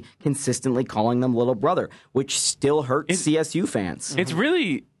Dinwiddie consistently calling them little brother, which still hurts CSU fans. It's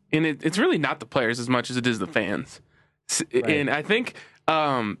really not the players as much as it is the fans. Right. And I think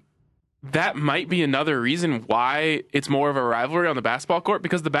that might be another reason why it's more of a rivalry on the basketball court,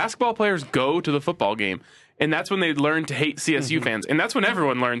 because the basketball players go to the football game, and that's when they learn to hate CSU fans, and that's when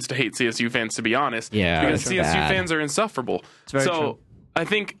everyone learns to hate CSU fans, to be honest. Yeah, because CSU fans are insufferable. It's very true. I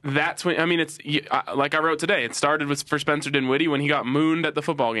think that's when, I mean, it's like I wrote today, it started for Spencer Dinwiddie when he got mooned at the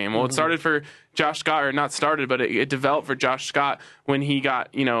football game. Well, it started for Josh Scott, or not started, but it developed for Josh Scott when he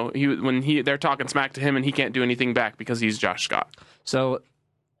got, they're talking smack to him and he can't do anything back because he's Josh Scott. So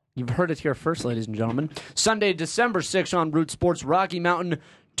you've heard it here first, ladies and gentlemen. Sunday, December 6th on Root Sports Rocky Mountain,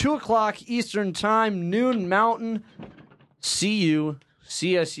 2 o'clock Eastern Time, noon Mountain. CU,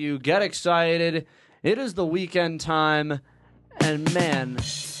 CSU, get excited. It is the weekend time. And man,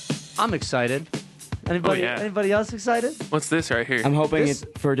 I'm excited. Anybody else excited? What's this right here? I'm hoping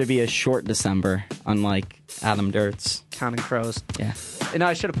for it to be a short December, unlike Adam Dirt's. Counting Crows. Yeah. And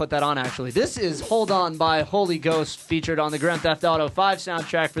I should have put that on, actually. This is Hold On by Holy Ghost, featured on the Grand Theft Auto 5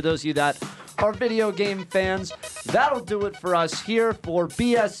 soundtrack for those of you that are video game fans. That'll do it for us here for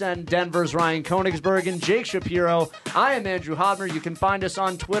BSN Denver's Ryan Koenigsberg and Jake Shapiro. I am Andrew Haubner. You can find us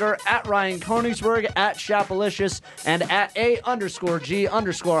on Twitter at Ryan Koenigsberg, at Shapalicious, and at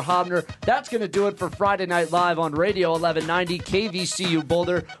 @A_G_Haubner. That's going to do it for Friday Night Live on Radio 1190 KVCU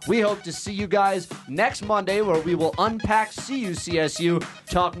Boulder. We hope to see you guys next Monday, where we will unpack CU-CSU,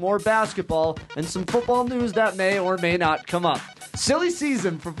 talk more basketball, and some football news that may or may not come up. Silly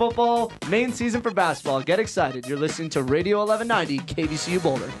season for football, main season for basketball. Get excited. You're listening to Radio 1190 KVCU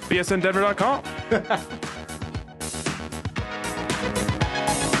Boulder. BSNDenver.com.